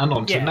sequence, and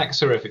on to the next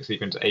horrific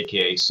sequence,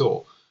 aka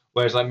Saw.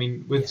 Whereas, I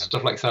mean, with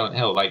stuff like Silent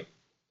Hill, like,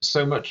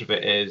 so much of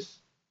it is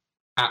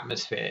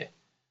atmosphere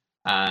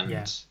and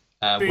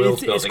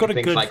world building and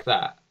things like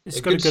that. It's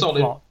got a good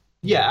solid plot.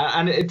 Yeah,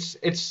 and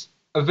it's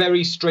a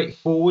very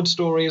straightforward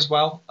story as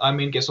well. I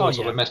mean, it gets all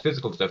sort of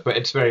metaphysical stuff, but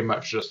it's very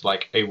much just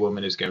like a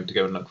woman is going to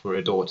go and look for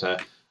her daughter,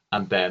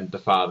 and then the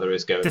father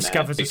is going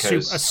discovers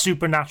a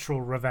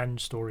supernatural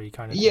revenge story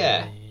kind of thing.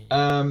 Yeah.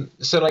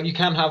 So like you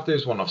can have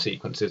those one-off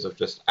sequences of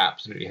just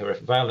absolutely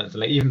horrific violence,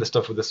 and like even the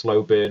stuff with the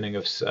slow burning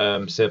of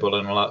Sybil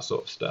and all that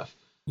sort of stuff.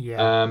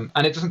 Yeah.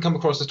 And it doesn't come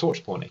across as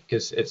torture porny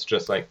because it's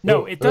just like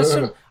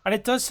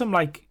it does some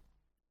like,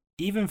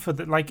 even for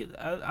the like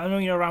I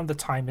know around the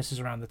time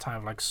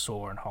of like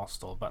Saw and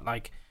Hostel, but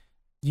like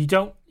you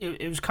don't.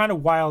 It was kind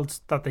of wild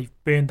that they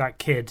burned that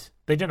kid.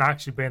 They didn't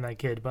actually burn that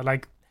kid, but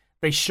like.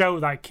 They show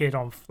that kid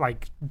on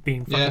like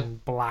being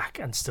fucking black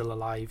and still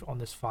alive on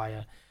this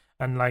fire,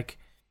 and like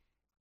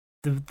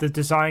the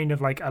design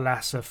of like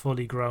Alessa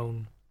fully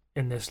grown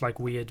in this like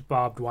weird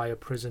barbed wire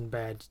prison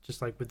bed,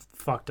 just like with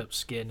fucked up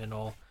skin and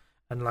all,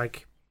 and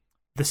like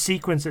the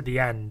sequence at the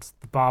end,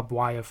 the barbed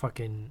wire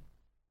fucking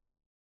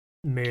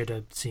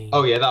murder scene.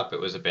 Oh yeah, that bit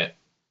was a bit.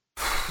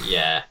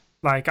 Yeah.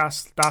 Like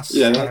that's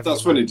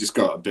when it just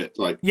got a bit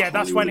like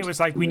that's when it was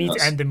like we need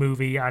to end the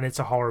movie and it's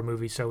a horror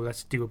movie, so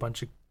let's do a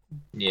bunch of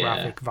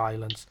graphic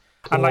violence.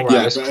 And like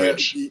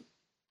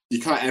you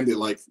can't end it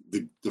like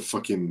the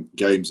fucking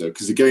games though,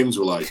 because the games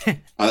were like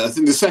I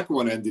think the second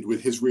one ended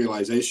with his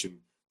realization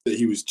that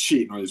he was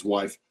cheating on his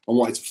wife and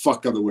wanted to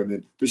fuck other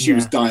women, but she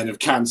was dying of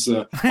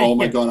cancer. Oh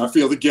my god, I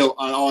feel the guilt.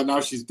 Oh, now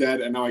she's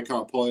dead and now I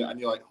can't pull it. And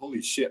you're like,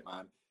 holy shit,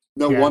 man.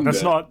 No wonder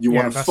you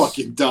want to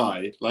fucking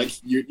die. Like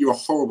you're a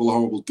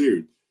horrible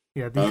dude.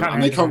 Yeah,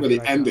 and they can't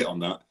really end it on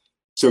that.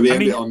 So they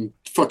end it on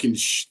fucking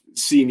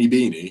Seenie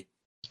Beanie.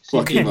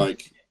 Fucking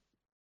like.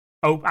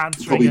 Oh,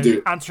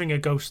 answering a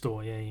ghost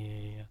door.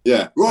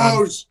 Yeah.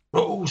 Rose.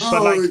 But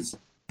like,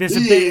 there's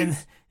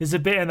a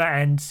bit in that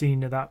end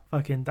scene of that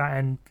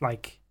end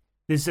like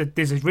there's a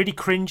really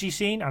cringy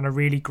scene and a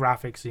really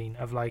graphic scene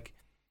of like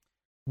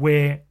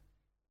where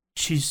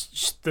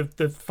she's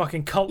the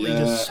fucking cult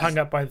leader's hung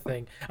up by the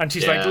thing, and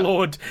she's like,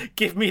 Lord,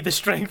 give me the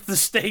strength to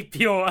stay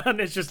pure, and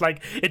it's just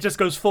like it just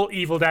goes full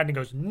Evil Dead and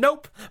goes,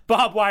 nope,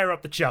 barbed wire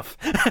up the chuff.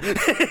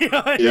 You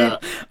know what I mean?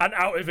 And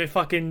out of her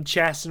fucking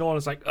chest and all,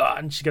 it's like,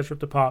 and she gets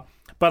ripped apart.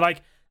 But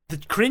like the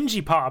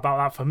cringy part about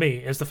that for me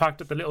is the fact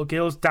that the little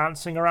girl's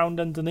dancing around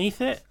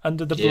underneath it,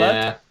 under the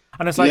blood,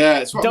 and it's like,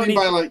 it's what I mean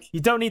by like, you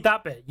don't need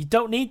that bit. You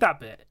don't need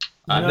that bit.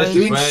 This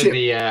is where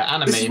the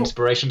anime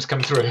inspirations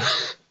come through.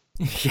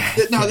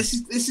 No, this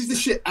is the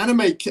shit.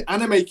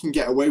 Anime can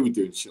get away with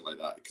doing shit like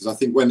that because I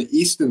think when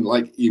Eastern,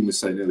 like Ian was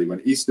saying earlier,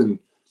 when Eastern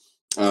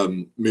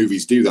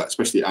movies do that,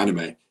 especially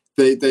anime,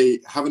 they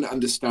have an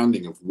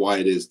understanding of why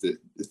it is that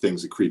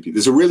things are creepy.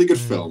 There's a really good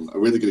film, a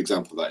really good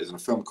example of that is in a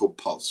film called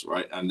Pulse,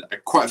 right? And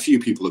quite a few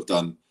people have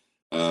done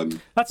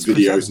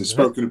videos and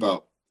spoken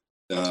about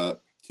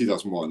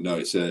 2001. No,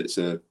 it's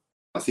a.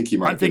 I think he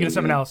might. I'm thinking of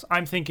something else.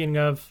 I'm thinking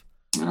of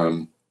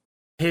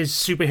his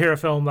superhero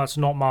film that's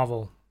not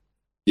Marvel.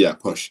 Yeah,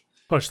 Push.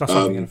 That's what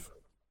I'm thinking of.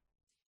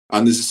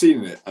 And there's a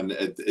scene in it, and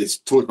it's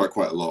talked about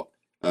quite a lot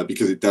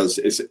because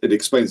it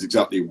explains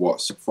exactly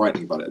what's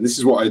frightening about it. And this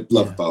is what I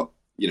love about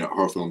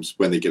horror films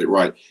when they get it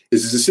right.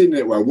 Is there's a scene in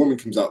it where a woman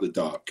comes out of the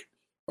dark,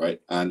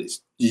 right? And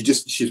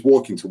she's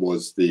walking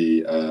towards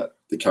the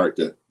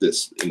character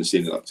that's in the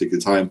scene at that particular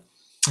time,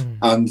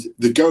 and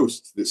the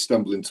ghost that's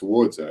stumbling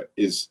towards her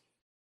is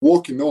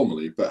walking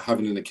normally, but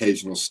having an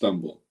occasional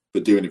stumble,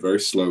 but doing it very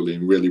slowly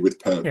and really with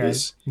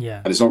purpose. Yeah.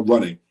 And it's not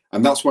running.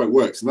 And that's why it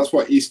works. And that's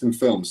why Eastern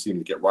films seem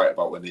to get right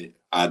about when they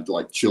add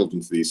like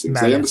children to these things.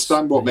 They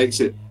understand what makes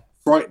it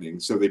frightening,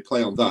 so they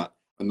play on that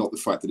and not the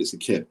fact that it's a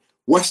kid.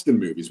 Western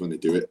movies, when they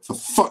do it, for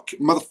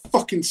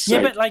motherfucking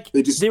sake, but like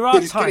they just there are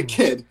get a times,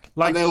 kid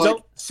like, and they're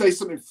like say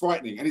something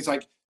frightening, and he's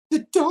like, "The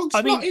dog's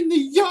not in the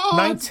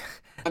yard."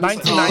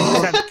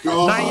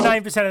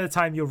 99% of the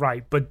time you're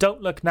right, but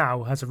Don't Look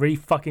Now has a really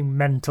fucking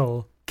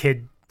mental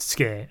kid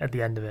scare at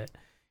the end of it.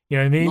 You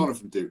know what I mean? None of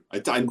them do.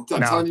 I'm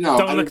telling you now.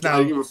 I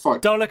don't give a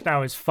fuck. Don't Look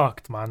Now is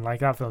fucked, man.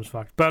 Like, that film's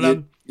fucked. But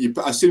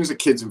as soon as a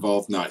kid's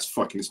involved, no, it's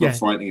fucking. It's not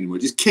frightening anymore.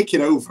 Just kick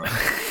it over.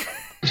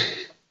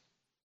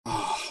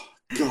 Oh,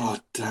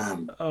 god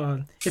damn.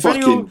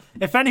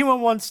 If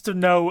anyone wants to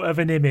know of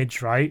an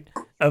image, right,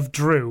 of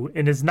Drew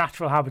in his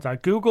natural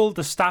habitat, Google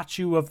the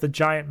statue of the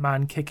giant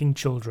man kicking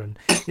children.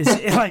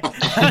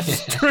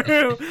 That's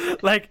Drew.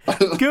 Like,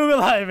 Google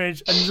that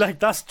image, and like,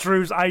 that's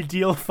Drew's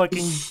ideal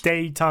fucking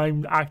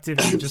daytime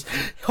activity, just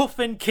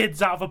huffing kids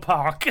out of a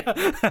park.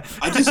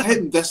 I just hate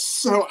them. They're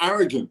so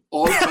arrogant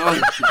all the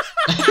time.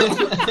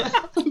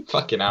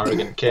 Fucking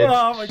arrogant kids.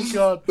 Oh my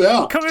god. They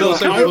are. Coming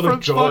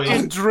from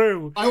fucking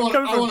Drew. I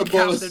want to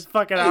ball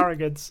fucking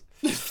arrogance.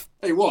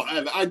 Hey, what?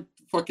 I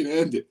fucking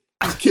earned it.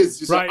 These kids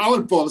just like, I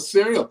want a bowl of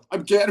cereal.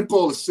 I'm getting a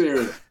bowl of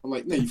cereal. I'm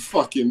like, no, you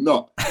fucking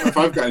not. If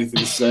I've got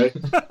anything to say.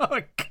 Oh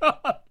my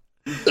god.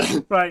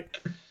 Right.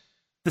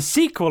 The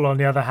sequel, on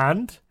the other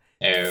hand,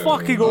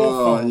 fucking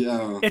awful.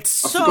 Yeah. It's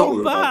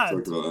so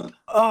bad.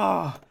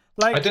 Oh,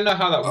 like, I don't know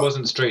how that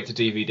wasn't straight to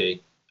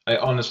DVD. I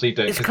honestly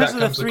don't. It's because of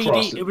the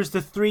 3D. It was the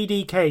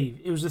 3D cave.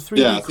 It was the 3D crane.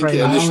 Yeah, I think it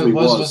initially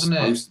wasn't it?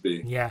 Supposed to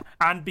be. Yeah,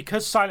 and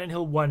because Silent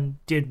Hill 1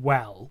 did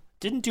well,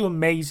 didn't do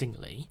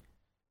amazingly.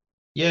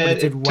 Yeah, it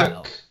did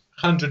well. Took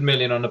 100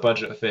 million on a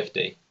budget of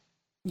 50.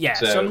 Yeah,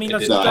 so I mean,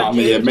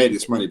 it made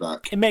its money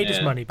back. It made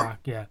its money back,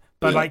 yeah.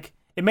 But like,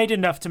 it made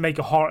enough to make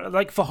a horror,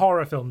 like for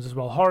horror films as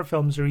well. Horror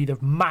films are either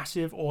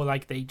massive or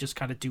like they just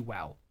kind of do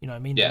well. You know what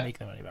I mean? They make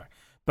their money back.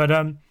 But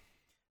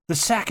the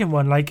second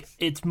one, like,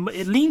 it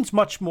leans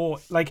much more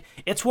like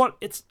it's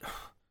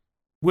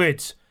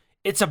words.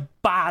 It's a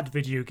bad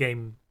video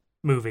game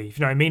movie. If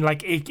you know what I mean?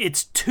 Like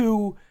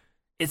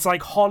it's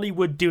like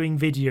Hollywood doing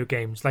video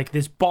games. Like,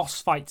 there's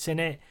boss fights in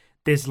it.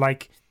 There's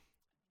like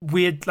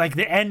weird, like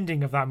the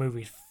ending of that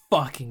movie is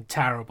fucking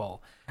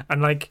terrible.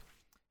 And like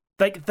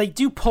they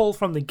do pull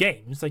from the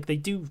games. Like, they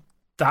do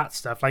that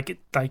stuff. Like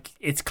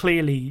it's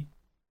clearly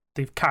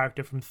the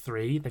character from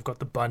 3. They've got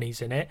the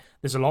bunnies in it.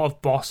 There's a lot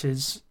of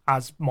bosses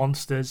as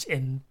monsters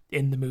in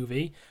the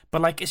movie.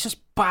 But like, it's just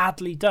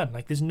badly done.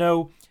 Like, there's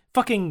no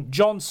fucking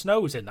Jon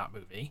Snow's in that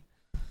movie.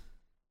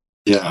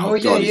 Yeah. Oh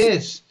yeah, he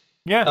is.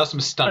 Yeah. That's some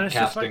stunt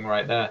casting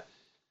right there.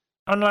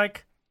 And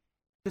like,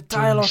 the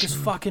dialogue is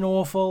fucking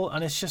awful,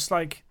 and it's just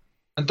like...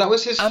 And that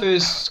was his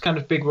first kind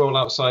of big role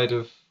outside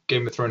of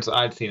Game of Thrones that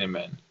I'd seen him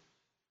in.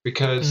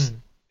 Because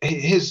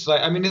his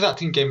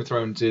acting in Game of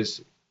Thrones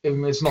is...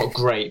 It's not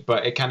great,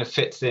 but it kind of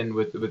fits in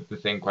with the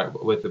thing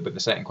with the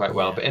setting quite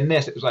well. But in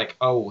this, it was like,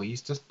 oh,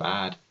 he's just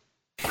bad.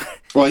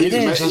 Well,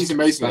 he's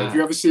amazing. Have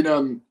you ever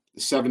seen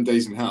 7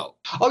 Days in Hell?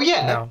 Oh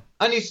yeah, no.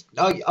 And he's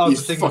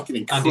fucking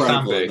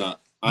incredible in that.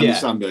 Andy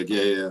Samberg,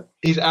 yeah.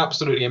 He's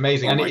absolutely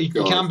amazing, and he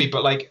can be.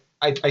 But like,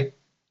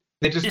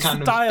 they just it's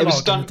kind of it was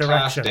stunt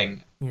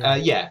casting.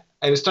 It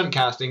was stunt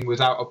casting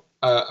without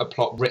a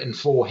plot written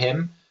for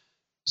him.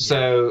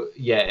 So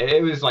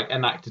it was like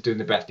an actor doing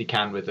the best he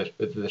can with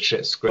the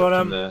shit script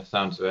and the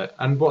sounds of it.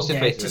 And what's his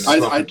face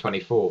in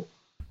 24?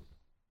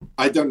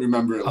 I don't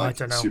remember it. Like, I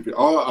don't know. Super.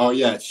 Oh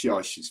yeah,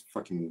 she's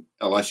fucking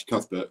Elisha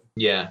Cuthbert.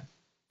 Yeah.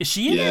 Is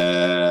she in it?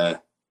 Yeah.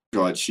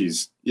 God, she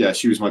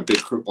was my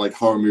big like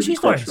horror movie.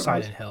 She's not in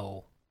Silent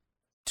Hill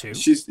 2.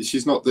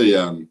 She's not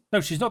the No,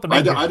 she's not the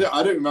main girl. I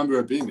don't remember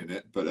her being in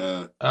it, but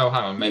oh,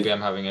 hang on, maybe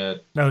I'm having a...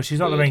 No, she's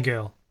not the main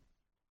girl.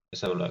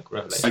 Let's have a look.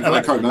 Revelation.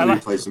 I can't remember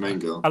who plays the main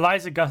girl.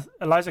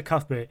 Eliza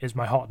Cuthbert is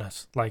my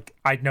hotness. Like,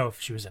 I'd know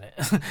if she was in it.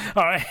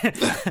 All right.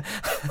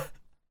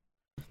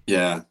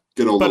 Yeah,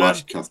 good old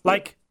Eliza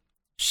Cuthbert.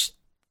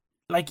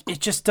 Like, it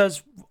just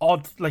does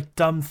odd, like,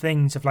 dumb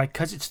things of, like,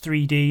 because it's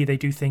 3D, they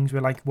do things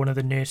where, like, one of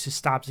the nurses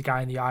stabs a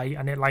guy in the eye,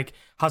 and it, like,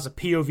 has a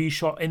POV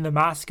shot in the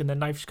mask, and the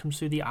knife comes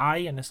through the eye,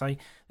 and it's like,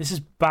 this is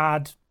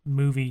bad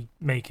movie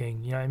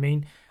making, you know what I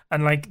mean?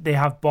 And, like, they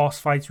have boss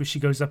fights where she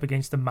goes up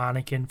against a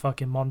mannequin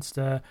fucking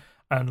monster,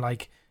 and,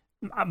 like,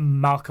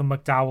 Malcolm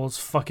McDowell's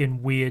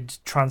fucking weird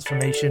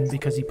transformation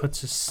because he puts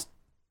his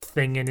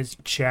thing in his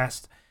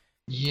chest.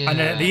 Yeah. And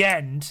then at the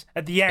end...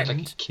 It's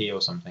like a key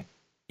or something.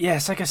 Yeah,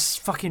 it's like a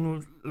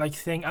fucking, like,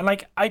 thing. And,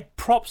 like,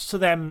 props to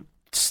them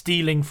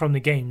stealing from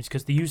the games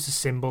because they use the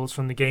symbols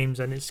from the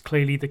games and it's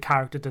clearly the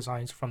character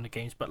designs from the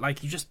games. But,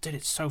 like, you just did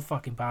it so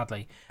fucking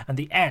badly. And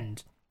the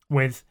end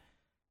with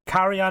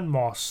Carrie-Anne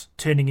Moss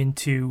turning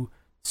into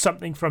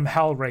something from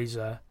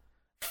Hellraiser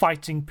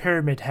fighting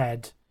Pyramid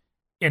Head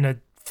in a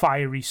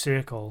fiery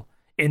circle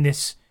in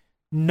this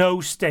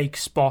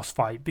no-stakes boss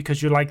fight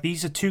because you're like,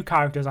 these are two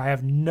characters I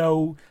have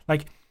no...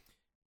 Like,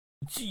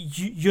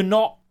 you're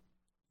not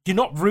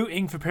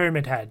rooting for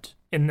Pyramid Head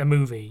in the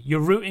movie. You're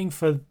rooting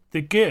for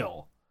the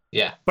girl.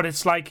 Yeah. But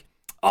it's like,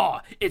 oh,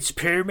 it's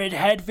Pyramid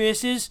Head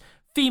versus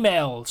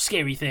female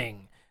scary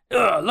thing.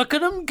 Look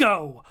at him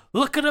go.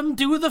 Look at him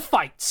do the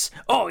fights.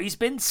 Oh, he's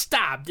been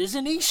stabbed.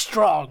 Isn't he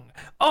strong?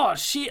 Oh,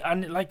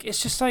 and like,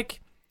 it's just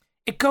like,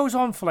 it goes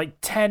on for like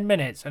 10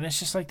 minutes and it's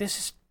just like, this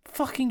is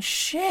fucking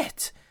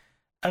shit.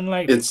 And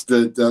like, it's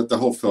the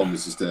whole film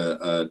is just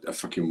a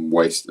fucking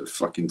waste of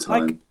fucking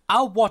time. Like,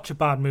 I'll watch a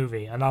bad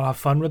movie and I'll have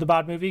fun with a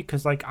bad movie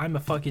because like I'm a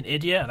fucking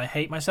idiot and I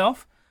hate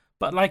myself.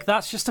 But like,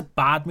 that's just a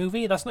bad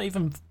movie. That's not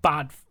even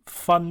bad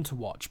fun to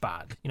watch.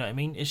 Bad, you know what I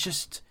mean? It's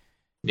just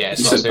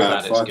it's not so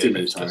bad. It's good.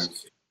 It's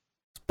just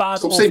bad.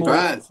 Stop saying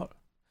bad.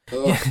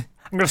 Yeah,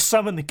 I'm gonna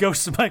summon the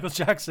ghost of Michael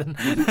Jackson.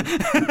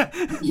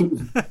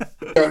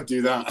 Don't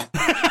do that.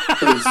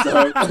 Please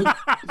don't.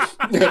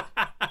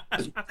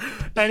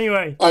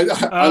 Anyway,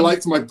 I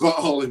liked my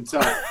butthole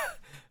intact.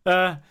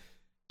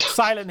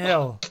 Silent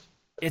Hill.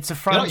 It's a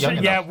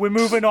franchise. Yeah, we're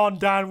moving on,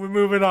 Dan. We're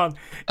moving on.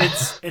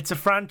 It's a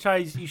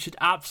franchise you should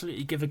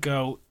absolutely give a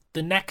go.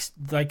 The next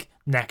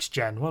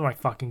gen. What am I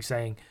fucking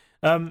saying?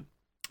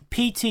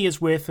 PT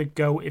is worth a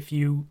go if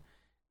you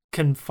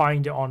can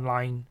find it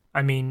online.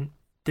 I mean,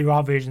 there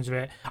are versions of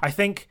it. I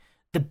think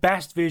the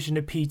best version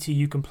of PT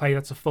you can play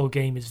that's a full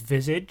game is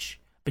Visage,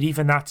 but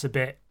even that's a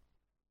bit.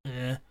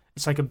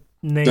 It's like a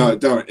name. No,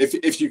 don't.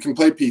 If you can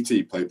play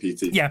PT, play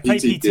PT. Yeah, play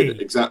PT. Did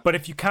it, exactly. But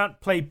if you can't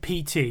play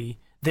PT,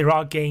 there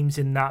are games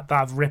in that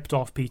have ripped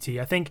off PT.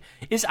 I think,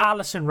 is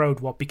Allison Road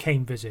what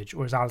became Visage,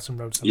 or is Allison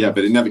Road something else?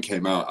 But it never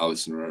came out,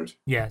 Allison Road.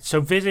 Yeah, so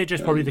Visage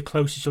is probably the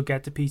closest you'll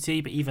get to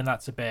PT, but even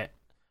that's a bit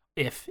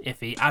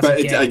iffy.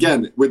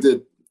 Again, with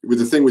the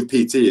thing with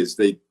PT is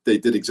they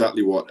did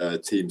exactly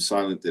what Team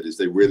Silent did, is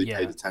they really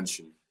paid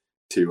attention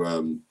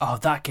to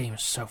that game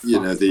is so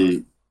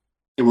fun.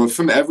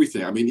 From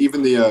everything. I mean,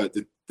 even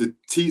the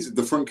teaser,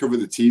 the front cover of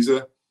the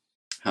teaser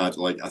had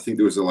like, I think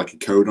there was a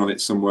code on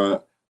it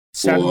somewhere.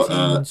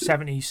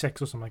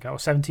 1776 or something like that, or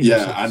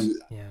 1706.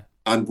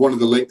 And one of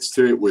the links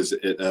to it was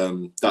I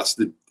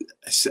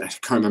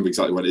can't remember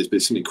exactly what it is, but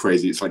it's something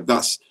crazy. It's like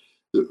that's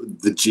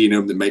the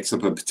genome that makes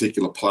up a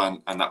particular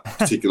plant, and that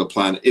particular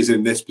plant is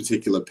in this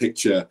particular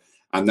picture,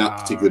 and that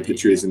particular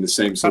picture is in the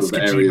same sort of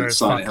area that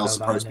Silent Hill's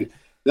supposed to be.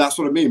 That's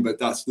what I mean, but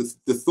that's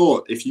the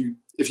thought. If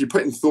you're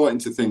putting thought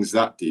into things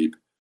that deep,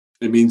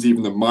 it means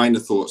even the minor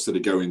thoughts that are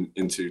going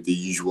into the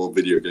usual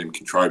video game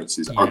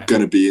contrivances are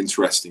going to be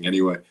interesting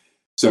anyway.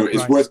 So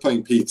it's worth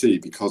playing PT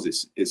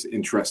because it's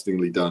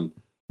interestingly done.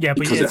 Yeah,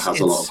 but because it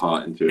has a lot of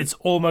heart into it. It's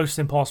almost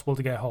impossible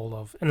to get hold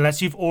of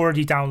unless you've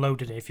already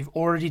downloaded it. If you've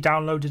already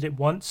downloaded it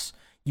once,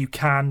 you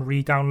can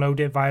re-download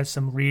it via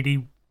some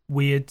really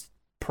weird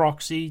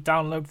proxy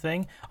download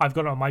thing. I've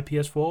got it on my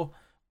PS4,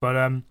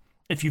 but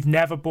if you've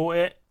never bought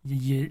it,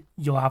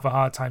 you'll have a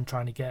hard time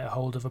trying to get a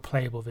hold of a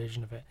playable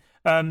version of it.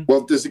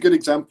 Well, there's a good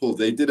example.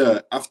 They did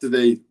after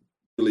they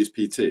released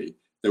PT,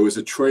 there was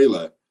a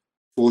trailer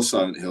for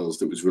Silent Hills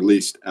that was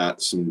released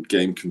at some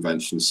game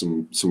convention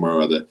somewhere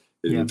or other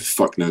in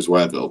fuck knows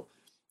whereville,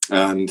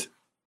 and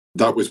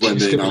that was when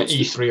they announced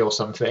E3 or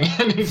something.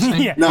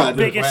 No,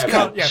 biggest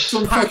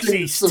PAX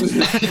East.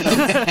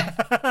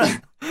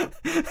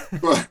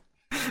 But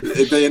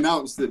they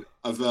announced that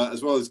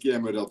as well as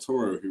Guillermo del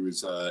Toro, who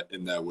was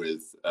in there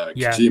with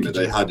Kojima,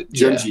 they had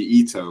Junji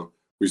Ito,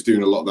 who's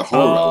doing a lot of the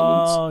horror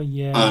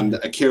elements, and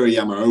Akira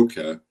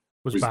Yamaoka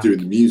was doing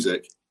the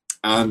music,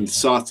 and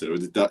Sato,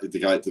 the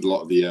guy that did a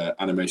lot of the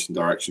animation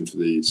direction for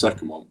the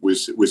second one,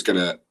 was going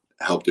to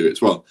help do it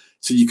as well.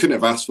 So you couldn't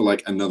have asked for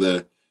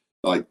another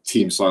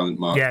Team Silent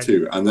Mark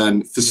II. And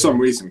then for some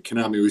reason,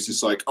 Konami was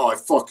just like, "Oh, I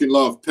fucking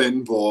love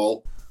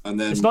pinball." And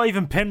then it's not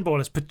even pinball;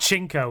 it's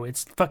pachinko.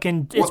 It's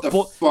fucking. What the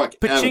fuck?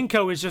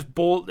 Pachinko is just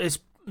ball. It's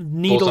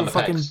needle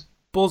fucking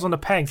balls on the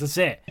pegs. That's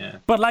it. Yeah.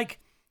 But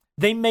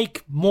they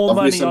make more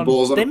money on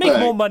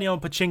more money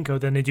on pachinko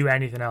than they do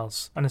anything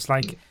else. And it's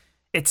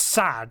it's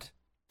sad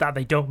that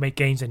they don't make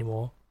games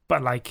anymore.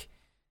 But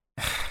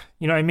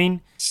you know what I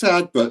mean?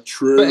 Sad but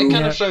true. But it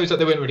kind of shows that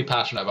they weren't really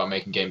passionate about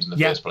making games in the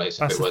first place.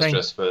 If it was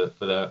just for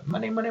the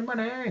money. But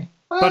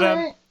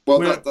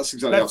that's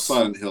exactly how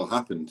Silent Hill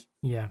happened.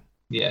 Yeah.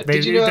 Yeah.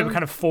 They were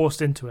kind of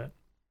forced into it.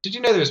 Did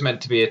you know there was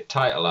meant to be a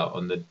title out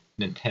on the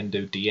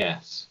Nintendo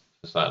DS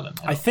for Silent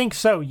Hill? I think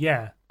so.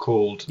 Yeah.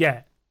 Called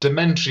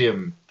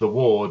Dementrium: The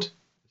Ward.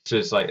 So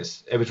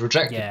it was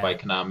rejected by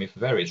Konami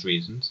for various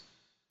reasons.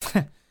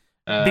 Being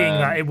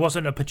that it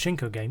wasn't a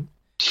pachinko game.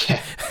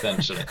 Yeah,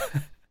 essentially.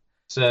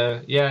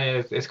 So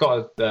it's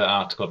got an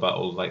article about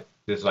all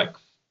there's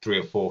 3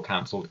 or 4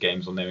 cancelled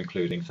games on there,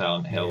 including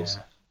Silent Hills,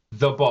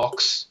 The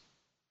Box,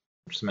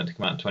 which is meant to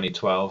come out in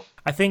 2012.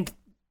 I think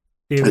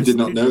I did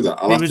not know that.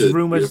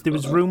 There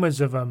was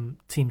rumors of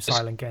Team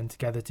Silent getting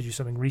together to do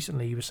something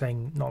recently. You were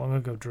saying not long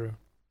ago, Drew.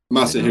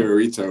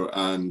 Masahiro Ito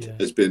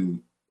has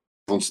been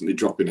constantly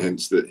dropping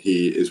hints that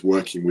he is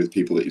working with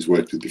people that he's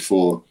worked with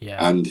before,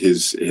 and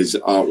his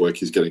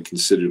artwork is getting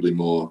considerably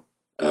more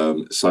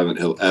Silent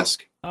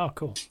Hill-esque. Oh,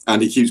 cool.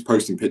 And he keeps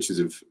posting pictures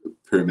of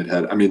Pyramid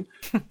Head. I mean,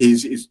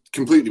 he's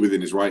completely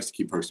within his rights to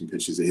keep posting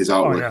pictures. His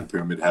artwork in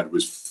Pyramid Head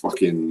was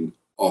fucking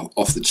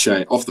off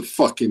the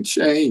fucking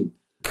chain.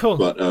 Cool.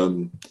 But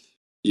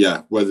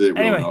yeah, whether it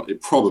will or not,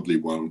 it probably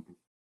won't.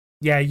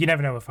 Yeah, you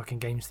never know with fucking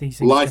games. These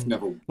things Life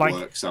never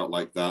works out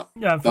like that.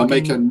 Yeah, they'll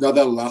make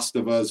another Last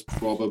of Us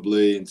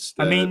probably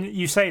instead. I mean,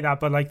 you say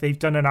that, but like they've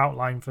done an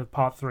outline for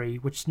part 3,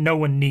 which no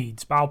one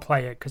needs. But I'll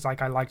play it because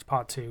like I liked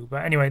part 2.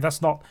 But anyway,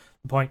 that's not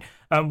the point.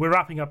 We're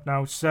wrapping up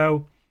now.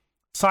 So,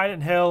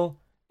 Silent Hill,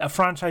 a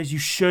franchise you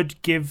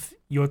should give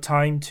your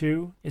time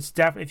to. It's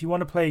if you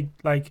want to play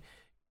like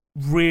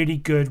really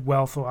good,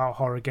 well thought out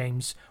horror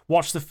games,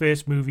 watch the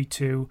first movie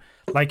too.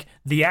 Like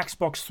the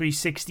Xbox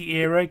 360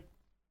 era,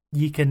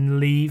 you can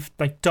leave.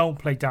 Like, don't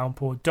play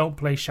Downpour, don't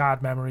play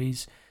Shattered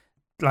Memories,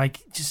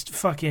 like just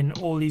fucking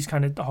all these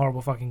kind of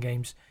horrible fucking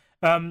games.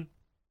 Kill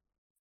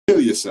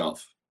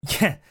yourself.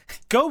 Yeah,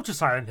 go to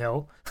Silent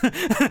Hill. That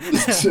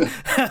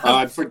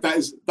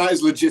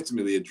is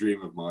legitimately a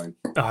dream of mine.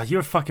 Oh,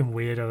 you're a fucking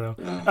weirdo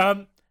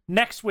though.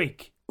 Next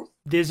week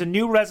there's a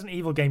new Resident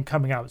Evil game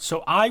coming out,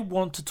 so I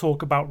want to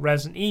talk about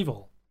Resident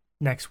Evil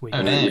next week.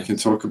 Oh, no. We can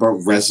talk about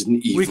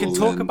Resident Evil. We can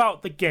talk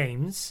about the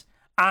games,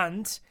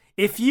 and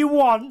if you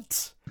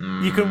want,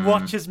 you can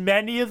watch as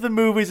many of the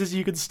movies as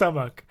you can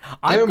stomach.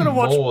 I'm going to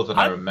watch more than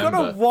I remember. I'm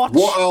going to watch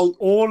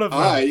all of them.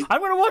 I'm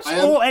going to watch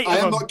all 8 of them. I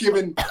am not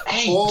giving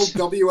Paul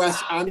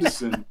W.S.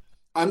 Anderson,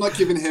 I'm not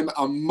giving him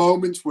a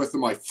moment's worth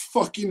of my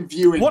fucking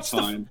viewing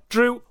time.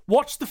 Drew,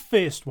 watch the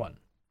first one.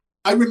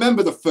 I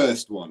remember the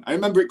first one. I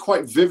remember it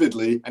quite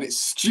vividly, and it's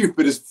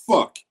stupid as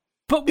fuck.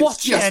 But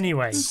watch it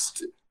anyway.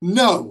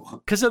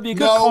 No. Because it'll be a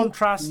good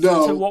contrast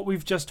to what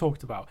we've just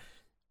talked about.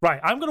 Right,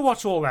 I'm going to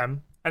watch all of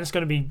them, and it's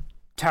going to be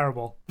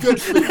terrible.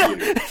 Good for you.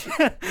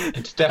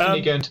 It's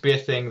definitely going to be a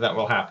thing that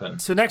will happen.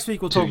 So next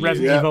week we'll talk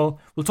Resident Evil.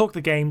 We'll talk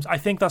the games. I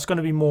think that's going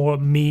to be more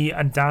me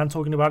and Dan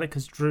talking about it,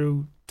 because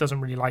Drew doesn't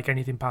really like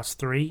anything past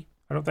 3,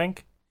 I don't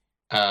think.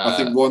 I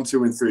think 1,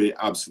 2, and 3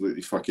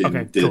 absolutely fucking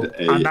and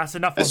that's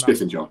enough a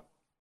spiffing job.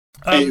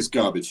 8 is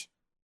garbage.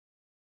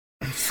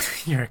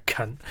 You're a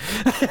cunt.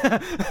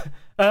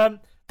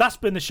 That's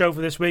been the show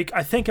for this week.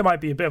 I think it might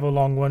be a bit of a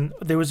long one.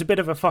 There was a bit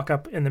of a fuck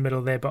up in the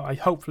middle there, but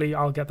hopefully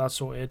I'll get that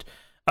sorted.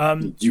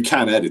 You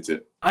can edit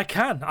it. I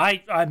can.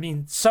 I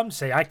mean, some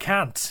say I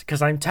can't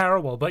because I'm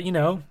terrible, but you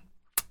know,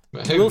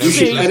 we'll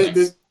see.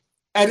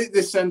 Edit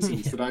this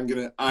sentence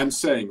that I'm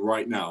saying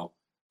right now,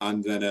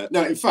 and then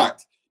no, in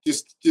fact,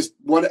 just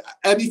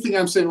anything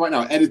I'm saying right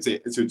now, edit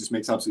it so it just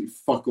makes absolutely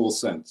fuck all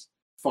sense.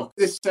 Fuck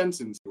this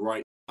sentence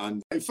right,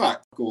 and in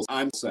fact, all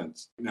I'm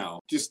sense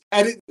now. Just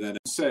edit. Then I'm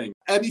saying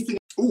anything.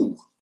 Ooh,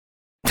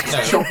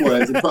 chop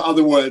words and put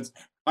other words.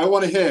 I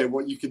want to hear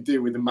what you can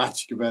do with the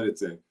magic of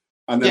editing.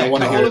 And then I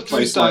want to hear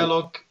Drew's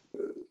dialogue.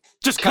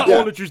 Just cut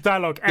all of Drew's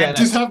dialogue. And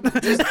just have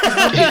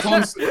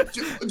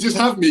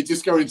me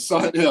just go in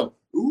Silent Hill.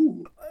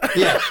 Ooh.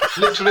 Yeah,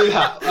 literally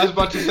that. I was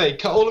about to say,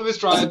 cut all of his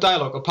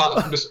dialogue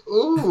apart from just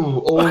ooh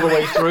all the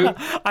way through.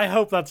 I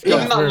hope that's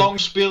even that long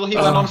spiel he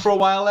went on for a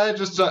while there,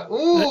 just like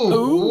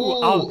ooh.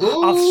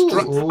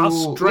 I'll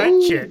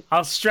stretch it.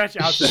 I'll stretch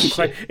it out.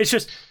 It's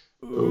just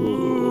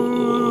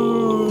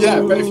ooh.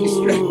 Yeah, but if you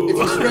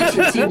stretch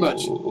it too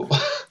much,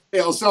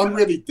 it'll sound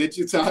really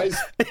digitized.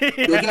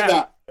 You'll get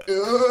that.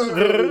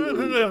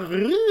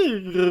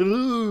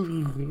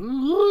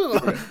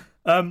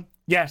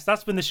 Yes,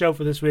 that's been the show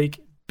for this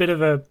week. Bit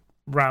of a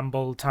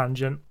ramble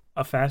tangent,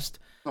 a fest.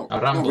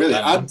 Really.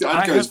 I'd go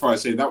as far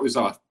as saying that was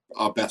our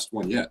best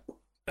one yet.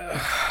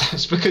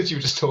 It's because you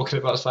were just talking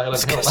about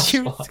Silent Hill. It's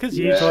because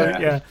you told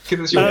it, yeah.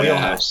 Because it's your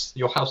wheelhouse.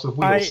 Your house of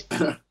wheels.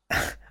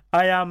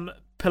 I am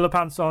Pillar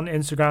Pants on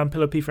Instagram,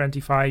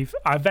 PillarP4NT5.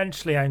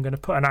 Eventually, I'm going to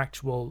put an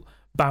actual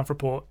Banff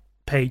Report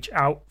page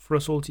out for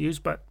us all to use,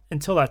 but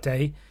until that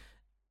day,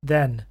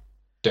 then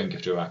don't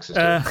give Drew access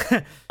to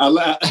it. I'll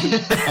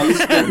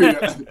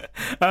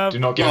do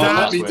not give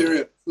let me do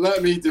it.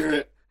 Let me do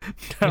it.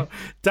 No.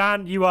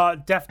 Dan, you are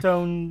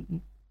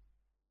Deftone.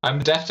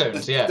 I'm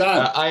Deftones, yeah.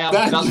 Dan, I am.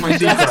 Dan, that's my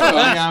secret.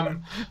 I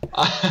am.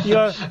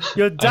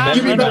 You're Dan.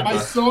 Give me back my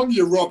song,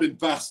 you robbing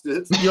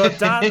bastard. You're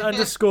Dan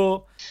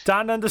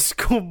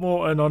 _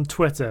 Morton on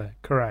Twitter,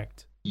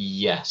 correct?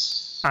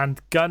 Yes. And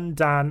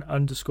GunDan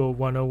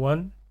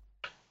 _101.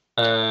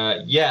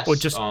 Yes. Or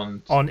just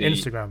on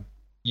Instagram.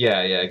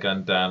 Yeah,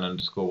 GunDan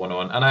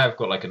 _101, and I have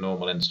got like a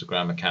normal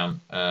Instagram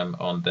account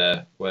on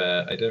there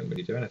where I don't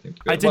really do anything.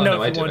 I didn't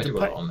know if you wanted to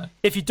put it on there.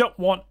 If you don't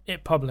want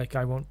it public,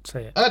 I won't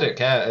say it. I don't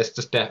care. It's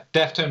just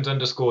Deftones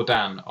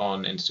 _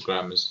 on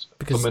Instagram is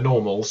for my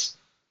normals.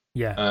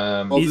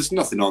 Yeah. Well, there's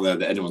nothing on there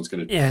that anyone's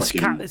going to. Yeah,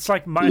 it's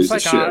like mine.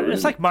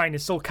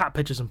 It's all cat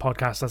pictures and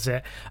podcasts. That's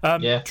it.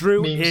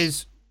 Drew memes.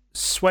 Is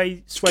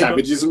Sway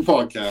Cabbages and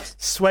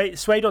podcasts.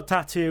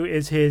 Sway.tattoo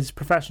is his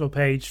professional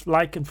page.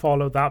 Like and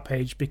follow that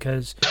page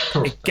because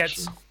it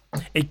gets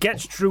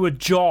Drew a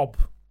job.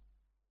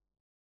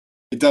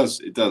 It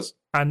does.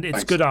 And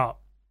it's good art.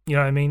 You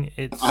know what I mean?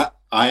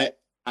 I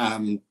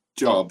am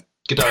job.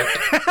 Good art.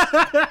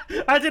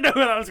 I didn't know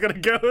where that was going to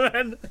go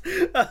then.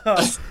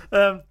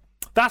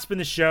 That's been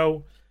the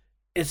show.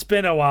 It's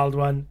been a wild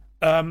one.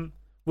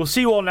 We'll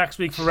see you all next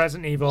week for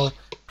Resident Evil.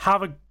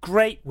 Have a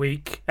great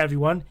week,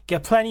 everyone.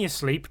 Get plenty of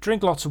sleep.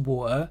 Drink lots of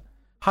water.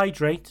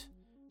 Hydrate.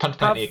 Punch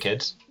plenty of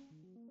kids.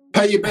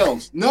 Pay your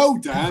bills. No,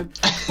 Dan.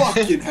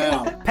 Fucking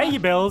hell. Pay your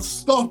bills.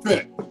 Stop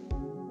it.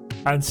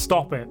 And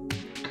stop it.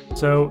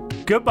 So,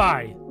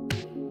 goodbye.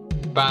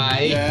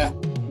 Bye. Yeah.